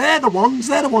coming. They're the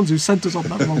ones who sent us on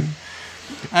that wrong.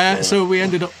 So we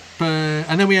ended up.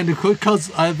 And then we ended because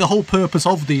the whole purpose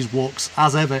of these walks,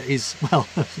 as ever, is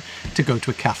to go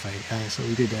to a cafe. So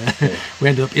we did. We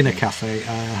ended up in a cafe.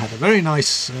 Had a very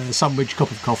nice sandwich, cup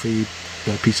of coffee,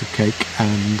 a piece of cake,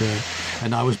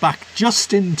 and I was back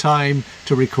just in time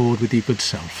to record with your good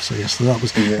self. So yes,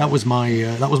 that was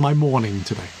my morning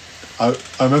today. I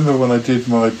remember when I did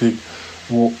my big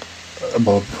walk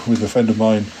with a friend of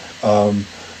mine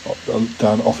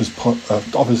down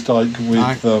Office Dyke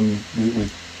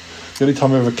with. The only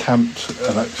time I ever camped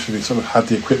and actually sort of had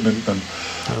the equipment and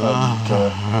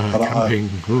camping,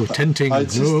 tenting,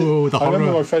 the horror. I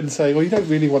remember my friend saying, "Well, you don't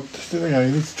really want to,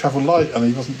 you need to travel light," and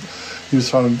he was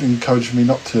trying to encourage me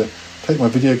not to take my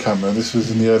video camera. This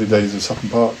was in the early days of Sutton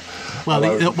Park. Well,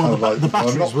 the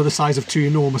batteries were the size of two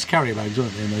enormous carrier bags,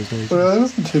 weren't they, in those days? Well, it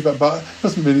wasn't too bad, but it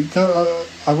wasn't really.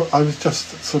 I was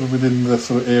just sort of within the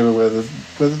sort of era where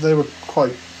they were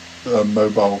quite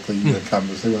mobile. The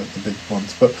cameras, they weren't the big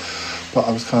ones, but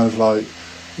I was kind of like,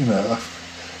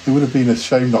 it would have been a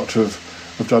shame not to have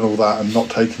done all that and not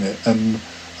taken it, and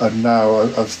now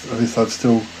I've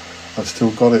still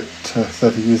got it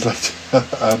 30 years later.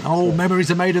 Memories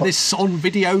are made of this on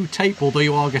videotape, although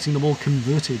you are getting them all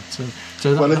converted.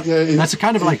 That's a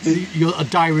kind of like a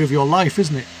diary of your life,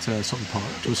 isn't it? Sutton Park.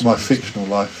 My fictional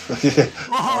life. Yeah.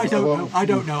 I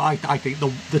don't know. I think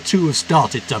the two have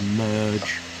started to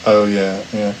merge. Oh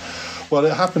yeah. Well,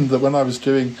 it happened that when I was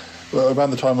doing.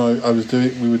 Around the time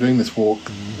we were doing this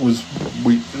walk,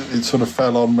 it sort of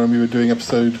fell on when we were doing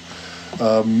episode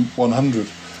 100,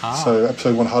 So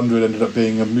episode 100 ended up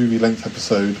being a movie-length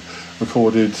episode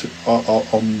recorded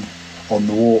on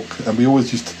the walk, and we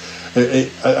always used to,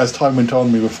 as time went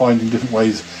on, we were finding different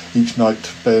ways each night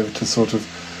to be able to sort of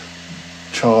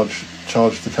charge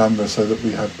the camera so that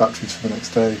we had batteries for the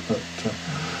next day. But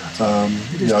I'm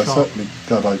certainly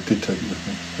glad I did take it with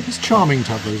me. It's charming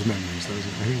to have those memories, though,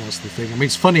 isn't it? I think that's the thing. I mean,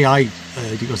 it's funny,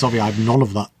 because obviously I have none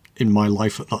of that in my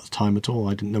life at that time at all.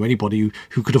 I didn't know anybody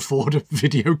who could afford a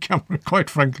video camera, quite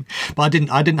frankly. But I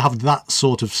didn't have that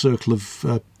sort of circle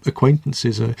of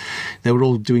acquaintances. They were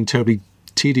all doing terribly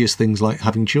tedious things like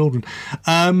having children.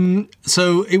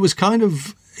 So it was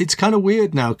it's kind of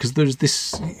weird now, because there's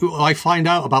this, I find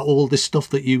out about all this stuff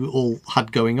that you all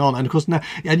had going on, and of course now,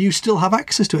 and you still have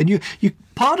access to it, and you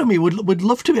part of me would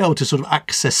love to be able to sort of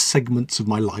access segments of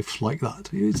my life like that.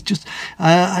 It's just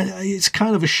it's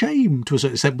kind of a shame to a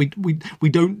certain extent we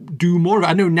don't do more of it.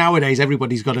 I know nowadays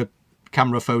everybody's got a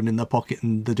camera phone in their pocket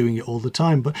and they're doing it all the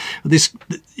time, but this,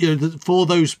 for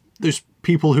those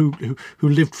people who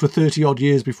lived for 30 odd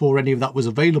years before any of that was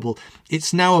available,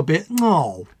 it's now a bit,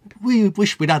 we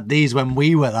wish we'd had these when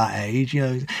we were that age.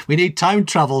 We need time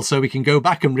travel so we can go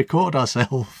back and record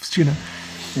ourselves.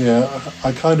 Yeah,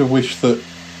 I kind of wish that.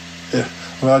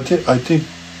 I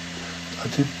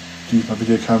did use my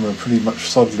video camera pretty much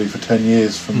solidly for 10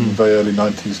 years, from the very early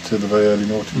 90s to the very early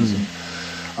noughties,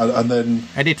 and then.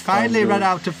 And it finally ran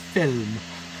out of film.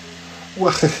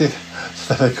 Well, so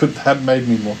they hadn't made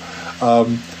any more.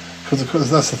 Because of course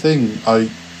that's the thing.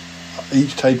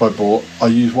 Each tape I bought, I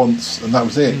used once, and that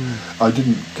was it. I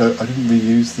didn't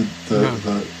reuse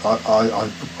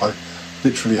I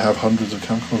literally have hundreds of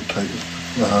camcorder tapes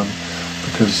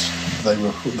because they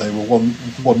were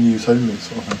one use only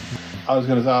sort of thing. I was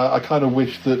going to say I kind of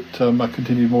wish that I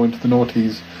continued more into the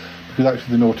noughties, because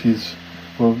actually the noughties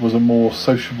was a more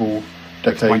sociable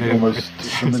decade almost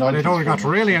than the 90s. It all got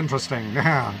really interesting.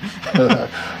 Yeah. But,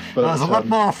 there's a lot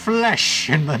more flesh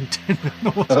in the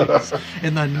noughties.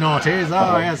 In the noughties,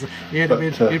 yes,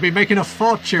 you'd be making a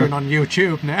fortune on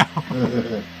YouTube now.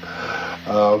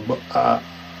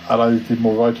 And I did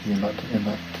more writing in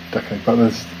that decade, but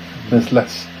there's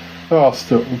less. There are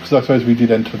still, because I suppose we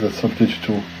did enter the sort of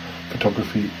digital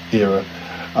photography era,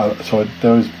 so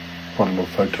there is quite a lot of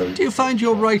photos. Do you find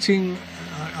your writing?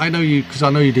 I know you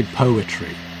did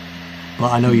poetry,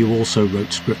 but I know you also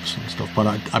wrote scripts and stuff. But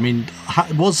I mean,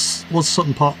 was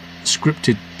Sutton Park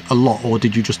scripted a lot, or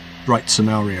did you just write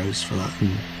scenarios for that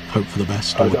and hope for the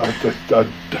best? I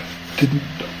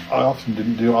often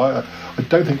didn't do. I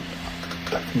don't think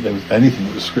there was anything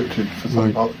that was scripted for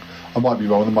Sutton Park. I might be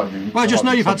wrong. There might be. Well, I just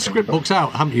know you've had script books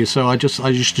out, haven't you? So I just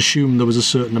assumed there was a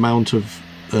certain amount of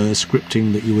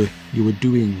scripting that you were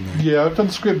doing there. Yeah, I've done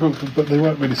script books, but they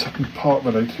weren't really Sutton Park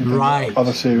related. Right.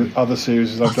 Other series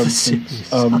I've done since.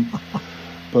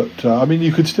 But I mean,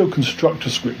 you could still construct a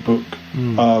script book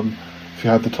if you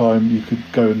had the time. You could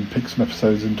go and pick some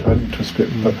episodes and turn it into a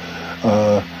script. But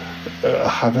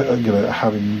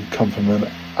having come from an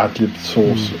ad-lib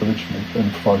source originally, an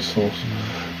improvised source,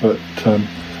 but.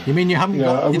 You mean you haven't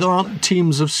got? There aren't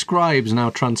teams of scribes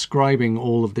now transcribing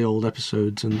all of the old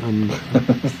episodes and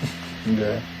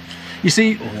yeah. You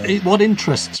see, what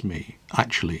interests me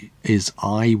actually is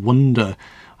I wonder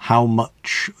how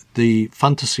much the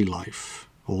fantasy life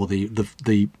or the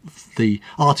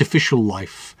artificial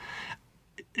life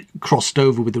crossed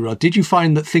over with the real. Did you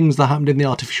find that things that happened in the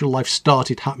artificial life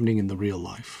started happening in the real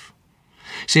life?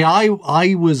 See, I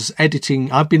was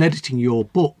editing. I've been editing your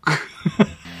book.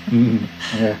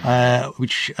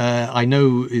 Which I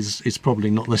know is probably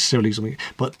not necessarily something,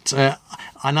 but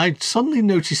and I suddenly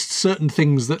noticed certain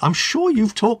things that I'm sure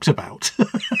you've talked about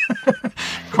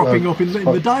cropping up in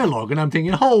the dialogue, and I'm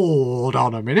thinking, hold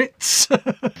on a minute.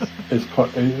 It's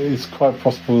quite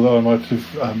possible that I might have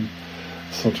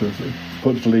sort of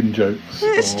put little in jokes.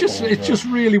 It's just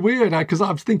really weird, because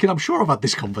I'm thinking, I'm sure I've had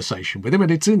this conversation with him,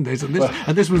 and it's in this, and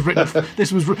this was written.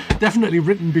 This was definitely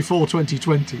written before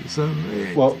 2020. So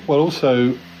well,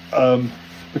 also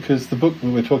because the book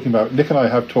that we're talking about, Nick and I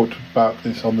have talked about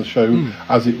this on the show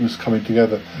as it was coming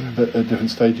together at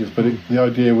different stages. But the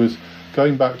idea was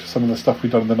going back to some of the stuff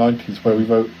we'd done in the 90s, where we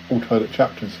wrote alternate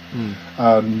chapters,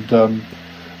 and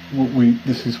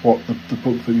this is what the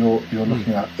book that you're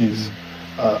looking at is.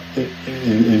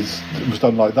 It was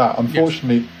done like that.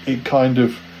 Unfortunately, it kind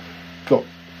of got.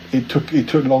 It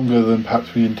took longer than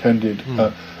perhaps we intended,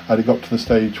 and it got to the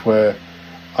stage where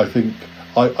I think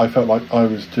I felt like I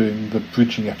was doing the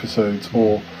bridging episodes,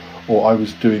 or I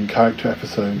was doing character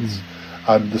episodes,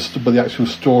 and but the actual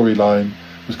storyline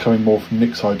was coming more from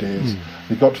Nick's ideas.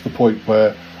 It got to the point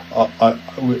where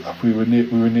we were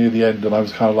near the end, and I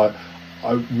was kind of like,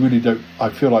 I really don't. I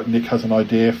feel like Nick has an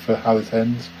idea for how this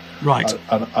ends, right?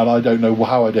 And I don't know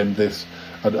how I'd end this.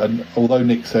 And although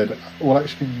Nick said, well,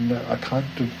 actually, no, I kind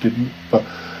of didn't, but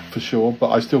for sure. But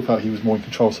I still felt he was more in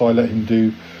control, so I let him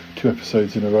do 2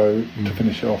 episodes in a row to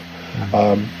finish it off.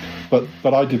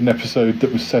 But I did an episode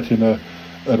that was set in at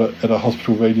a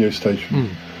hospital radio station,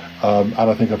 and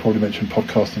I think I probably mentioned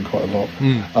podcasting quite a lot.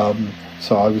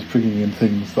 So I was bringing in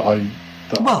things that I.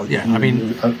 It's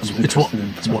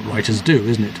what writers do,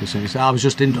 isn't it? To a certain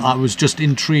extent. I was just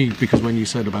intrigued because when you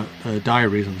said about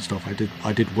diaries and stuff,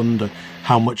 I did wonder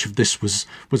how much of this was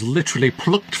literally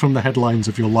plucked from the headlines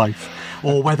of your life,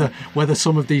 or whether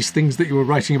some of these things that you were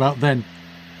writing about then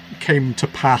came to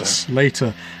pass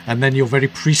later, and then you're very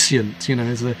prescient,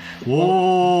 as a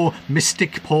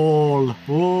Mystic Paul.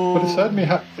 Oh, but it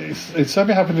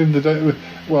certainly happened in the day.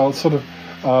 Well, sort of.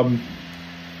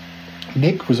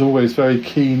 Nick was always very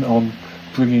keen on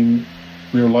bringing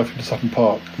real life into Sutton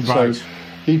Park, right. So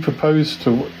he proposed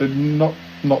to not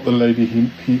the lady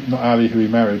not Ali who he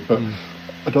married, but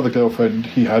another girlfriend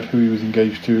he had who he was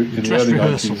engaged to in the early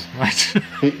 90s. Right.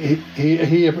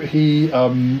 He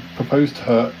proposed to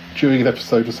her during an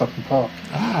episode of Sutton Park.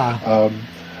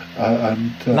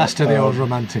 Last of the old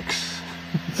romantics.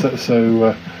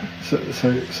 So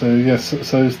yes.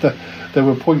 So there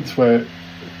were points where.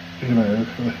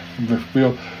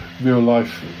 Real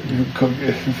life.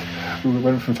 We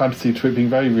went from fantasy to it being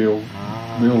very real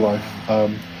life.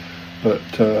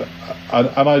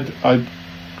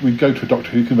 We'd go to a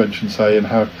Doctor Who convention, say, and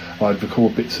I'd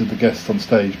record bits of the guests on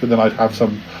stage, but then I'd have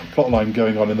some plot line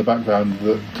going on in the background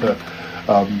that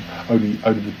only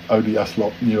us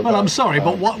lot knew about. Well, I'm sorry,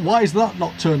 but why is that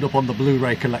not turned up on the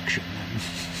Blu-ray collection?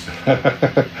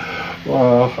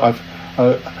 Well,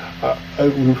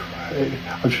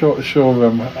 I'm sure it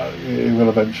will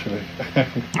eventually.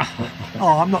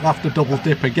 I'm not after double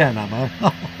dip again, am I?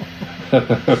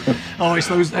 It's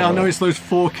those. I know it's those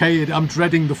 4K. I'm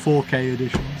dreading the 4K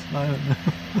editions. I don't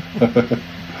know.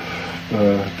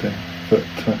 Okay, but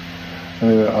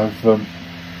anyway, I've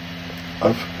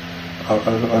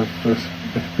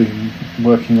been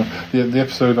working on the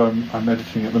episode I'm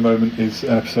editing at the moment. Is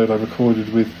an episode I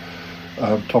recorded with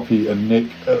Toppy and Nick.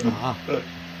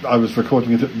 I was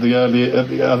recording it at the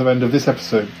other end of this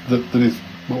episode. That is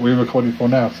what we're recording for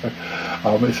now. So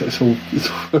it's all.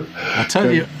 I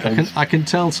tell you, I can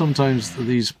tell sometimes that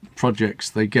these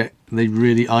projects I get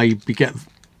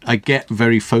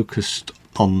very focused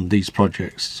on these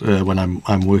projects when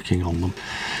I'm working on them.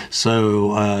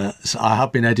 So I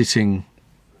have been editing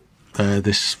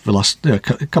this for the last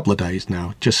couple of days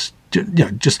now. Just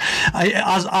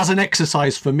as an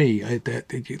exercise for me.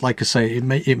 Like I say,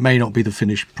 it may not be the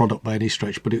finished product by any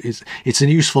stretch, but it's a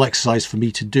useful exercise for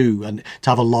me to do and to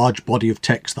have a large body of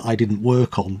text that I didn't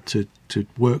work on to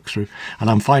work through, and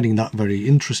I'm finding that very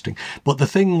interesting. But the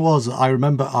thing was, I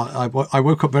remember I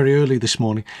woke up very early this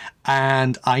morning,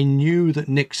 and I knew that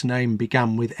Nick's name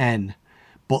began with N,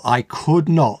 but I could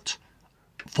not,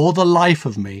 for the life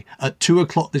of me, at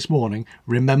 2:00 this morning,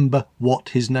 remember what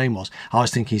his name was. I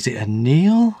was thinking, is it a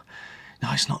Neil?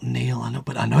 No, it's not Neil. I know,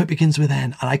 but I know it begins with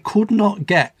N, and I could not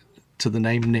get to the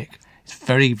name Nick. It's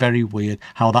very, very weird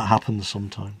how that happens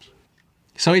sometimes.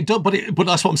 So it does, but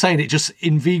that's what I'm saying. It just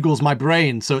invigilates my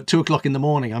brain. So at 2:00 in the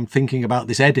morning, I'm thinking about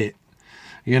this edit,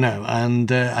 and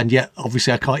yet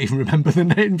obviously I can't even remember the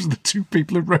names of the 2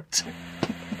 people who wrote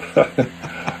it.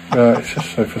 It's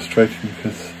just so frustrating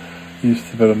because. Used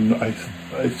to be,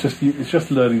 it's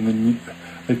just learning the new.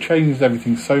 They've changed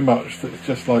everything so much that it's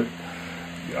just like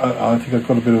I think I've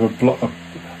got a bit of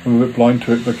I'm a bit blind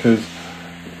to it because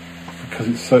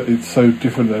it's so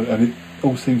different and it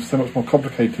all seems so much more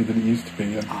complicated than it used to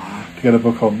be. And to get a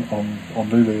book on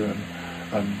Lulu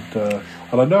and I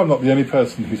know I'm not the only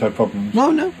person who's had problems.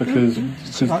 No, because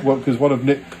one of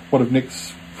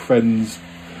Nick's friends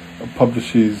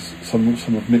publishes some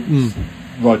of Nick's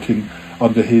writing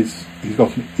under his. He's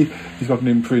got an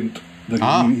imprint that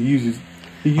he uses.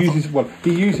 He uses.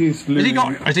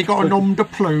 Has he got a nom de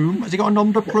plume? Has he got a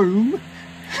nom de plume?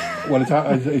 Well,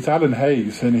 it's Alan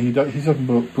Hayes, and he's done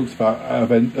books about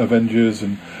Avengers,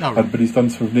 but he's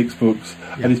done some of Nick's books,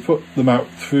 and he's put them out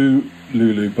through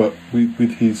Lulu, but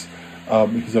with his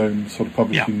own sort of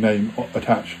publishing name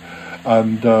attached,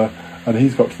 and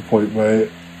he's got to the point where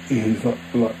he's like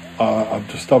I'm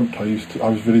just stumped. I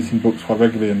was releasing books quite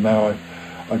regularly, and now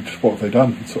I just, what have they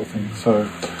done, sort of thing. So,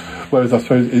 whereas I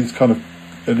suppose it's kind of,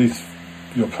 at least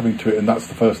you're coming to it, and that's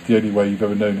the only way you've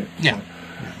ever known it. Yeah.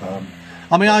 So,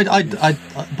 I mean,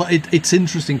 but it's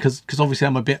interesting because obviously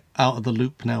I'm a bit out of the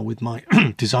loop now with my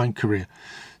design career.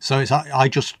 So I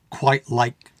just quite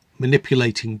like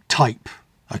manipulating type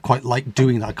I quite like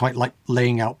doing that. I quite like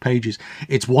laying out pages.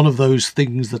 It's one of those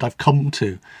things that I've come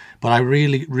to, but I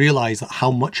really realise that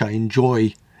how much I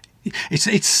enjoy.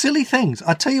 It's silly things.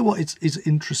 I tell you what, it's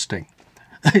interesting.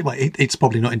 It's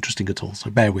probably not interesting at all, so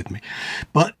bear with me.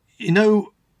 But you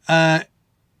know,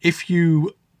 if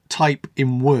you type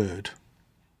in Word,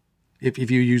 if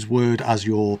you use Word as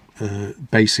your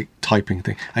basic typing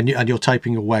thing, and you're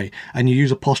typing away, and you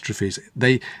use apostrophes,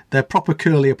 they're proper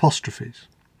curly apostrophes.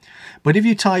 But if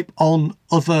you type on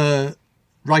other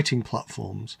writing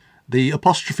platforms, the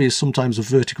apostrophe is sometimes a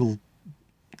vertical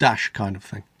dash kind of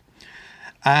thing.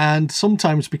 And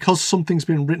sometimes, because something's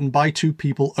been written by two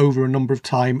people over a number of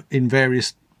time in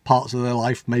various parts of their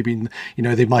life, maybe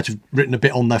they might have written a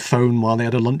bit on their phone while they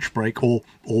had a lunch break or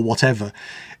whatever.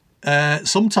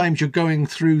 Sometimes you're going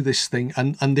through this thing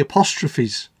and the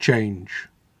apostrophes change.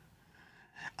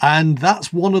 And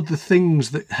that's one of the things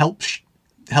that helps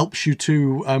you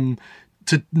to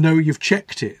know you've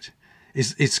checked it.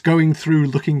 It's going through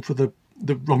looking for the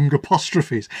wrong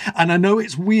apostrophes. And I know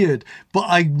it's weird, but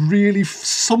I really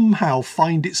somehow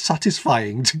find it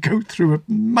satisfying to go through a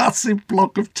massive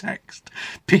block of text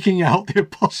picking out the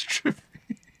apostrophe.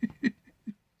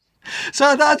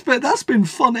 So that's been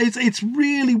fun. It's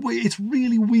really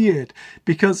weird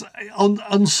because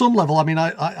on some level, I mean,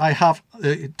 I have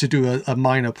to do a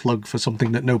minor plug for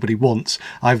something that nobody wants.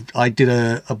 I did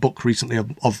a book recently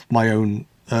of my own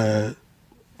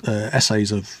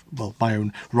essays of my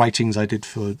own writings I did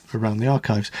for around the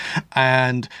archives,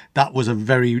 and that was a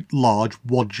very large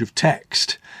wodge of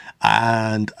text.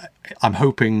 And I'm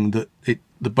hoping that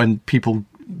when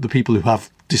the people who have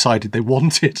decided they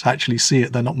want it actually see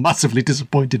it, they're not massively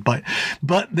disappointed by it.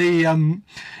 But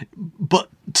but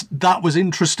that was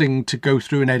interesting to go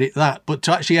through and edit that. But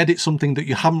to actually edit something that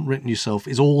you haven't written yourself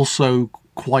is also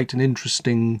quite an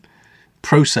interesting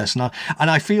process. And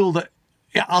I feel that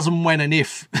as and when and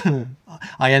if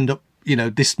I end up,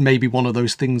 this may be one of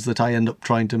those things that I end up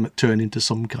trying to turn into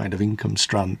some kind of income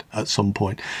strand at some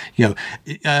point.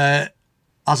 As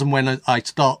and when I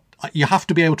start, you have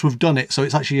to be able to have done it, so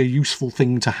it's actually a useful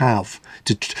thing to have.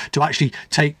 To actually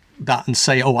take that and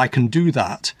say, oh, I can do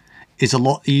that, is a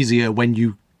lot easier when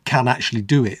you can actually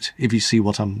do it, if you see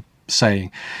what I'm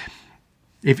saying.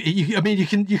 You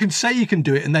can say you can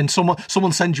do it, and then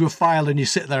someone sends you a file and you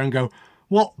sit there and go,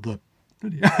 what the...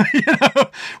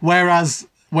 Whereas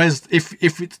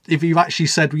if you've actually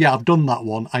said, yeah, I've done that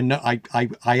one, I know I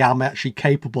am actually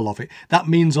capable of it, that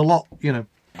means a lot.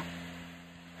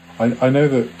 I know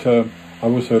that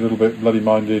I'm also a little bit bloody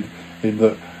minded in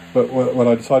that, but when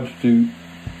I decided to do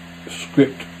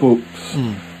script books,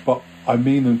 but I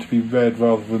mean them to be read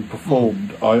rather than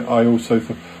performed, I also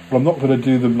thought, well, I'm not going to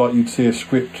do them like you'd see a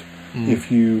script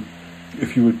if you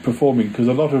were performing, because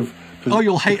a lot of... Oh,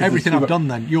 you'll hate everything I've done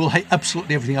then. You'll hate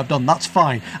absolutely everything I've done. That's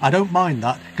fine. I don't mind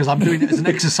that, because I'm doing it as an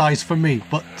exercise for me.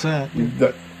 But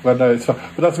well, no, it's fine.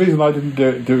 But that's the reason I didn't do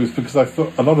it, is because I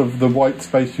thought a lot of the white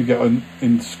space you get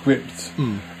in scripts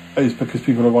is because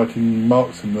people are writing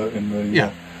marks in the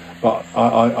yeah. But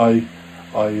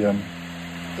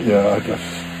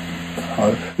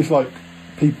it's like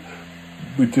people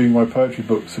with doing my poetry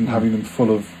books and having them full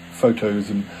of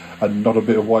photos and not a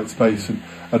bit of white space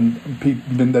and people,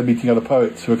 then they're meeting other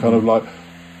poets who are kind of like,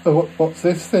 oh, what's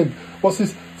this thing? What's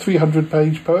this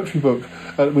 300-page poetry book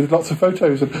with lots of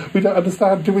photos? And we don't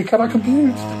understand. Can I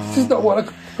compute? This is not what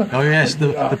I... Oh yes,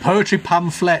 the poetry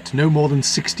pamphlet, no more than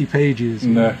 60 pages.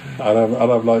 No, and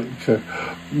I'm like,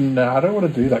 no, I don't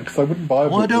want to do that, because I wouldn't buy a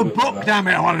book. I want to do a book, damn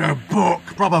it! I want to do a book,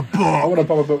 proper book. I want to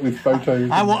buy a book with photos.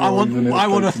 I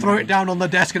want to throw it down on the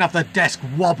desk and have the desk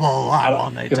wobble. I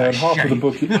want it to half shake.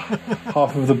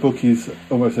 Half of the book is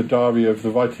almost a diary of the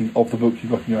writing of the book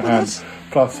you've got in your hands,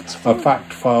 plus a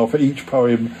fact file for each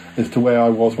poem as to where I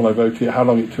was when I wrote it, how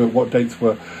long it took, what dates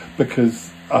were, because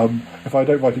if I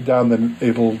don't write it down, then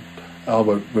I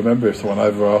won't remember if someone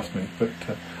ever asked me. But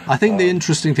I think the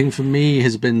interesting thing for me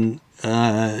has been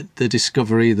the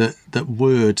discovery that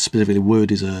Word, specifically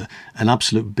Word, is an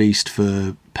absolute beast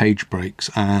for page breaks,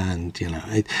 and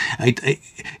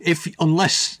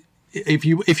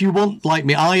if you want, like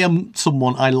me, I am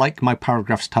someone, I like my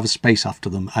paragraphs to have a space after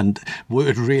them, and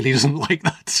Word really doesn't like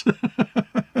that.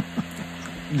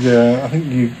 Yeah, I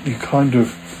think you kind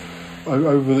of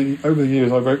over the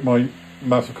years I wrote my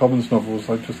Mouse of Commons novels.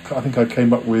 I think I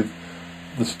came up with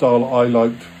the style I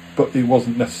liked, but it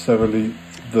wasn't necessarily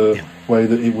the way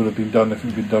that it would have been done if it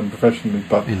had been done professionally.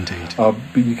 But indeed, but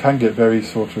you can get very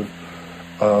sort of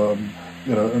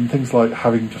and things like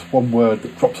having just one word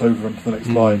that drops over into the next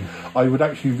line. I would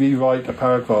actually rewrite a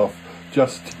paragraph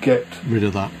just to get rid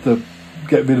of that.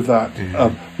 get rid of that,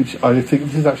 which I think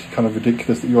this is actually kind of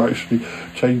ridiculous that you're actually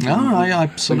changing I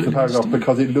absolutely the paragraph understand.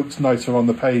 because it looks nicer on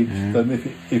the page than if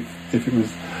it was.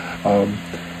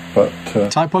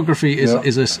 Typography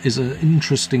is an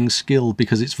interesting skill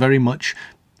because it's very much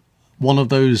one of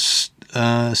those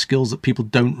skills that people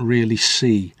don't really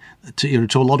see. To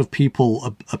a lot of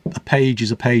people, a page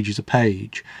is a page is a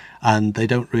page, and they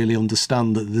don't really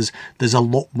understand that there's a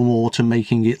lot more to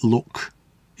making it look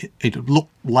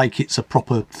like it's a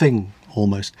proper thing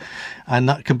almost, and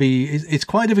that can be it's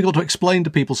quite difficult to explain to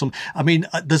people.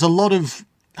 There's a lot of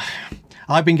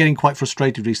I've been getting quite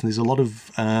frustrated recently. There's a lot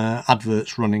of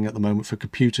adverts running at the moment for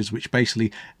computers which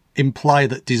basically imply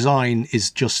that design is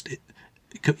just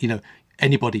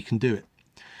anybody can do it.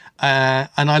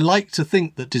 And I like to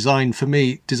think that design, for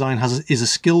me, is a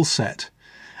skill set,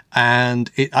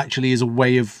 and it actually is a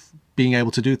way of being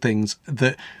able to do things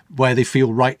where they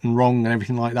feel right and wrong and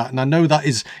everything like that. And I know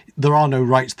there are no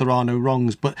rights, there are no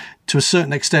wrongs, but to a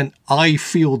certain extent, I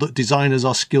feel that designers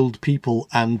are skilled people,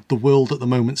 and the world at the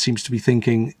moment seems to be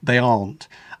thinking they aren't.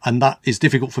 And that is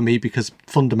difficult for me because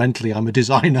fundamentally I'm a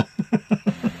designer.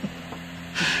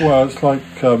 Well, it's like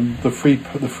the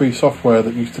free software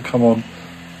that used to come on,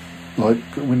 like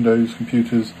Windows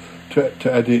computers,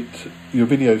 to edit your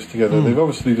videos together. They've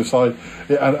obviously decided,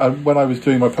 and when I was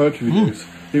doing my poetry videos,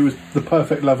 it was the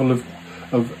perfect level of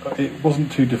it wasn't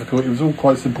too difficult. It was all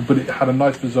quite simple, but it had a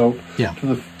nice result. Yeah.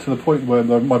 To the point where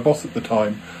my boss at the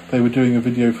time, they were doing a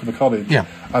video for the college. Yeah.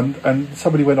 And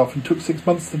somebody went off and took 6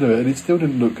 months to do it, and it still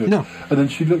didn't look good. No. And then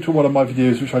she looked at one of my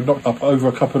videos, which I knocked up over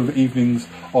a couple of evenings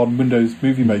on Windows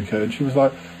Movie Maker, and she was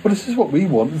like, "Well, this is what we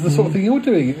want. It's the sort of thing you're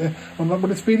doing." I'm like,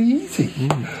 "Well, it's really easy."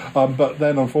 But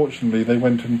then, unfortunately, they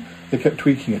went and they kept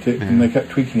tweaking at it, and they kept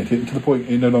tweaking at it to the point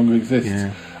it no longer exists.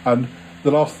 Yeah. And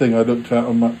the last thing I looked at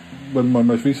when my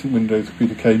most recent Windows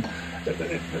computer came,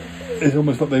 it's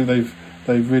almost like they've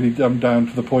really dumbed down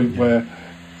to the point where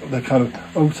they're kind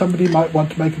of, somebody might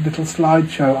want to make a little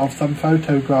slideshow of some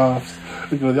photographs.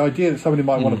 The idea that somebody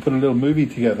might want to put a little movie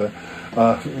together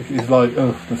is like,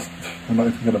 I'm not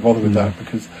even going to bother with that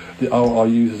because our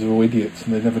users are all idiots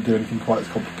and they never do anything quite as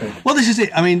complicated. Well, this is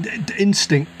it. I mean,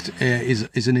 instinct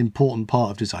is an important part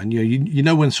of design. You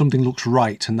know when something looks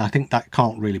right, and I think that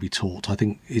can't really be taught. I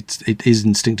think it is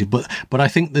instinctive, but I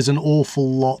think there's an awful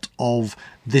lot of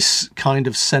this kind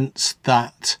of sense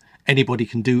that anybody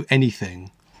can do anything,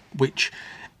 which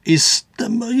is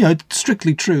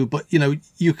strictly true. But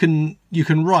you can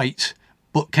write.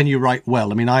 But can you write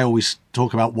well? I mean, I always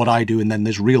talk about what I do, and then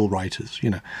there's real writers,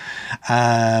 because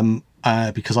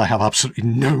I have absolutely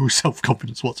no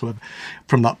self-confidence whatsoever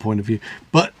from that point of view.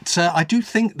 But I do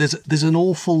think there's an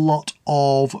awful lot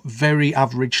of very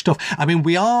average stuff. I mean,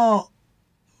 we are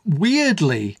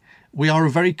a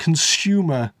very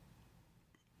consumer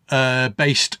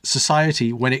based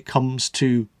society when it comes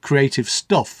to creative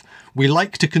stuff. We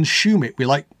like to consume it. We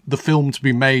like the film to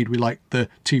be made. We like the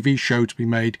TV show to be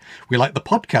made. We like the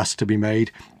podcast to be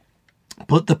made.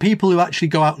 But the people who actually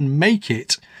go out and make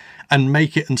it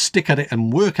and stick at it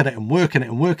and work at it and work at it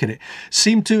and work at it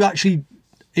seem to actually,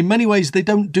 in many ways, they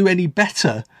don't do any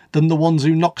better than the ones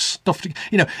who knock stuff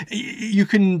together. You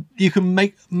can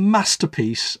make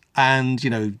masterpiece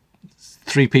and,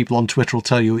 3 people on Twitter will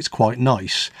tell you it's quite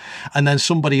nice, and then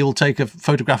somebody will take a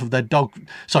photograph of their dog.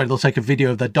 Sorry, they'll take a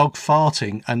video of their dog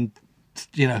farting, and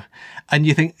and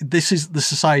you think this is the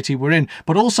society we're in.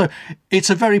 But also, it's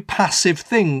a very passive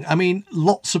thing. I mean,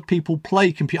 lots of people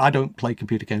play computer. I don't play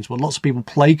computer games, but lots of people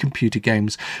play computer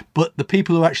games. But the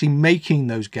people who are actually making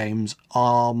those games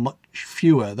are much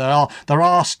fewer. There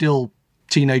are still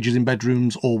teenagers in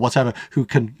bedrooms or whatever who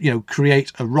can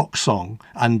create a rock song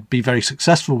and be very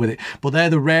successful with it, but they're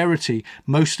the rarity.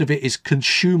 Most of it is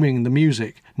consuming the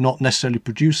music, not necessarily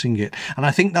producing it. And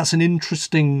I think that's an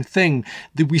interesting thing,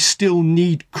 that we still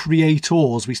need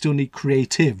creators, we still need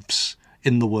creatives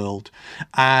in the world,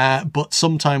 but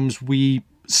sometimes we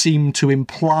seem to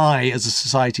imply as a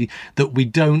society that we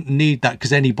don't need that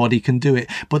because anybody can do it.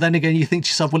 But then again, you think to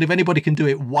yourself, well, if anybody can do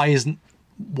it, why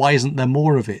isn't there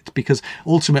more of it? Because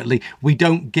ultimately we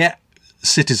don't get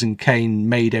Citizen Kane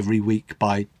made every week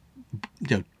by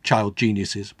child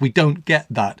geniuses. We don't get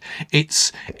that.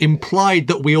 It's implied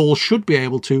that we all should be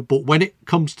able to, but when it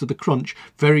comes to the crunch,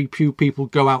 very few people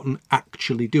go out and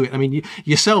actually do it. I mean,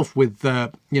 yourself with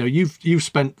you've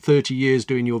spent 30 years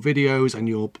doing your videos and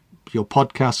your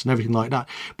podcasts and everything like that,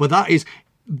 but that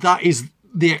is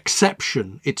the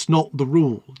exception. It's not the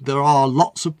rule. There are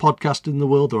lots of podcasts in the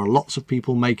world. There are lots of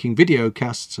people making video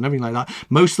casts and everything like that.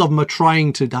 Most of them are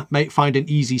trying to find an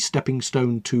easy stepping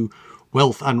stone to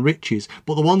wealth and riches,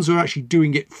 but the ones who are actually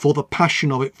doing it for the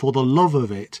passion of it, for the love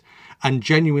of it, and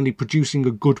genuinely producing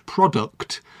a good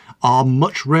product are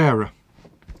much rarer.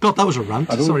 God, that was a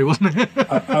rant. Sorry, wasn't it?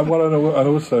 And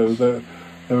also the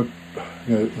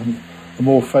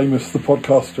more famous the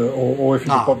podcaster, or if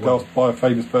it's a podcast by a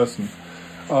famous person,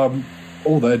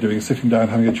 all they're doing is sitting down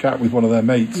having a chat with one of their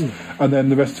mates, and then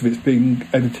the rest of it's being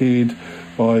edited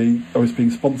by, or it's being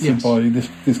sponsored by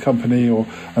this company,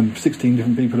 and 16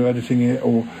 different people are editing it,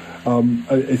 or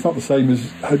it's not the same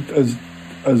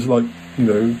as like,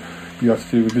 you have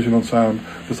to do with Vision on Sound,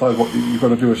 decide what you've got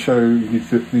to do a show, it needs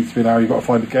to be an hour, you've got to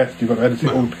find a guest, you've got to edit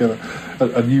it all together,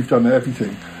 and you've done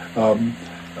everything.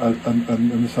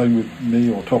 And the same with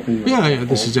me or Toppy.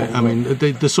 This is it. I mean,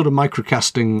 the sort of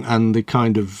microcasting and the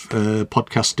kind of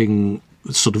podcasting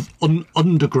sort of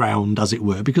underground, as it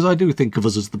were, because I do think of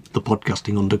us as the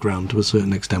podcasting underground to a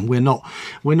certain extent. We're not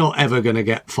ever going to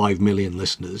get 5 million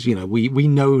listeners. We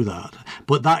know that,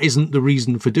 but that isn't the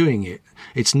reason for doing it.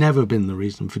 It's never been the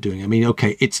reason for doing it. I mean,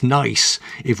 okay, it's nice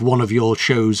if one of your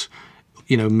shows,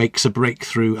 makes a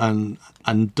breakthrough and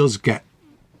does get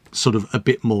sort of a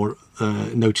bit more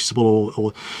noticeable,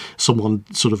 or someone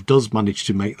sort of does manage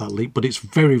to make that leap, but it's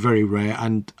very, very rare,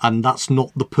 and that's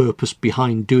not the purpose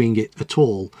behind doing it at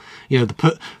all.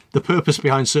 The purpose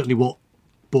behind certainly what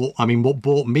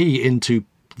brought me into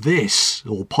this,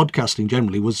 or podcasting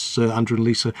generally, was Andrew and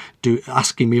Lisa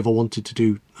asking me if I wanted to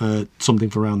do something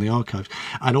for Around the Archives,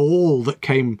 and all that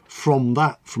came from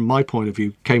that, from my point of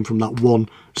view, came from that one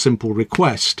simple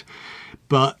request.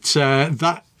 But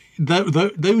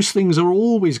those things are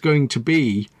always going to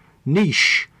be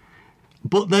niche,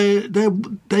 but they're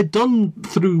done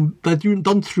through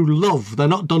love. They're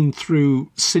not done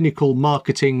through cynical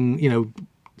marketing.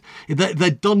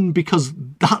 They're done because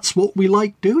that's what we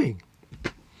like doing.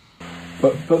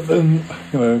 But then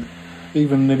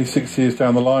even nearly 6 years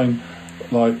down the line,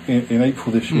 like in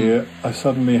April this year, I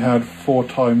suddenly had 4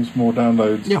 times more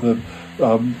downloads than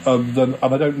and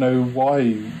I don't know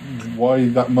why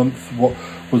that month. What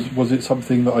was it?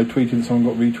 Something that I tweeted and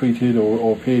someone got retweeted,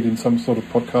 or appeared in some sort of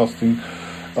podcasting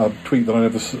tweet that I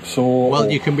never saw? Well,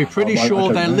 you can be pretty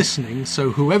sure they're listening, so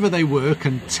whoever they were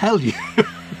can tell you.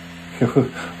 Well,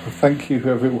 thank you,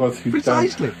 whoever it was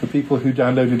the people who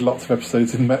downloaded lots of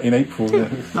episodes in April.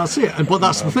 That's it. But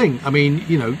that's the thing. I mean,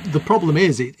 the problem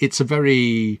is it's a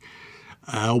very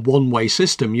one-way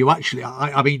system. You actually,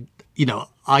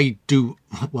 I do.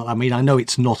 Well, I mean, I know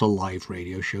it's not a live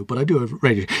radio show, but I do a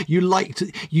radio.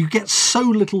 You get so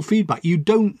little feedback. You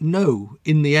don't know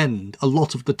in the end a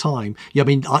lot of the time. I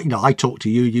mean, I talk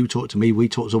to you, you talk to me, we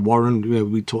talk to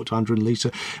Warren, we talk to Andrew and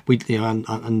Lisa, and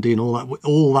Andy and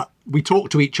all that. We talk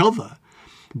to each other,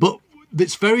 but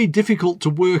it's very difficult to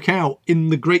work out in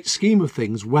the great scheme of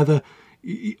things whether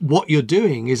what you're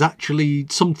doing is actually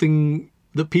something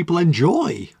that people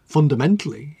enjoy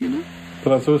fundamentally. But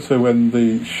that's also when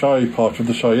the shy part of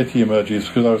the Shy Yeti emerges,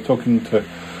 because I was talking to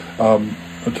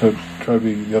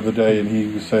Toby the other day, and he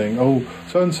was saying, "Oh,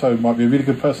 so and so might be a really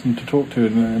good person to talk to,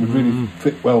 and it would really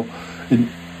fit well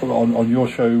on your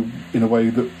show in a way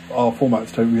that our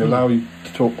formats don't really allow you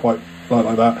to talk quite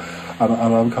like that." And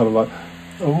I'm kind of like,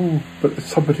 "Oh, but it's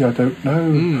somebody I don't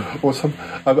know," or some,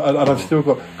 and I've still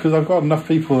got, because I've got enough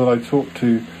people that I talk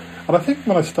to, and I think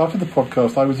when I started the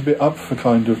podcast, I was a bit up for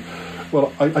kind of.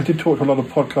 Well, I did talk to a lot of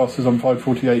podcasters on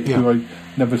 548 who I'd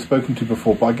never spoken to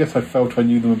before, but I guess I felt I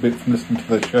knew them a bit from listening to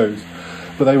their shows.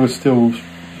 But they were still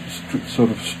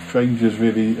sort of strangers,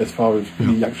 really, as far as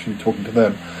me actually talking to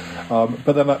them. But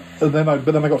then I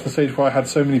got to the stage where I had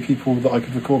so many people that I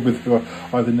could record with who are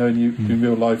either knowing you in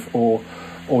real life, or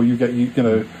you get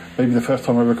maybe the first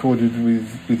time I recorded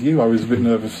with you, I was a bit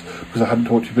nervous because I hadn't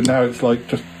talked to you. But now it's like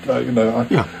just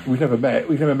we've never met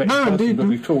in person, but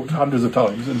we've talked hundreds of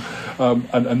times, and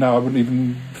now I wouldn't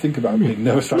even think about being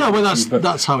nervous. No, well,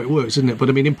 that's how it works, isn't it? But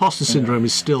I mean, imposter syndrome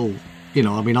is still,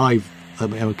 I mean, I've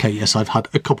had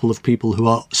a couple of people who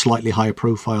are slightly higher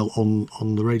profile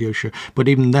on the radio show, but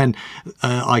even then,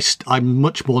 I'm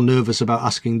much more nervous about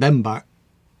asking them back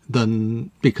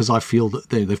than, because I feel that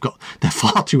they're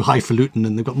far too highfalutin,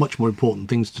 and they've got much more important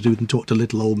things to do than talk to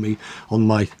little old me on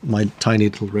my tiny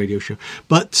little radio show.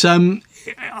 But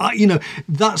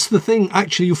that's the thing.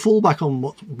 Actually, you fall back on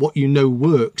what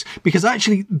works, because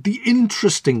actually the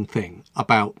interesting thing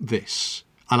about this,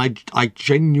 and I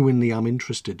genuinely am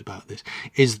interested about this,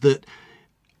 is that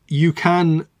you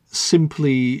can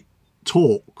simply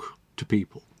talk to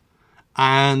people,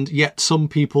 and yet some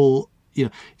people you're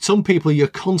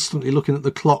constantly looking at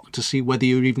the clock to see whether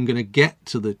you're even going to get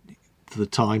to the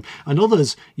time, and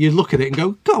others you look at it and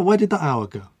go, God, where did that hour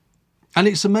go? And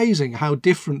it's amazing how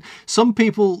different some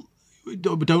people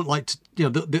don't like to,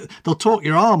 they'll talk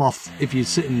your arm off if you're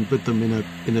sitting with them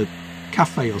in a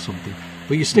cafe or something.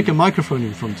 But you stick a microphone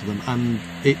in front of them, and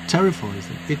it terrifies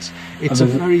them. It's a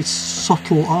very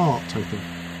subtle art, I think.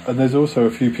 And there's also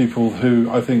a few people who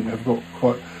I think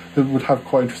who would have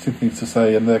quite interesting things to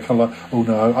say, and they're kind of like, oh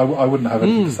no, I wouldn't have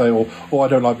anything to say, or I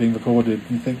don't like being recorded.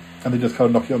 And you think, and they just kind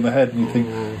of knock it on the head, and you think,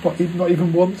 not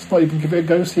even once, not even give it a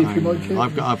go, see if you like it.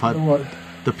 I've had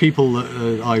the people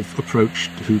that I've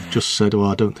approached who've just said, "Oh,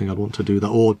 I don't think I'd want to do that,"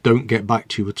 or don't get back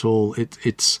to you at all.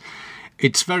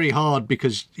 It's very hard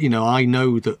because, I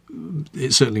know that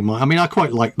it's certainly I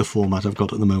quite like the format I've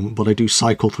got at the moment, but I do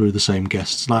cycle through the same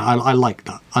guests. And I like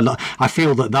that. I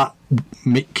feel that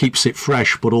keeps it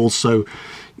fresh, but also,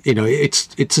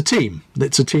 it's a team.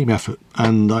 It's a team effort,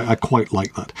 and I quite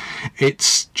like that.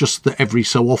 It's just that every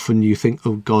so often you think,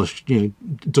 oh gosh,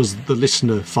 does the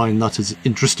listener find that as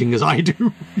interesting as I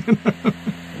do?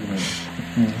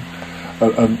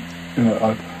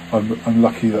 I'm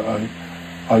lucky that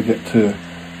I get to,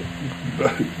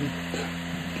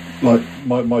 like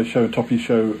my show, Toppy's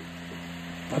show.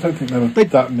 I don't think there are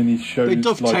that many shows. They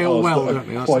dovetail like well, don't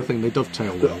they? That's the thing. They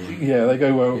dovetail well. Yeah, they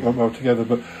go well together.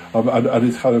 But and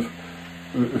it's kind of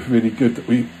really good that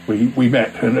we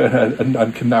met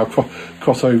and can now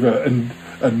cross over and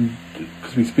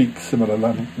because we speak similar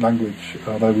language,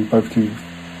 although we both do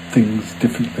things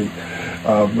differently.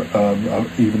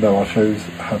 Even though our shows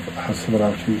have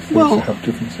similarities, they also have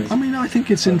differences. I think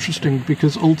it's interesting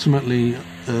because ultimately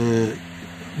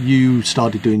you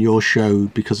started doing your show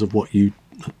because of what you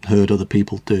heard other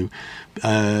people do.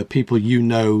 People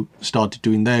started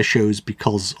doing their shows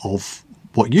because of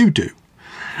what you do.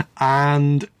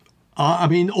 And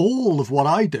all of what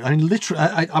I do, literally,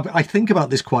 I think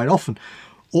about this quite often.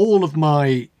 All of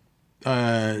my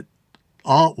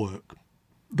artwork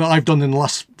that I've done in the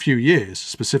last few years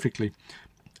specifically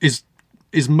is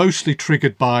mostly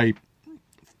triggered by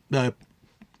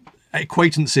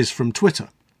acquaintances from Twitter.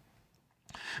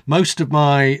 Most of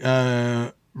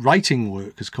my writing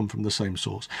work has come from the same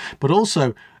source, but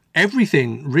also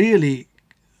everything really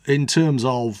in terms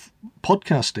of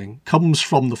podcasting comes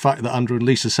from the fact that Andrew and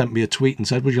Lisa sent me a tweet and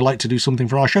said, would you like to do something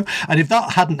for our show? And if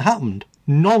that hadn't happened,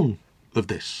 none of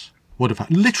this would have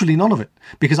happened. Literally none of it,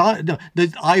 because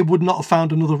I would not have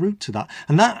found another route to that.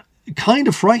 And that kind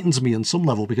of frightens me on some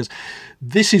level, because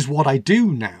this is what I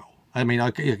do now.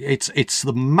 It's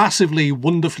the massively,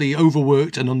 wonderfully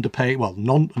overworked and underpaid, well,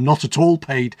 not at all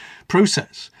paid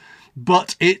process,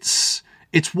 but it's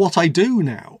what I do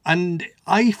now. And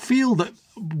I feel that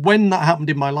when that happened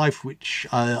in my life, which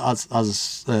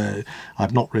as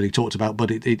I've not really talked about,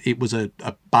 but it was a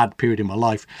bad period in my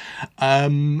life.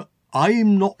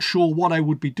 I'm not sure what I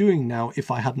would be doing now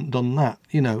if I hadn't done that.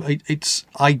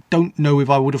 I don't know if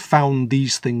I would have found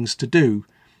these things to do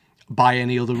by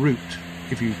any other route,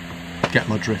 if you get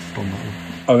my drift on that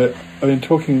one.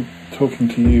 Talking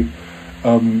to you,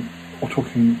 or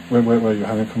talking where you're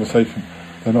having a conversation,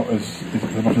 they're not as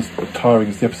tiring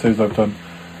as the episodes I've done.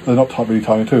 They're not really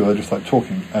tiring at all. They're just like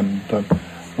talking. And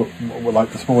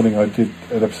like this morning, I did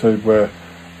an episode where.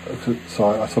 So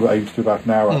I sort of aim to do about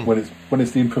an hour when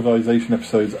it's the improvisation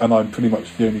episodes, and I'm pretty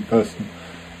much the only person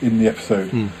in the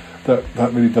episode.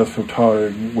 That really does feel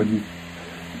tiring when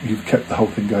you've kept the whole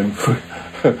thing going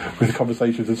with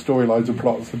conversations and storylines and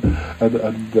plots.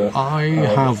 I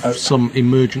have some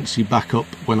emergency backup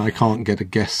when I can't get a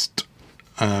guest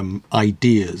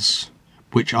ideas,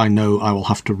 which I know I will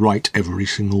have to write every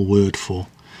single word for.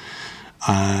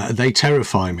 They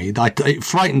terrify me. It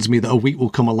frightens me that a week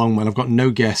will come along when I've got no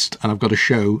guest and I've got a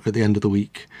show at the end of the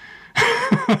week.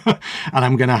 And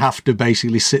I'm going to have to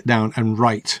basically sit down and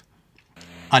write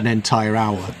an entire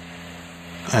hour.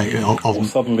 Or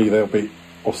suddenly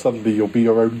you'll be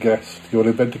your own guest. You'll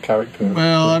invent a character.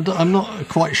 Well, I'm not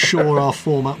quite sure our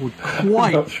format would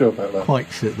quite, I'm not sure about that. Quite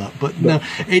fit that. But no,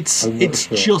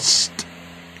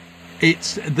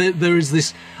 there is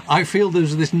this. I feel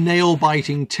there's this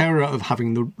nail-biting terror of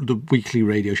having the weekly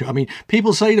radio show.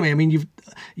 People say to me,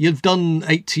 you've done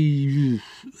 80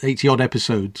 odd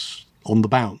episodes on the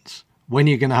bounce. When are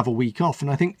you going to have a week off?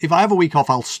 And I think if I have a week off,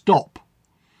 I'll stop.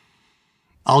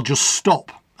 I'll just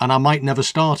stop, and I might never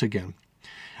start again.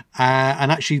 And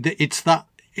actually, it's that.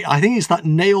 I think it's that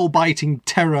nail-biting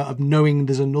terror of knowing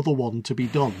there's another one to be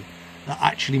done that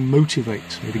actually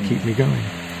motivates me to keep me going.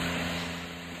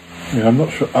 Yeah, I'm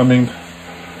not sure.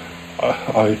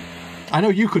 I know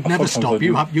you could never stop.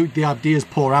 The ideas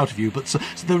pour out of you, but so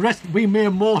the rest, we mere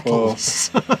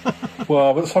mortals.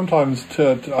 Well, but sometimes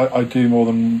I do more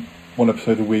than one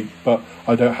episode a week, but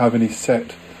I don't have any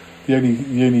set. The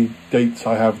only dates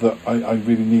I have that I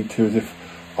really need to is if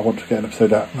I want to get an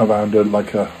episode out around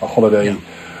like a holiday,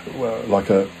 like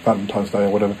a Valentine's Day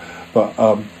or whatever. But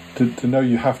to know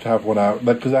you have to have one out,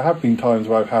 because there have been times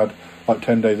where I've had like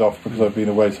 10 days off because I've been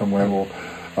away somewhere, or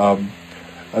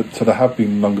so there have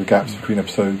been longer gaps between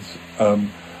episodes.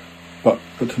 But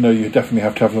to know you definitely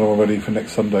have to have them all ready for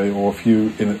next Sunday, or if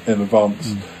you in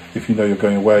advance. If you know you're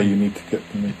going away, you need to get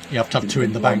them. You have to have two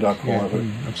in the bank.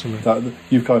 Absolutely.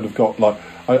 You've kind of got like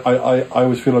I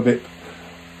always feel a bit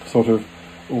sort of.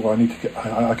 Oh, I need to get.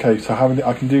 Okay, so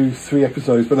I can do 3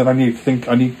 episodes, but then I need to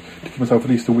give myself at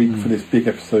least a week for this big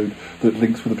episode that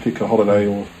links with a particular holiday,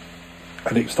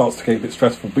 and it starts to get a bit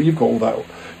stressful. But you've got all that.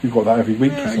 You've got that every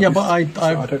week.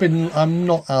 I'm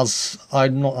not as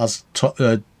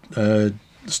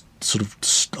sort of.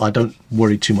 I don't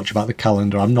worry too much about the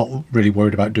calendar. I'm not really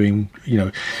worried about doing,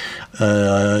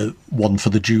 one for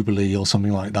the Jubilee or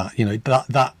something like that.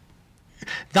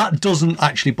 That doesn't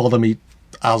actually bother me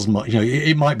as much.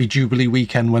 It might be Jubilee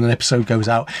weekend when an episode goes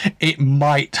out. It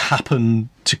might happen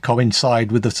to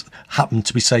coincide with us, happen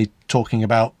to be, say, talking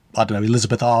about, I don't know,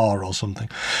 Elizabeth R or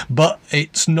something. But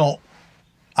it's not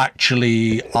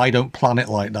actually, I don't plan it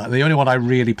like that. The only one I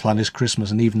really plan is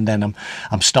Christmas, and even then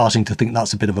I'm starting to think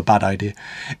that's a bit of a bad idea.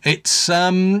 It's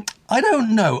I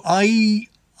don't know. I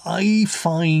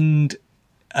find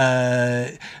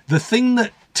the thing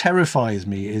that terrifies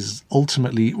me is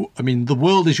ultimately, I mean, the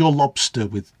world is your lobster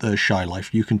with Shy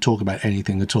Life. You can talk about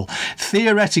anything at all.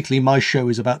 Theoretically, my show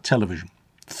is about television.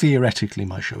 I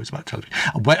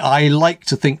like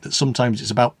to think that sometimes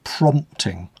it's about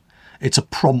prompting. It's a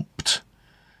prompt.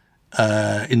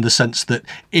 In the sense that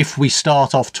if we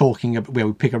start off talking about, where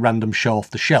we pick a random show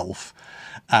off the shelf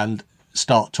and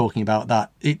start talking about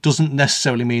that, it doesn't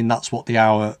necessarily mean that's what the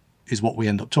hour is what we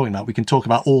end up talking about. We can talk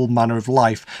about all manner of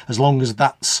life as long as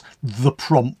that's the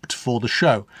prompt for the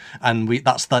show, and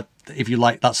that's that, if you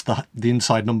like, that's the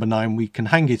inside number 9 we can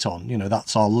hang it on.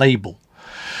 That's our label.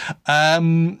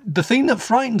 The thing that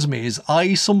frightens me is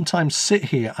I sometimes sit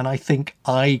here and I think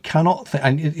I cannot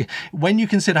and when you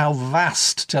consider how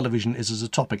vast television is as a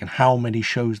topic and how many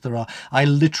shows there are, I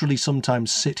literally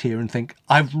sometimes sit here and think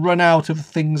I've run out of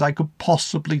things I could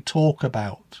possibly talk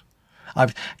about.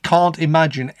 I can't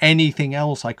imagine anything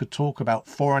else I could talk about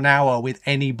for an hour with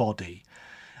anybody,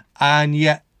 and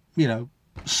yet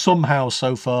somehow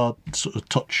so far sort of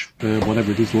touch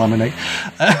whatever it is, laminate.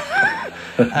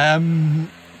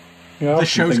 The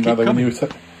shows keep coming.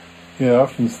 I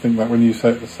often think that when you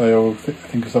say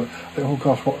think of something, oh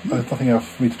gosh, there's nothing else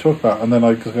for me to talk about, and then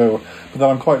I just go. But then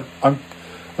I'm quite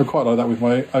like that with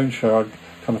my own show. I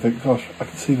kind of think, gosh, I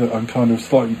can see that I'm kind of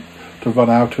starting to run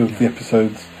out of the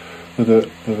episodes that are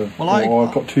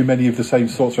I've got too many of the same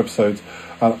sorts of episodes,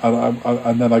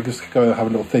 and then I just go and have a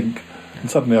little think,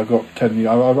 and suddenly I've got 10.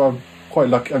 I'm quite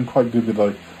lucky. I'm quite good with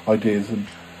like ideas and.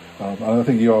 And I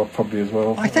think you are probably as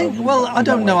well. I think. I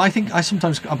don't know. I think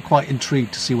I'm quite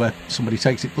intrigued to see where somebody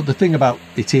takes it. But the thing about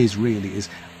it is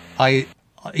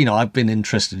I've been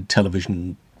interested in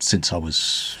television since I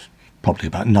was probably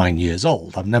about 9 years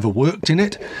old. I've never worked in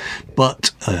it,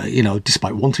 but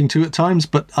despite wanting to at times.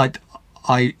 But I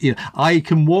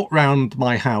can walk round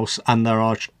my house and there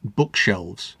are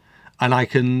bookshelves, and I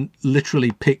can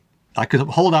literally I could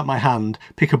hold out my hand,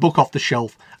 pick a book off the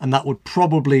shelf, and that would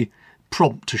probably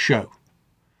prompt a show,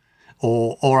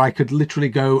 or I could literally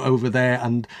go over there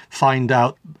and find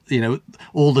out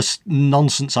all the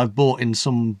nonsense I've bought in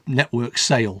some network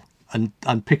sale and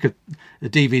pick a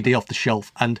DVD off the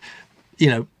shelf and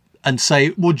and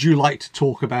say, would you like to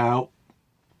talk about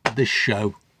this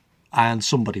show? And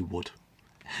somebody would.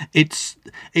 It's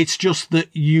just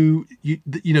that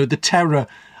the terror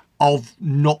of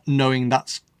not knowing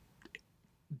that's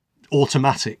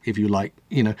automatic, if you like,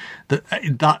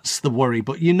 that's the worry.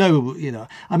 But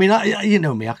I mean, you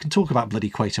know me, I can talk about bloody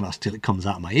Quatermass till it comes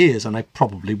out of my ears, and I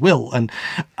probably will. And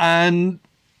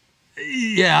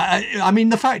yeah, I mean,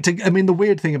 the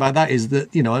weird thing about that is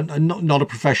that I'm not a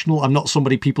professional. I'm not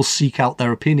somebody people seek out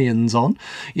their opinions on.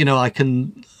 I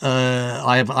can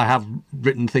I have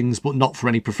written things, but not for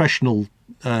any professional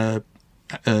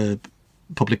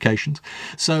publications,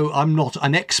 so I'm not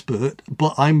an expert,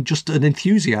 but I'm just an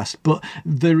enthusiast. But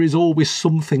there is always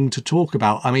something to talk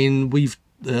about. I mean, we've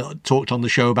talked on the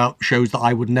show about shows that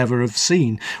I would never have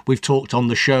seen. We've talked on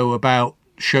the show about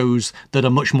shows that are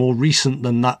much more recent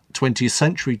than that 20th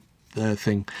century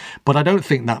thing, but I don't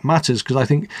think that matters, because I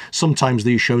think sometimes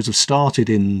these shows have started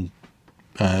in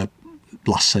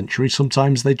last century,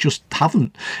 sometimes they just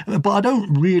haven't. But I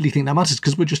don't really think that matters,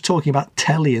 because we're just talking about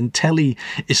telly, and telly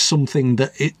is something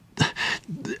that it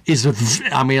is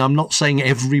I mean, I'm not saying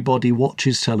everybody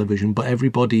watches television, but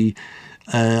everybody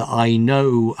I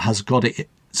know has got it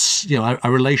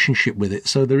a relationship with it.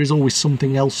 So there is always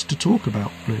something else to talk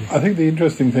about. Really. I think the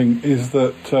interesting thing is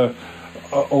that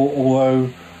although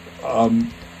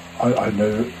I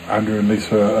know Andrew and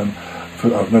Lisa, and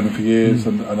I've known them for years,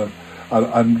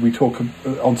 and we talk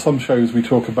on some shows. We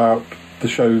talk about the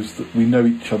shows that we know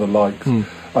each other likes.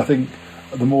 I think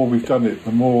the more we've done it,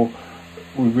 the more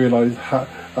we realise how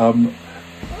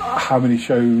many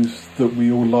shows that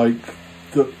we all like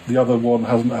that the other one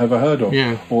hasn't ever heard of.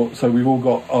 Yeah. Or so we've all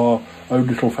got our own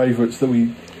little favourites that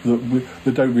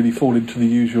don't really fall into the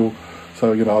usual.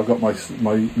 So I've got my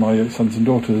sons and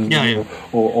daughters,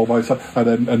 or my son,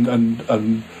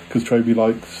 and because Toby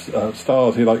likes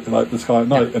stars, he likes the sky at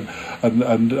night,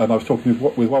 and I was talking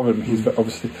with Warren. He's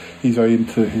he's very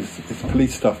into his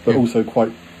police stuff, but also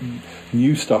quite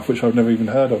new stuff which I've never even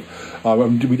heard of.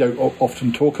 And we don't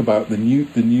often talk about the new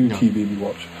TV we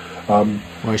watch. Well,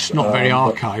 it's not very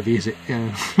archivey, is it?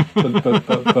 Yeah.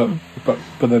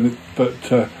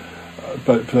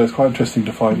 But it's quite interesting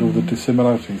to find all the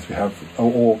dissimilarities we have,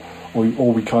 or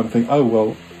we kind of think,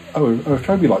 if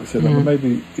Toby likes it, then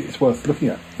maybe it's worth looking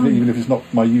at, even if it's not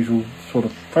my usual sort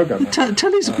of program.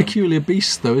 Telly's a peculiar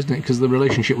beast, though, isn't it? Because the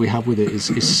relationship we have with it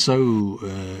is so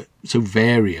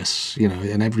various,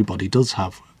 and everybody does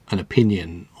have an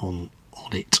opinion on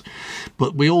it.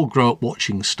 But we all grow up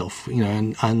watching stuff,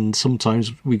 and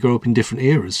sometimes we grow up in different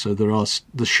eras. So there are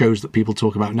the shows that people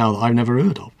talk about now that I've never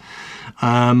heard of.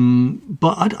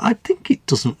 But I think it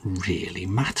doesn't really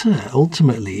matter.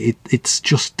 Ultimately, it's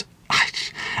just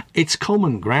it's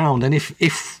common ground. And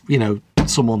if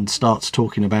someone starts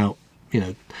talking about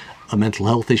a mental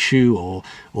health issue or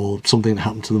something that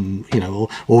happened to them,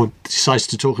 or decides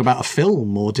to talk about a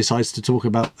film or decides to talk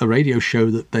about a radio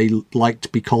show that they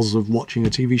liked because of watching a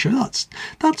TV show,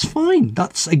 that's fine.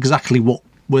 That's exactly what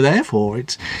we're there for.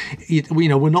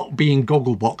 We're not being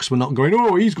Gogglebox. We're not going,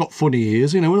 oh, he's got funny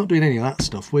ears. We're not doing any of that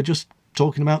stuff. We're just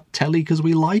talking about telly because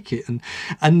we like it.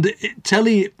 And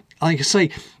telly, like I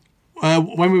say,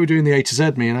 when we were doing the A to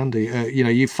Z, me and Andy,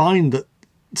 you find that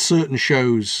certain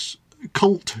shows,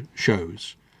 cult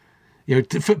shows,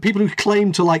 for people who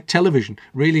claim to like television,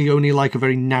 really only like a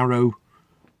very narrow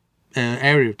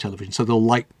area of television. So they'll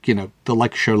like a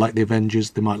show like The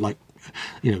Avengers. They might like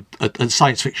a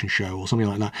science fiction show or something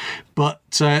like that, but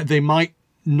they might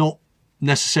not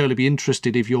necessarily be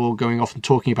interested if you're going off and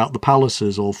talking about the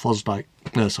Pallisers or Forsyth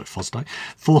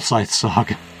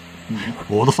Saga,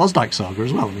 or the Fosdyke Saga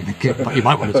as well. I mean, you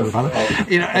might want to talk about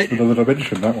that. Another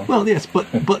dimension, that one. Well, yes, but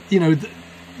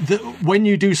when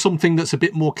you do something that's a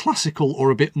bit more classical or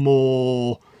a bit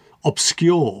more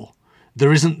obscure,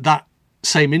 there isn't that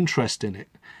same interest in it.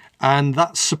 And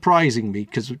that's surprising me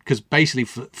because basically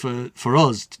for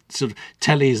us, sort of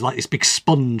telly is like this big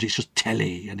sponge. It's just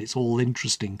telly, and it's all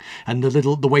interesting. And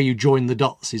the way you join the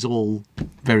dots is all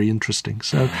very interesting.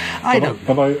 So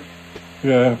I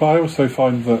also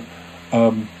find that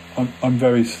I'm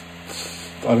very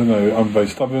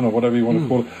stubborn, or whatever you want to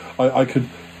call it. I could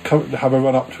have a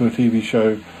run up to a TV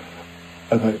show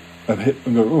and hit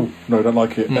and go, oh no, I don't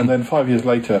like it, and then 5 years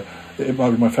later it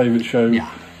might be my favourite show. Yeah.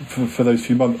 For those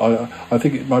few months, I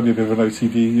think it might be a bit of an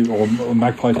OCD or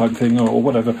magpie type thing or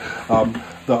whatever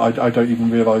that I don't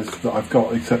even realise that I've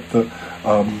got, except that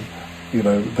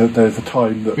there's a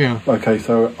time that okay,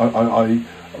 so I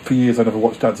for years I never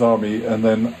watched Dad's Army, and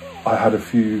then I had a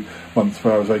few months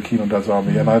where I was very keen on Dad's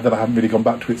Army, and then I haven't really gone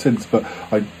back to it since. But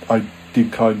I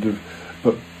did kind of,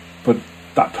 but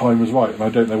that time was right, and I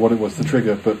don't know what it was the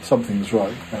trigger, but something was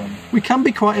right. We can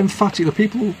be quite emphatic. The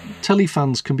people, telly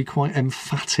fans, can be quite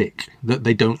emphatic that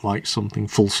they don't like something,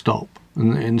 full stop.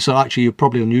 And so actually you're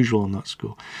probably unusual on that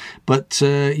score. But,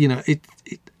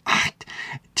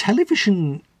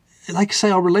 television, like I say,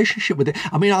 our relationship with it,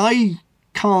 I mean, I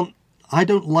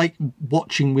don't like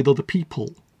watching with other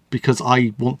people because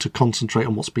I want to concentrate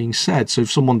on what's being said. So if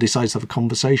someone decides to have a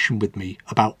conversation with me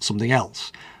about something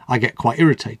else, I get quite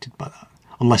irritated by that.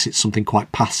 Unless it's something quite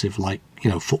passive, like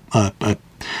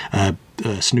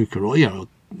snooker, or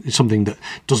something that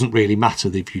doesn't really matter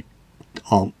if you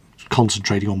aren't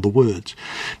concentrating on the words.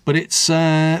 But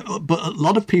but a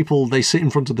lot of people, they sit in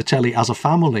front of the telly as a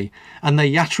family and they're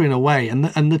yattering away,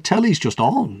 and the telly's just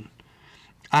on,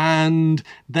 and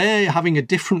they're having a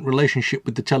different relationship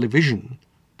with the television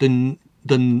than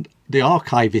the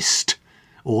archivist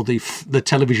or the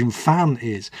television fan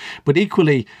is. But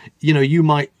equally, you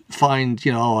might find,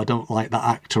 I don't like that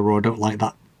actor, or I don't like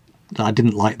that, I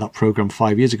didn't like that program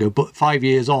 5 years ago, but 5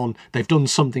 years on they've done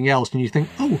something else, and you think,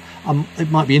 it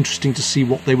might be interesting to see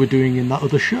what they were doing in that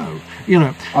other show.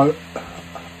 I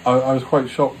was quite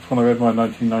shocked when I read my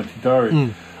 1990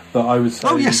 diary that I was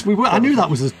saying. Oh yes, we were. I knew that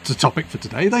was the topic for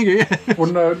today. Thank you.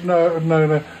 Well, no.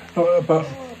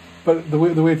 But the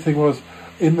weird thing was,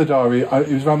 in the diary, it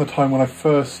was around the time when I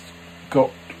first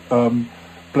got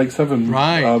Blake 7,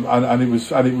 right? And it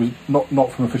was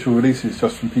not from official releases,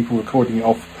 just from people recording it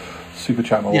off Super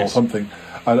Channel or something.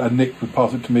 And Nick would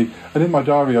pass it to me. And in my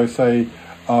diary, I say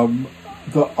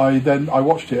that I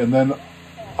watched it, and then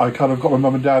I kind of got my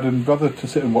mum and dad and brother to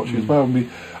sit and watch it as well. And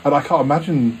I can't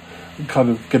imagine kind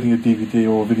of getting a DVD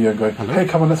or a video and going, hey,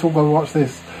 come on, let's all go and watch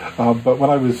this. But when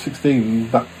I was 16,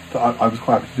 I was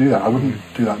quite happy to do that. I wouldn't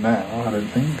do that now, I don't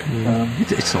think.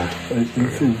 It's odd.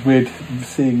 It's weird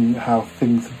seeing how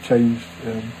things have changed.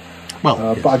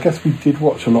 But I guess we did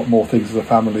watch a lot more things as a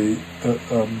family.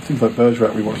 Things like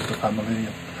Bergerac we watched as a family.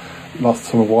 Last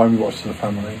Summer Wine we watched as a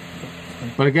family.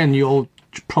 But again, you're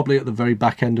probably at the very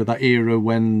back end of that era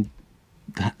when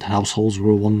the households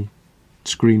were a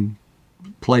one-screen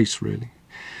place, really.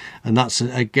 And that's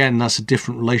a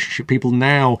different relationship. People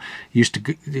now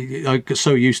are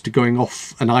so used to going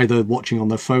off and either watching on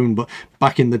their phone, but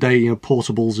back in the day,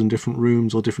 portables in different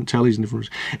rooms or different tellies in different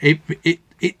rooms.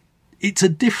 It's a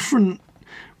different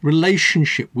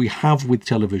relationship we have with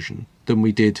television than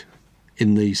we did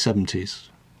in the 70s,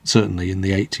 certainly in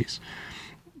the 80s.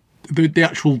 The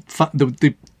actual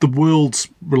the world's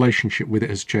relationship with it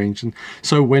has changed, and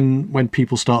so when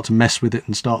people start to mess with it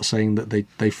and start saying that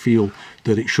they feel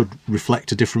that it should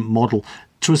reflect a different model,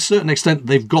 to a certain extent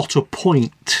they've got a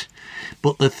point,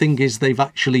 but the thing is they've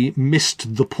actually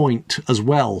missed the point as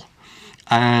well,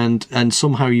 and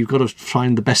somehow you've got to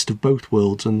find the best of both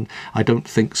worlds. And I don't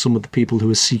think some of the people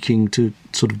who are seeking to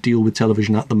sort of deal with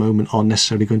television at the moment are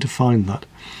necessarily going to find that.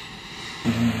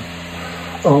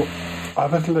 Oh, I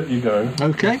better let you go.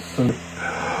 Okay. It's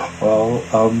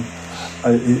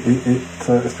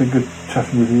been good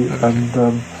chatting with you, and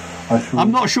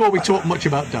I'm not sure we talked much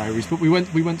about diaries, but we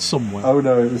went somewhere. Oh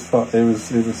no, it was fun. It was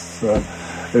this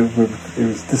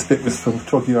bit was from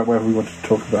talking about whatever we wanted to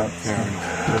talk about.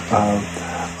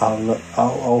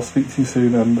 I'll speak to you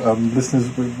soon, and listeners,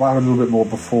 we might have a little bit more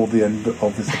before the end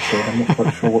of this episode. I'm not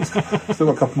quite sure still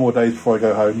got a couple more days before I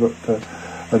go home, but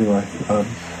anyway, I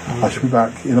shall be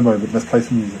back in a moment. Let's play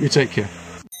some music. You take care.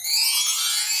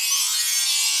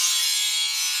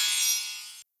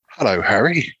 Hello,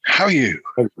 Harry. How are you?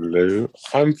 Hello.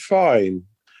 I'm fine,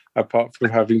 apart from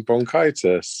having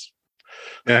bronchitis.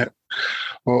 Yeah.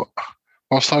 Well,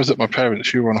 whilst I was at my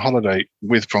parents', you were on holiday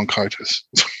with bronchitis.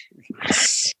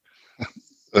 Yes.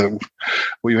 Were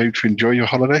you able to enjoy your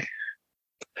holiday?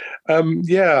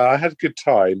 Yeah, I had a good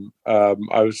time.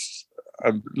 I was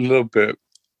a little bit...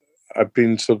 I've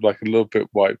been sort of like a little bit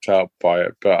wiped out by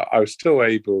it, but I was still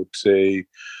able to...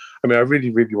 I mean, I really,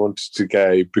 really wanted to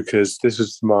go because this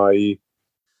was my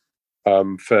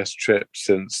first trip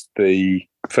since the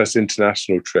first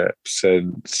international trip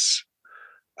since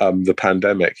the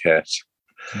pandemic hit.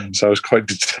 So I was quite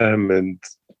determined,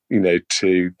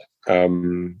 to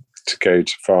go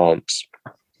to France.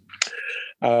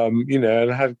 And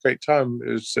I had a great time.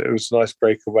 It was a nice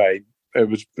break away. It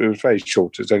was very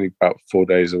short. It was only about 4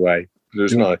 days away, but it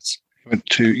was nice.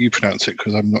 You pronounce it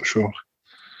because I'm not sure.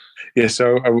 Yeah,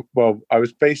 so I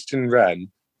was based in Rennes,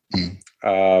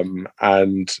 and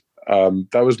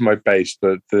that was my base.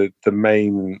 But the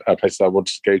main place that I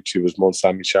wanted to go to was Mont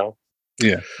Saint Michel.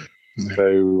 Yeah.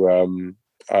 So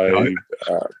I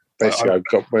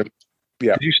got went.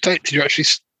 Yeah. Did you actually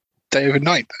stay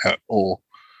overnight there, or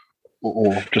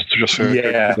just for a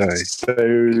day?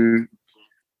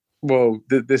 So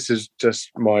this is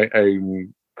just my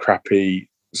own crappy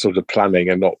sort of planning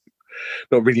and not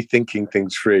really thinking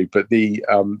things through. But the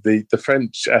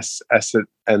French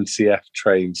SNCF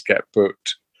trains get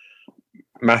booked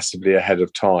massively ahead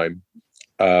of time,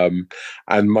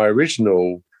 and my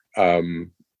original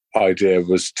idea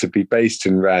was to be based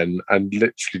in Rennes and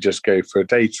literally just go for a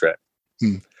day trip.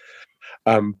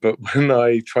 But when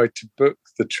I tried to book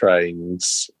the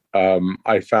trains,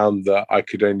 I found that I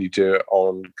could only do it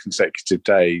on consecutive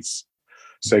days.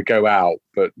 So go out,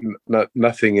 but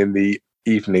nothing in the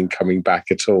evening coming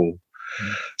back at all.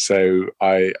 So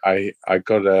I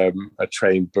got a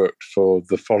train booked for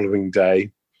the following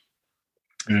day.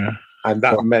 Yeah. And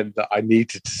that meant that I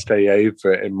needed to stay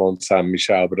over in Mont Saint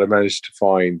Michel, but I managed to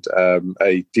find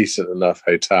a decent enough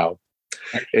hotel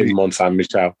in Mont Saint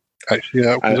Michel. Actually,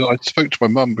 yeah, I spoke to my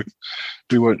mum, but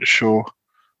we weren't sure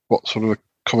what sort of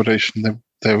accommodation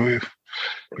they were,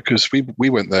 because we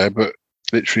went there, but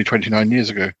literally 29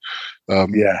 years ago,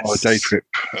 on a day trip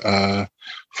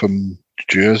from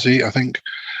Jersey, I think,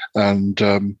 and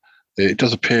it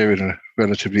does appear in a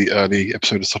relatively early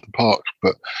episode of Sutton Park,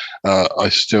 but I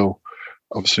still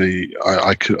obviously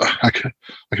I can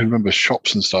remember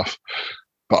shops and stuff,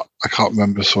 but I can't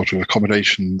remember sort of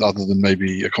accommodation other than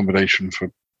maybe accommodation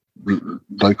for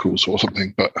locals or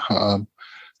something. But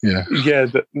yeah,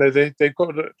 no, they've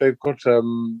got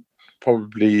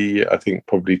probably, I think,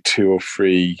 probably 2 or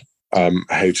 3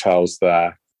 hotels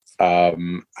there,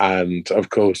 and of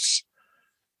course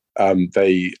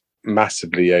they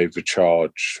massively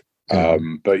overcharge.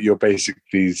 But you're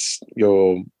basically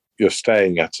you're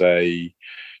staying at a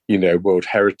World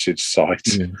Heritage site,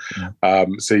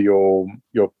 so you're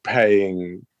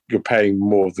paying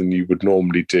more than you would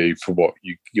normally do for what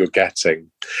you're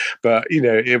getting. But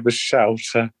it was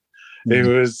shelter,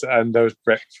 and there was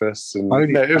breakfast,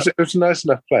 and it was a nice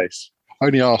enough place. I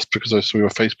only asked because I saw your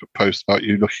Facebook post about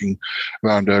you looking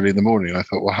around early in the morning. I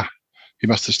thought, well, he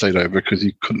must have stayed over because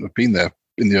he couldn't have been there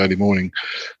in the early morning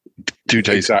 2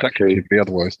 days exactly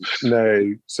otherwise.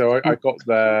 No, so I got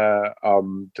there.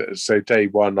 So day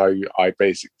one, I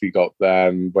basically got there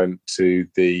and went to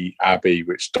the abbey,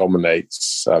 which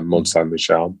dominates Mont Saint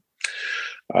Michel,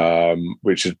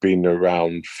 which had been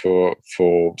around for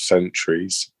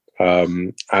centuries.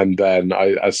 And then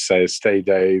I stayed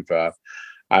over,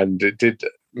 and it did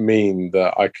mean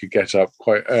that I could get up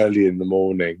quite early in the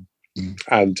morning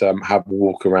and have a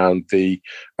walk around the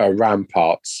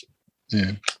ramparts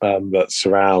that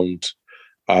surround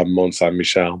Mont Saint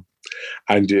Michel,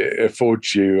 and it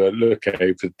affords you a look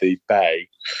over the bay.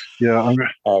 Yeah,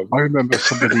 I remember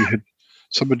somebody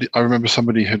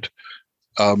had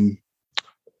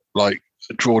like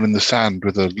drawn in the sand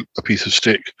with a piece of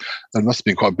stick. It must have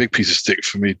been quite a big piece of stick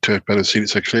for me to have better seen it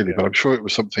so clearly, but I'm sure it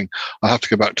was something. I have to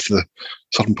go back to the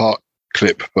Sutton Park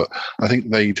clip, but I think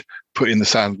they'd put in the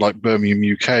sand like Birmingham,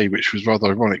 UK, which was rather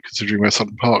ironic considering where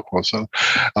Sutton Park was. So,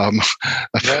 there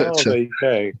you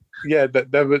go. Yeah,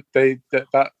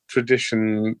 that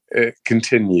tradition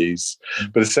continues,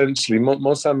 but essentially,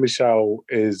 Mont Saint Michel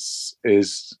is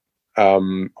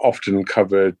often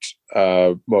covered,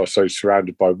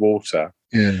 surrounded by water.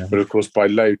 Yeah. But of course, by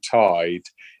low tide,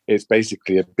 it's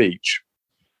basically a beach.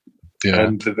 Yeah.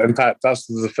 And in fact, that's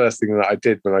the first thing that I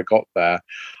did when I got there.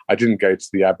 I didn't go to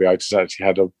the abbey. I just actually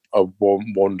had a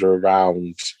wander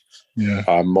around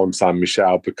Mont Saint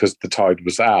Michel because the tide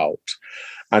was out.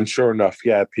 And sure enough,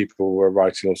 people were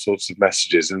writing all sorts of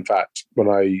messages. In fact, when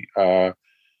I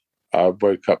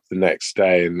woke up the next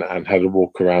day and had a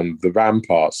walk around the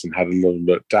ramparts and had a little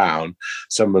look down,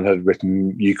 someone had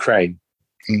written Ukraine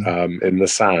in the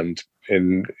sand,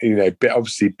 in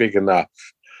obviously big enough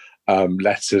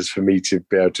letters for me to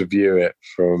be able to view it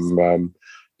from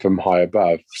high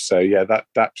above. So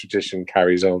that tradition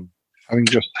carries on.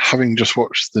 Having just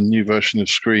watched the new version of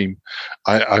Scream,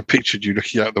 I pictured you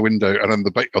looking out the window, and on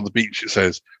the beach it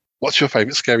says, "What's your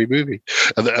favourite scary movie?"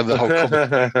 And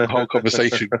the whole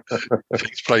conversation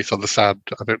takes place on the sand.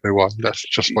 I don't know why. That's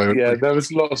just my own. Yeah, there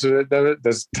was lots of it.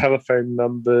 There's telephone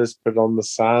numbers put on the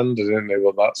sand. I don't know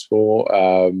what that's for.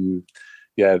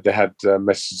 They had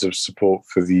messages of support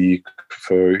for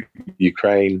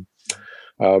Ukraine.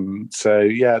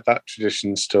 That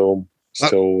tradition still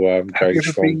very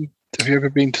strong. Have you ever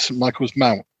been to St Michael's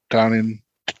Mount down in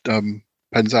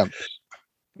Penzance?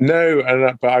 No,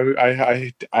 but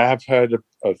I have heard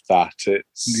of that.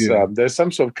 It's there's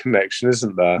some sort of connection,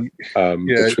 isn't there?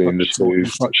 Between the two.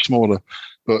 It's much smaller,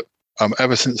 but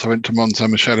ever since I went to Mont Saint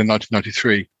Michel in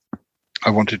 1993, I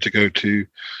wanted to go to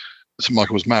St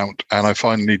Michael's Mount, and I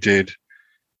finally did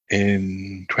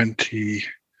in 20.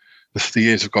 The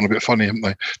years have gone a bit funny, haven't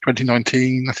they?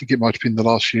 2019, I think it might have been the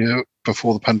last year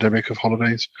before the pandemic of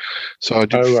holidays. So I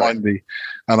did finally,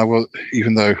 and I was,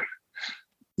 even though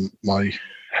my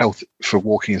health for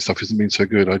walking and stuff hasn't been so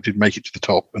good, I did make it to the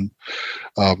top. And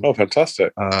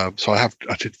fantastic! So I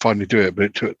did finally do it, but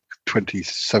it took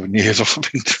 27 years or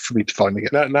something for me to finally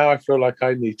get. Now I feel like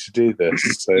I need to do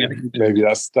this. So maybe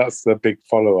that's the big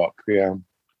follow up. Yeah,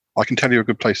 I can tell you a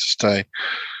good place to stay.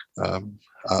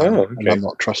 Okay. I'm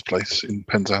not Trust Place in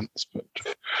Penzance, but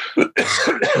it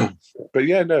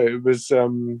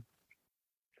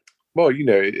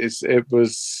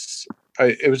was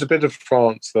it was a bit of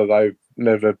France that I've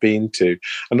never been to,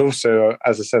 and also,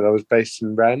 as I said, I was based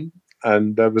in Rennes,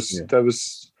 and there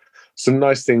was some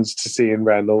nice things to see in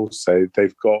Rennes. Also,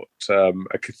 they've got a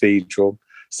cathedral,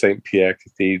 Saint Pierre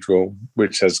Cathedral,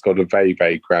 which has got a very,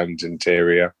 very grand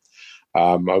interior.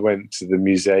 I went to the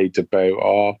Musée de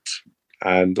Beaux-Arts.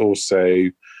 And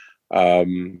also,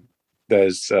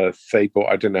 there's Thabor.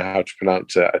 I don't know how to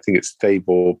pronounce it. I think it's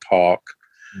Thabor Park,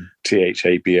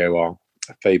 Thabor,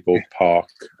 Thabor Park,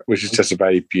 which is just a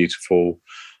very beautiful,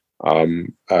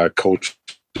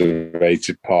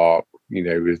 cultivated park.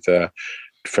 With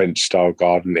French-style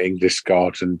garden, English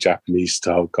garden,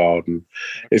 Japanese-style garden.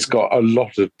 It's got a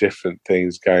lot of different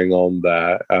things going on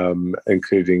there,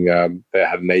 including they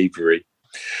had an aviary.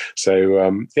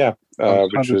 So,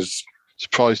 which was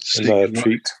surprised to see another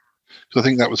treat. So I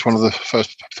think that was one of the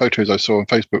first photos I saw on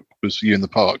Facebook was you in the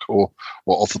park or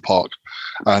of the park,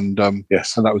 and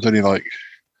yes, and that was only like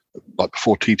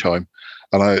before tea time,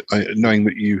 and I knowing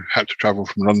that you had to travel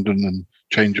from London and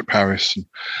change at Paris,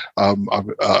 and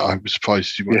I was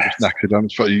surprised you weren't just knackered. I'm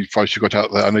surprised you got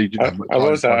out there. I know you didn't have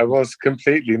much time. I was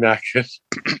completely knackered.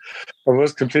 I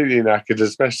was completely knackered,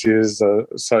 especially as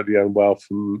slightly unwell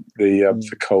from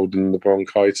the cold and the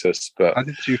bronchitis. But how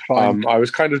did you find? I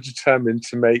was kind of determined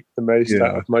to make the most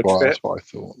out of my trip. That's what I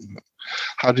thought.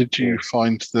 How did you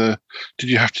find Did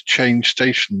you have to change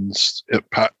stations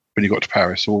when you got to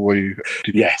Paris, or were you?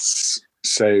 Yes.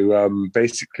 So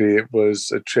basically, it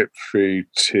was a trip through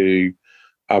to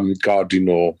Gare du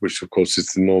Nord, which of course is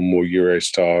the normal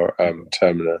Eurostar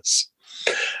terminus.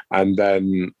 And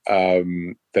then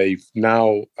they've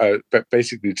now, but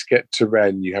basically to get to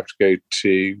Rennes, you have to go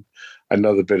to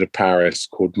another bit of Paris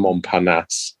called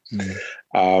Montparnasse.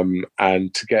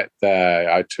 And to get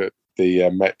there, I took the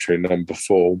metro number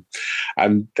 4.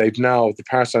 And the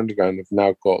Paris Underground have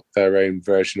now got their own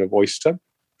version of Oyster.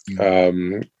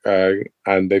 And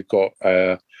they've got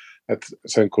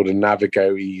something called a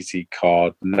Navigo Easy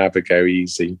card, Navigo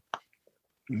Easy.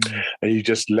 And you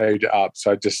just load it up.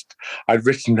 So I'd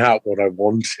written out what I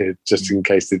wanted just in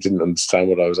case they didn't understand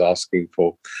what I was asking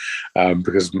for,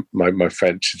 because my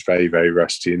French is very, very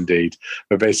rusty indeed.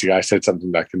 But basically, I said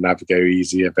something like a Navigo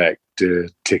Easy avec de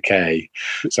ticket.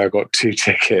 So I got 2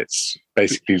 tickets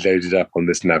basically loaded up on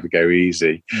this Navigo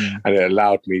Easy, and it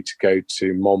allowed me to go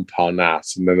to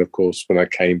Montparnasse. And then, of course, when I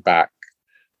came back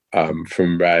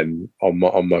from Rennes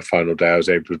on my final day, I was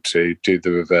able to do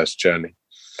the reverse journey.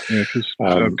 Yeah, because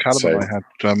Callum and I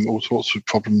had all sorts of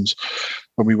problems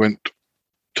when we went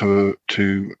to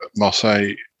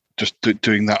Marseille, just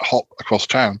doing that hop across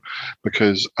town,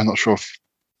 because I'm not sure if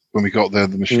when we got there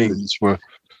the machines there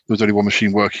was only one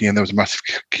machine working and there was a massive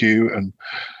queue and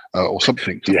or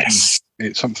something. Yes,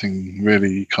 it's something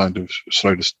really kind of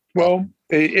slowed us. Well,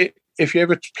 if you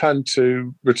ever plan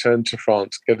to return to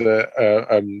France, get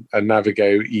a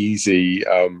Navigo Easy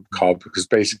card, because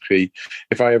basically,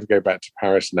 if I ever go back to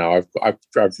Paris now, I've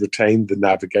retained the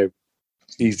Navigo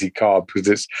Easy card because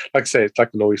it's like I say, it's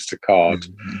like an Oyster card,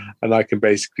 and I can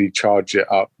basically charge it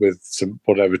up with some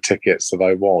whatever tickets that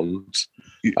I want.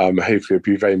 Hopefully, it'll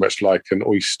be very much like an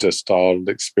Oyster style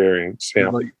experience. Yeah,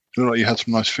 like you had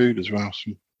some nice food as well.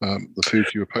 Some, the food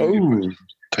you were posting.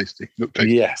 Tasty. Looked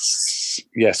tasty.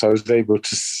 Yes. I was able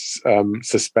to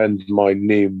suspend my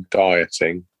noon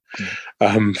dieting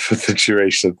for the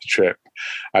duration of the trip.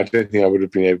 I don't think I would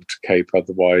have been able to cope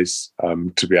otherwise,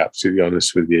 to be absolutely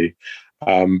honest with you.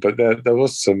 But there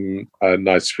was some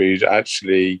nice food.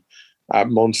 Actually, at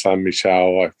Mont Saint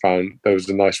Michel, I found there was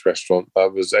a nice restaurant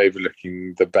that was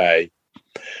overlooking the bay.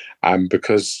 And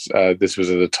because this was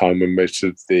at a time when most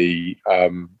of the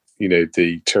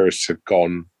the tourists had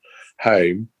gone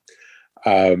home,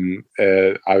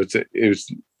 it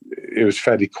was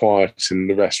fairly quiet in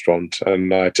the restaurant,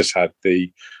 and I just had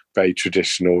the very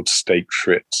traditional steak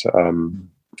frites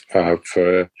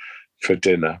for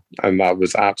dinner, and that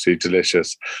was absolutely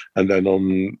delicious. And then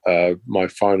on my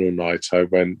final night, I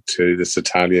went to this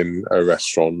Italian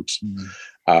restaurant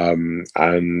and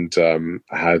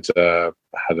had a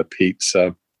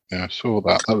pizza. Yeah, I saw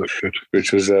that. That looked good.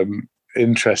 Which was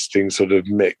interesting sort of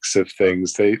mix of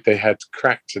things. They had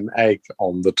cracked an egg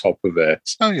on the top of it.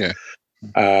 Oh yeah.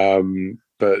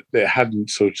 But it hadn't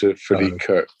sort of fully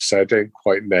cooked, so I don't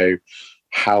quite know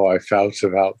how I felt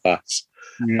about that.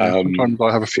 Yeah, sometimes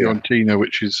I have a Fiorentina,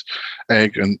 which is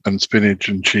egg and spinach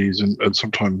and cheese, and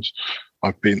sometimes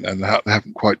I've been and they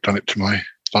haven't quite done it to my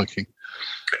liking.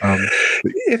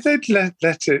 If they'd let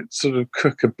it sort of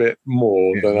cook a bit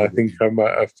more, then I think I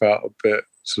might have felt a bit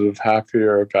sort of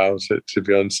happier about it, to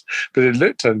be honest. But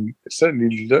it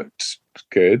certainly looked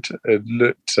good. It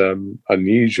looked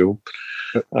unusual,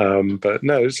 but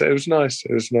no, it was nice.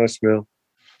 It was a nice meal.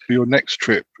 Your next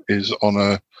trip is on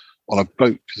a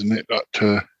boat, isn't it?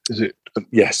 Is it?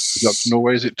 Yes. Is that to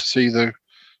Norway? Is it to see the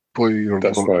boy?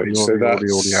 That's right. So that's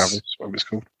what it's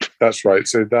called. That's right.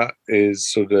 So that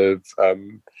is sort of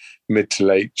mid to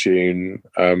late June,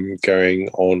 going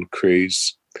on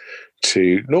cruise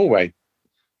to Norway.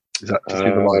 Is that to see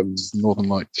the lights, Northern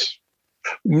Lights?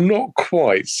 Not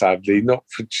quite, sadly. Not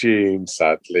for June,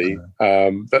 sadly.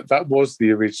 That was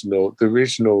the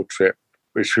original trip,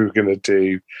 which we were going to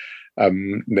do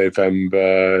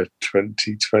November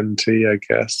 2020, I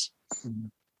guess.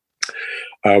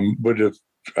 would have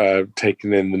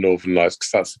taken in the Northern Lights,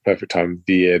 because that's the perfect time of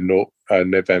the year,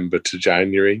 November to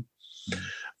January.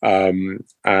 So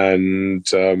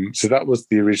that was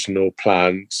the original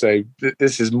plan. So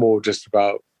this is more just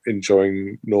about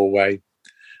enjoying Norway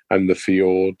and the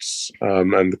fjords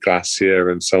and the glacier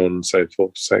and so on and so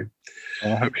forth. So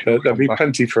I hope there'll be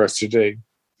plenty for us to do.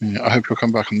 Yeah, I hope you'll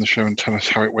come back on the show and tell us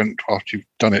how it went after you've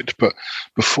done it. But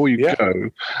before you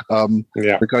go,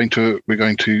 we're going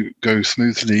to go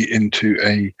smoothly into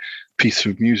a piece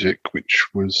of music which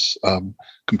was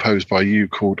composed by you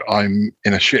called "I'm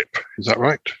in a Ship." Is that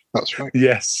right? That's right.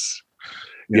 Yes.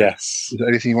 Yeah. Yes. Is there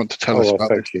anything you want to tell us about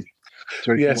thank this?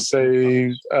 you. Yes. So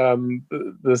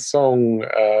the song,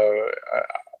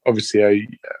 obviously,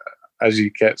 as you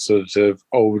get sort of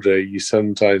older, you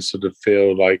sometimes sort of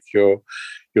feel like you're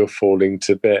falling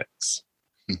to bits.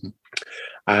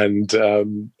 And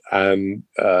I'm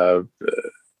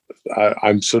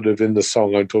sort of in the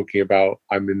song, I'm talking about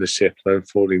I'm in the ship and I'm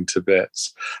falling to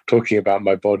bits, talking about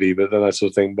my body, but then I sort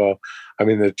of think, well, I'm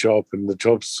in a job and the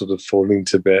job's sort of falling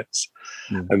to bits.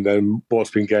 And then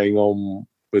what's been going on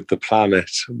with the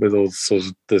planet, with all sorts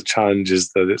of the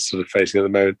challenges that it's sort of facing at the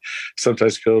moment,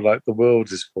 sometimes feel like the world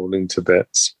is falling to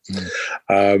bits.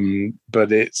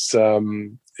 But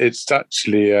it's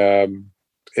actually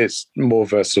it's more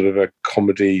of a sort of a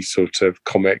comedy, sort of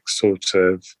comic, sort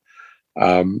of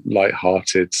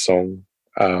light-hearted song.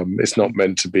 It's not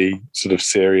meant to be sort of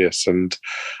serious and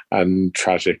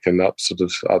tragic and sort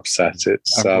of upset.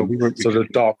 It's sort of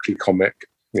darkly comic.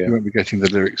 Yeah. You won't be getting the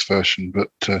lyrics version, but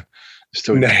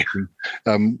still. No.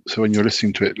 So when you're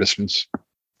listening to it, listeners,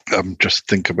 just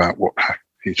think about what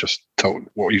you've just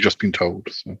been told.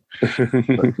 So.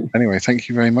 But anyway, thank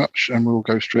you very much, and we'll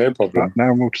go straight to that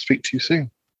now, and we'll speak to you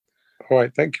soon. All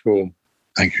right, thank you all.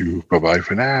 Thank you. Bye-bye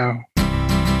for now.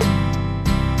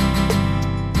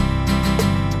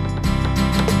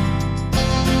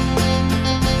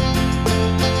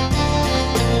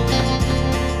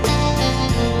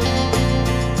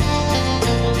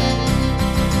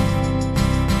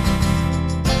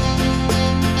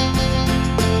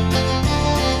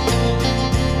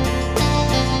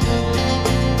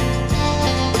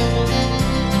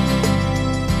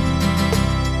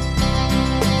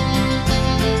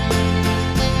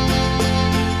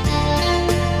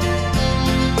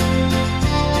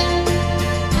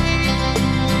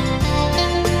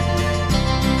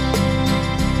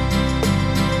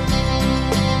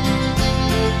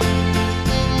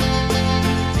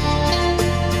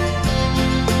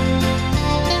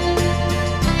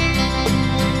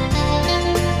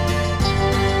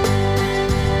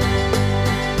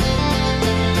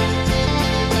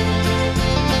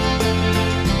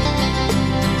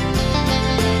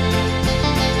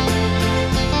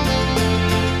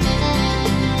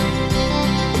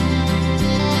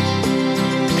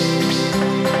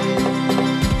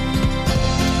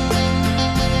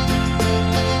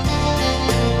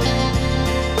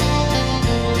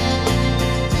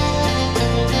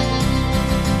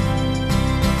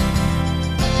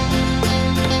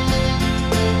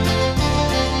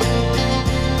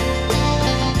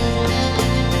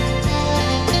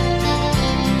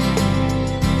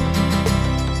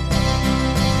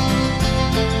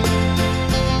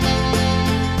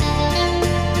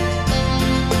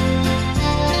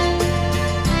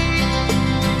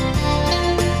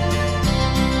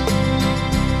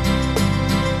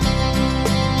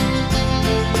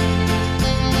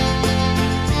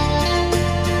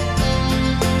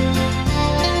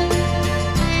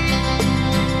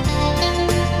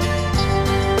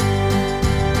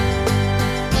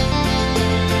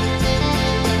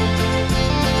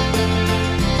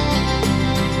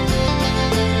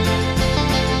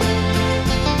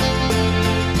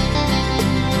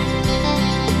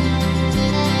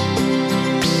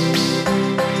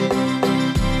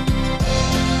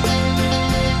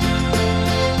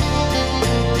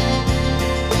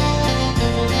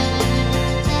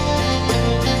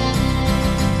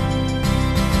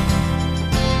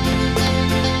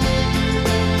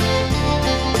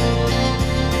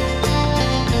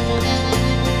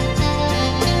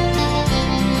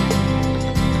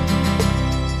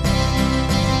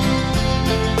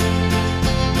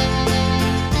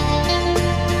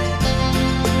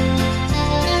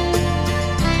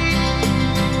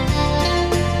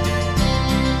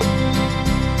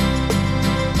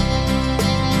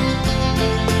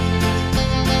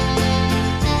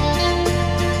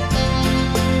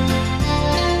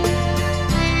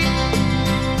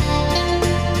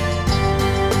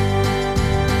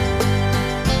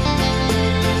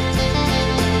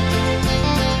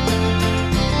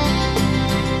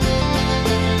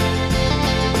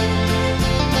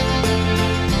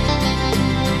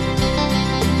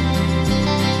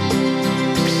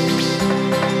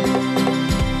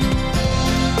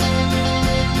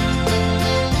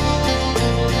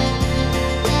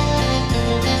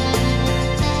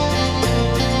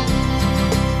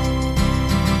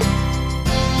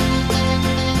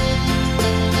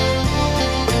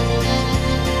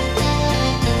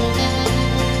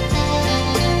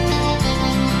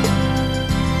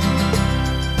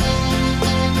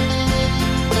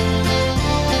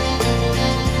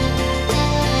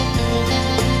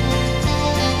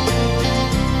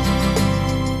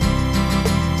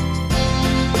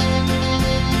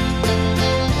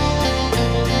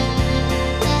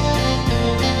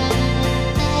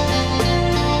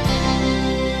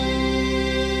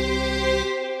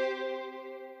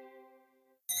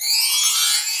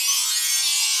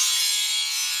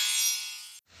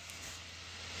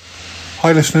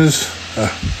 Hi, listeners.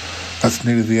 That's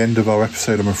nearly the end of our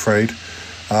episode, I'm afraid.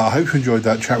 I hope you enjoyed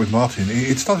that chat with Martin.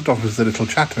 It started off as a little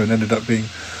chatter and ended up being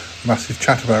a massive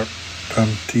chat about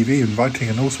TV and writing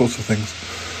and all sorts of things.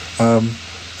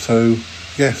 So,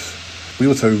 yes, we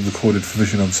also recorded for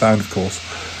Vision on Sound, of course.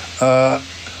 Last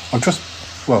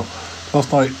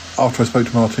night after I spoke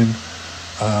to Martin,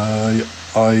 I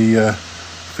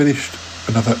finished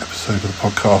another episode of the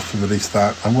podcast and released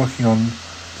that. I'm working on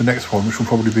the next one, which will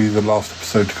probably be the last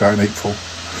episode to go out in April,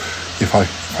 if I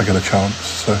get a chance.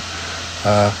 So,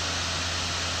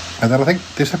 and then I think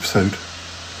this episode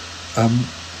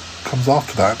comes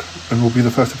after that and will be the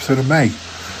first episode of May.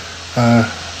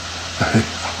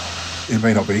 It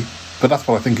may not be, but that's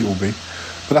what I think it will be.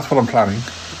 But that's what I'm planning.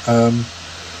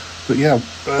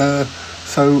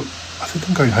 So I think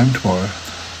I'm going home tomorrow.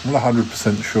 I'm not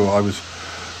 100% sure. I was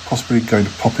possibly going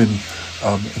to pop in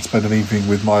and spend an evening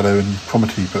with Milo and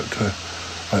Cromitty, but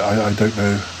I don't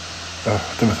know. I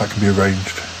don't know if that can be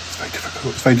arranged. It's very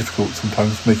difficult. It's very difficult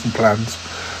sometimes making plans.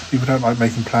 People don't like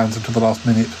making plans until the last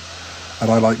minute, and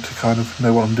I like to kind of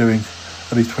know what I'm doing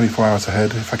at least 24 hours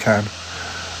ahead if I can.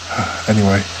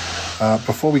 Anyway,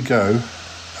 before we go,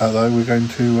 though, we're going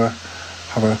to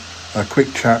have a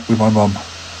quick chat with my mum,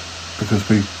 because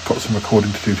we've got some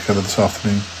recording to do together this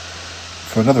afternoon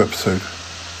for another episode.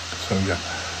 So yeah,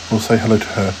 we'll say hello to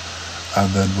her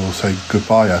and then we'll say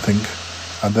goodbye, I think,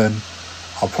 and then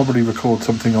I'll probably record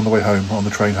something on the way home, on the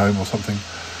train home or something,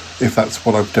 if that's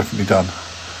what I've definitely done.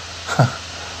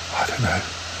 I don't know.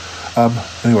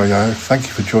 Anyway, thank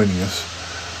you for joining us,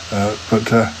 but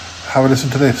have a listen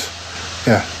to this.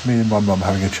 Yeah, me and my mum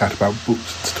having a chat about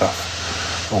books and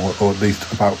stuff, or at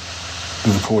least about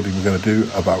the recording we're going to do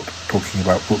about talking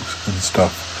about books and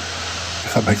stuff,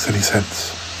 if that makes any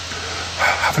sense.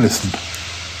 Have a listen.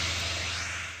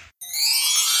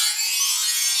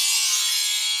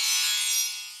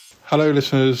 Hello,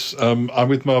 listeners. I'm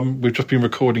with Mum. We've just been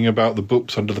recording about the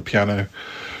books under the piano.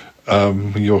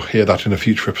 You'll hear that in a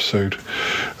future episode.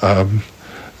 Got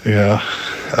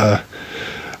a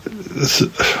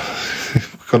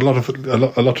lot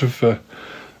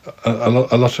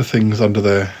of things under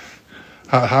there.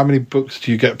 How many books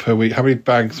do you get per week? How many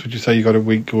bags would you say you got a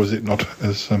week, or is it not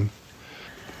as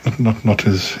not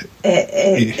as?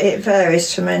 It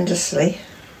varies tremendously.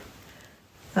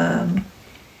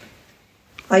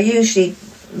 I usually,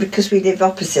 because we live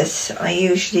opposite, I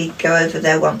usually go over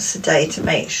there once a day to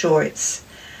make sure it's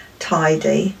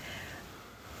tidy.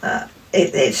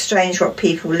 It's strange what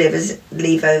people leave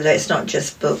over there. It's not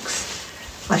just books.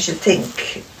 I should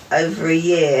think over a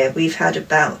year we've had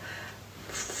about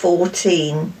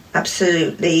 14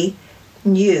 absolutely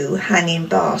new hanging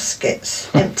baskets,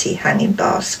 empty hanging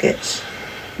baskets.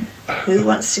 Who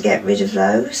wants to get rid of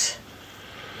those?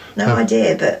 No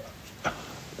idea, but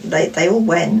they all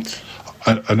went.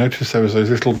 I noticed there was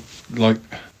those little, like,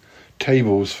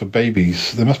 tables for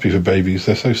babies. They must be for babies.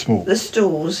 They're so small. The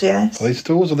stools, yes. Are they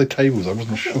stools or are they tables? I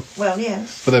wasn't sure. Well,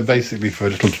 yes. But they're basically for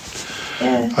little...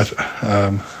 Yes.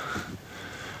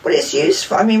 Well, it's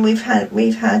useful. I mean, we've had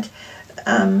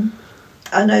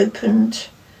unopened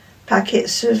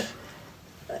packets of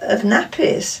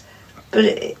nappies, but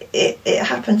it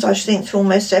happens, I think, to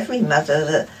almost every mother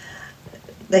that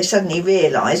they suddenly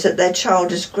realise that their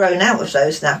child has grown out of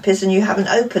those nappies and you haven't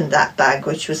opened that bag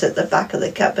which was at the back of the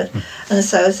cupboard. And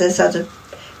so as there's other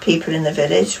people in the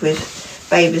village with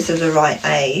babies of the right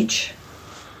age,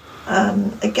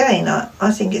 again,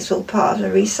 I think it's all part of the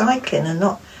recycling and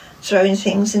not throwing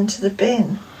things into the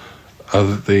bin. All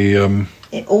the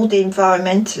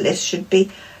environmentalists should be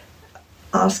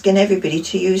asking everybody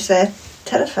to use their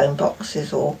telephone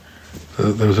boxes or...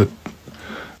 There was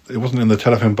it wasn't in the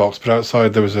telephone box, but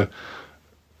outside there was a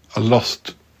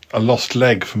lost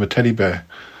leg from a teddy bear.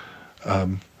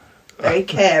 Very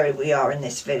caring we are in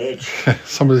this village.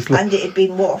 And it had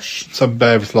been washed. Some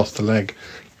bear has lost a leg.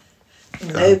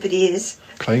 Nobody has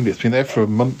claimed it. It's been there for a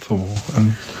month or more.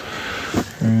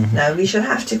 No, we should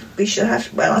have to.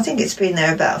 Well, I think it's been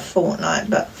there about a fortnight,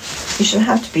 but we should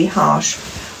have to be harsh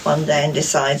one day and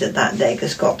decide that leg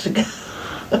has got to go.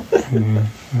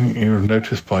 You'll have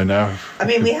noticed by now. I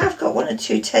mean, we have got one or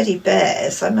two teddy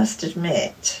bears, I must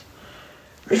admit.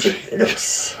 Which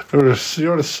looks... You don't want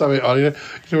to sew it on. You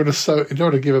don't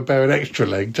want to give a bear an extra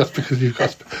leg just because you've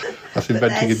got... That's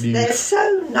inventing a new... They're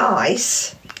so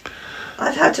nice.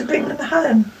 I've had to bring them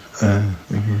home.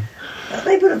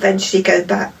 They will eventually go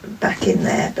back in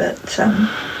there, but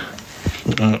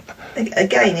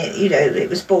again, it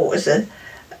was bought as a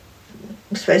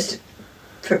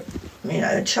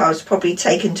child's probably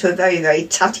taken to a very, very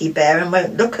tutty bear and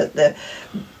won't look at the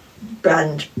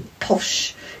brand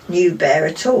posh new bear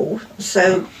at all.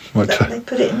 So they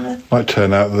put it in the... Might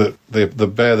turn out that the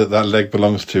bear that leg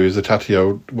belongs to is a tatty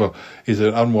old, is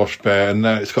an unwashed bear, and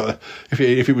now it's got.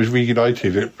 If it was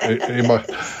reunited,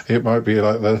 it might be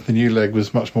like the new leg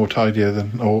was much more tidier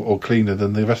or cleaner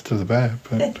than the rest of the bear.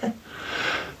 But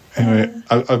anyway,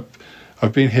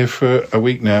 I've been here for a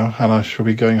week now, and I shall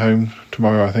be going home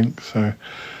tomorrow, I think. So,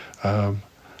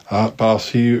 but I'll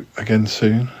see you again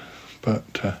soon. But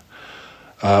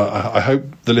I hope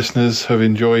the listeners have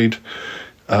enjoyed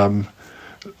the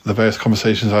various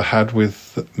conversations I had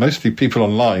with mostly people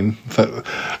online. So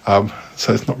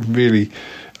it's not really.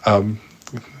 I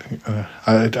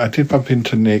did bump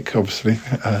into Nick, obviously,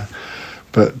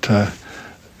 but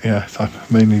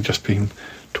I've mainly just been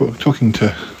talking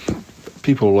to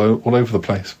people all over the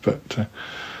place. But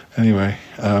anyway,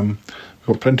 we've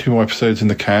got plenty more episodes in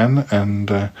the can, and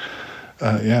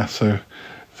so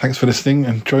thanks for listening,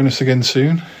 and join us again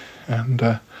soon.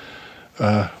 And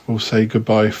we'll say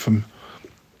goodbye from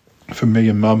me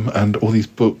and Mum and all these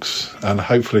books, and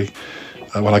hopefully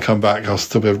when I come back I'll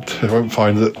still be able to, I won't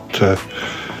find that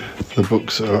the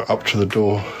books are up to the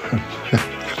door.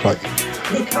 Like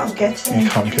you can't get in. You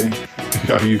can't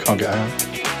get out.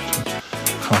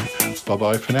 Bye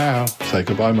bye for now. Say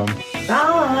goodbye, Mum.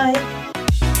 Bye.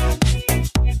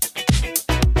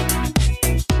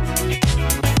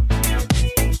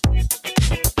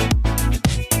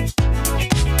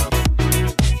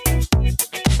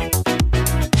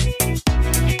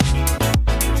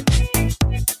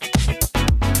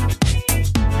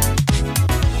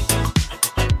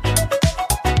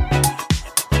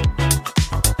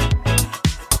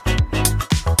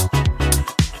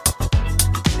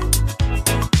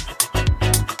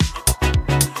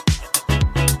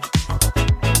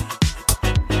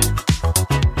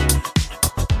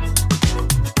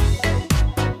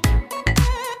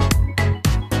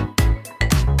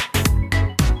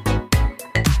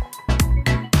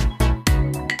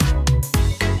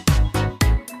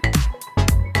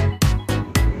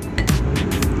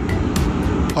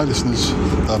 Hi listeners,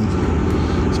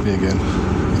 it's me again.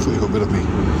 I thought you got rid of me.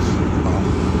 Well,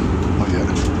 not yet.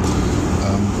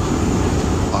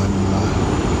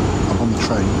 I'm on the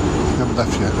train. I haven't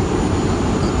left yet,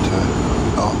 but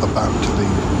about to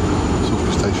leave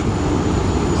Salisbury Station.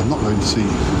 I'm not going to see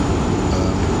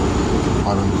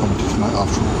Iron Comedy tonight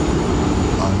after all.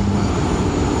 I'm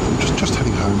just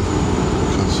heading home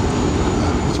because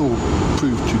it's all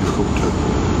proved too difficult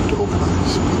to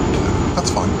organise, but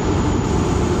that's fine.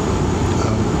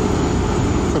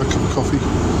 Got a cup of coffee,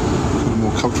 got a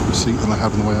more comfortable seat than I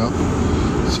had on the way up,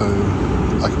 so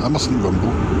I mustn't rumble.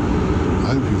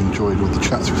 I hope you've enjoyed all the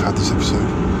chats we've had this episode,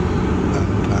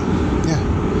 and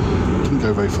didn't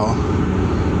go very far.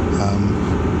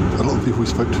 A lot of people we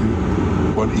spoke to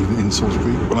weren't even in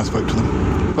Salisbury when I spoke to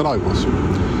them, but I was, and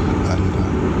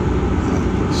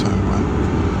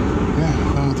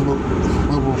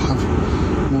we'll have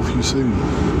more for you soon.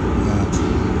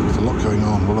 There's a lot going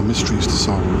on, a lot of mysteries to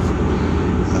solve.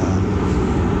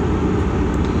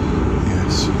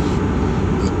 Yes,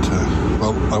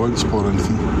 but I won't spoil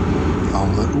anything.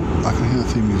 I can hear the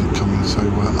theme music coming, so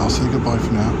I'll say goodbye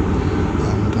for now.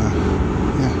 And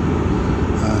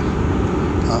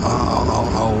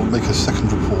I'll make a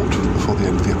second report before the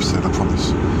end of the episode, I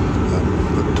promise.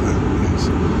 Yes,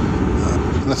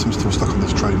 unless I'm still stuck on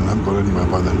this train and I haven't got anywhere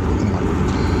by then. Anyway,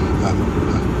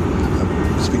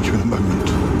 speak to you in a moment.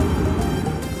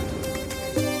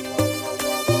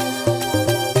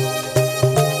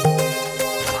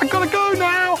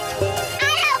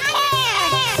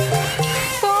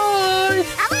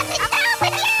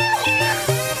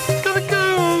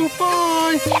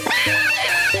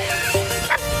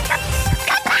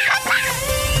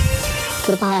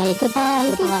 Goodbye,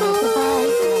 goodbye, goodbye, goodbye,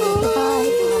 goodbye,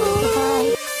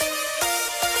 goodbye.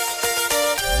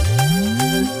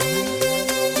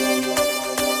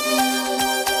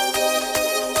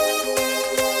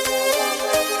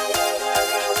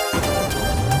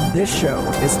 This show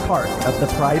is part of the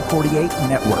Pride 48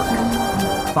 network.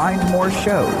 Find more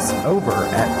shows over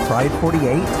at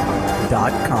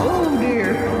pride48.com. Oh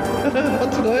dear,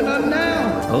 what's going on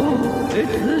now? Oh,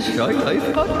 it's the Shy Life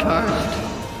Podcast.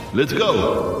 Let's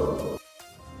go.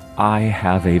 I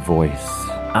have a voice.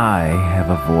 I have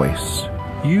a voice.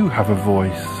 You have a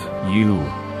voice. You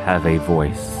have a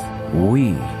voice.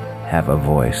 We have a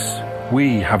voice.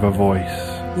 We have a voice.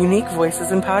 Unique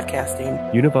voices in podcasting.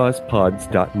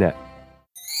 UnivazPods.net.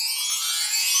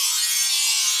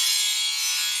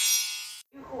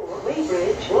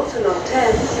 Weybridge,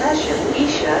 Walton-on-Thames, Hersham,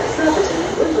 Esher, Surbiton,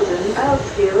 Wimbledon,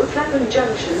 Earlsfield, Clapham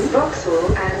Junction,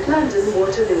 Vauxhall and London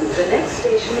Waterloo. The next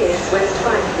station is West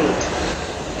Byfleet.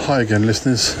 Hi again,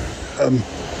 listeners.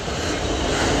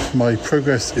 My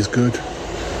progress is good.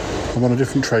 I'm on a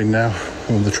different train now.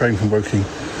 I'm on the train from Woking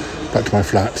back to my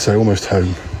flat, so almost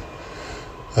home.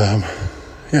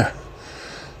 Yeah.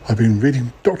 I've been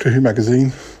reading Doctor Who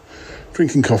magazine,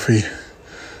 drinking coffee,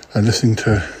 and listening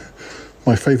to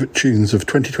my favourite tunes of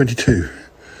 2022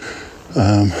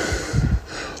 on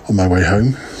my way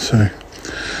home. So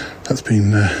that's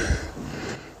been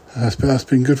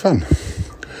good fun.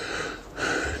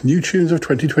 New tunes of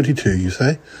 2022, you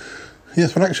say?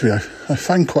 Yes, well, actually, I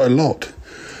find quite a lot.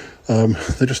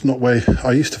 They're just not where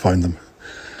I used to find them.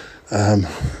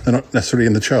 They're not necessarily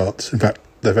in the charts. In fact,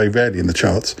 they're very rarely in the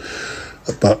charts.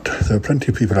 But there are plenty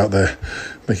of people out there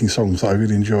making songs that I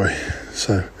really enjoy.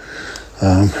 So,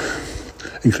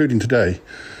 including today,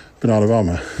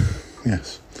 Bananarama.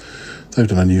 Yes, they've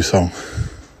done a new song.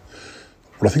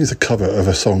 Well, I think it's a cover of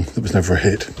a song that was never a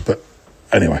hit. But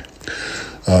anyway,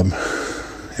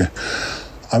 yeah.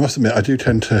 I must admit, I do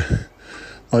tend to...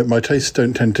 My tastes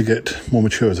don't tend to get more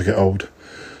mature as I get old.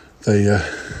 I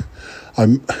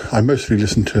mostly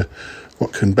listen to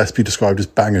what can best be described as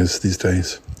bangers these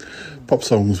days. Pop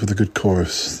songs with a good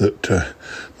chorus that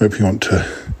make me want to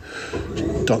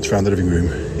dance around the living room,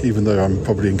 even though I'm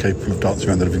probably incapable of dancing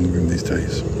around the living room these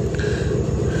days.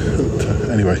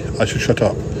 But, anyway, I should shut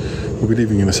up. We'll be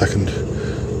leaving in a second.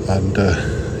 And,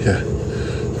 yeah,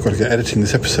 I've got to get editing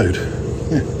this episode.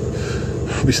 Yeah.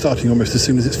 I'll be starting almost as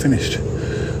soon as it's finished.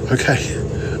 Okay.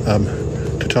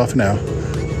 Ta-ta for now.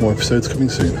 More episodes coming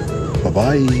soon.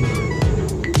 Bye-bye.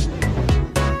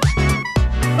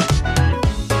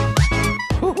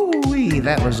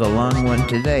 That was a long one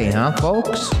today, huh,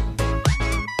 folks?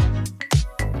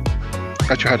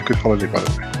 Glad you had a good holiday, by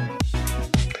the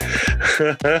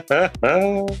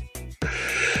way.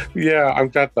 Yeah, I'm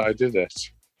glad that I did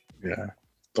it. Yeah.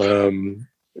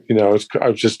 You know, I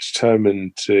was just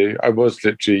determined to... I was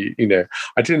literally, you know,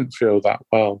 I didn't feel that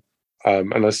well.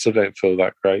 And I still don't feel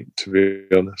that great, to be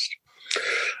honest.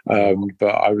 But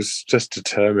I was just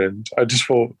determined. I just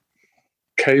thought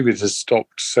COVID has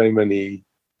stopped so many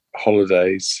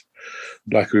holidays.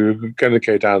 Like, we were going to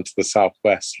go down to the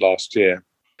southwest last year,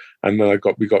 and then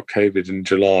we got COVID in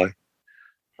July,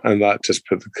 and that just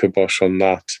put the kibosh on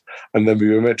that. And then we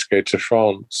were meant to go to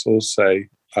France also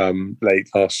late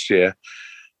last year,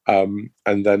 and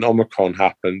then Omicron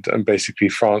happened, and basically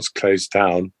France closed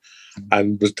down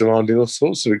and was demanding all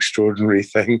sorts of extraordinary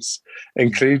things,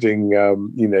 including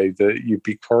you know, that you'd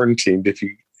be quarantined if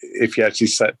you actually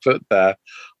set foot there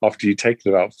after you'd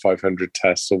taken about 500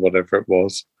 tests or whatever it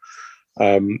was.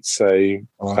 It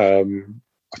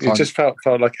just felt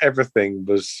like everything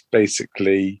was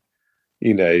basically,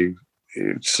 you know,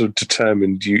 sort of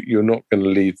determined you're not going to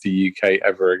leave the UK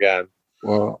ever again.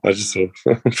 Well, I just sort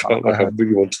of felt like I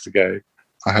really wanted to go.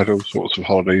 I had all sorts of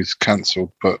holidays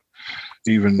cancelled, but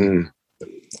even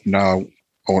now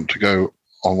I want to go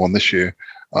on one this year.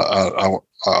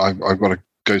 I've got to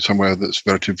go somewhere that's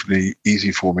relatively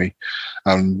easy for me,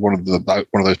 and one of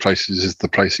those places is the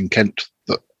place in Kent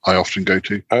that I often go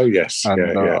to. Oh yes,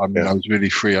 and I was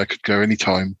really free. I could go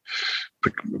anytime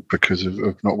because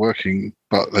of not working,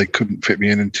 but they couldn't fit me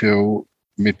in until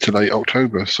mid to late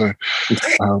October. So,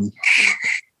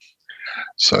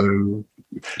 so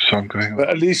I'm going. But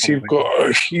at least you've got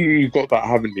that,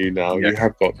 haven't you? Now you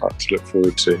have got that to look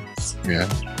forward to. Yeah,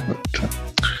 but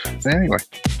anyway.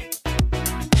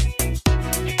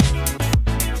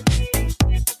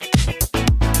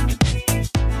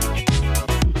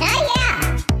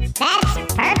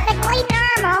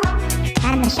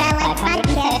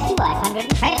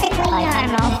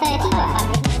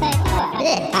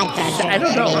 I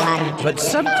don't know, but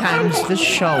sometimes this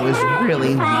show is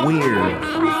really weird.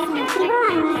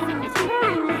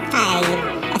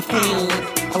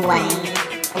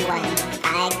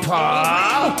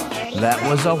 Paul, that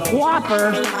was a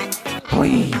whopper.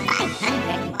 Please.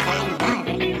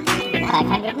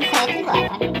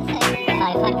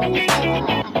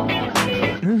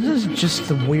 This is just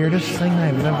the weirdest thing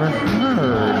I've ever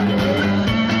heard.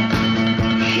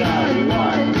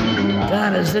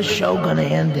 God, is this show gonna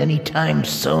end anytime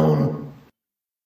soon?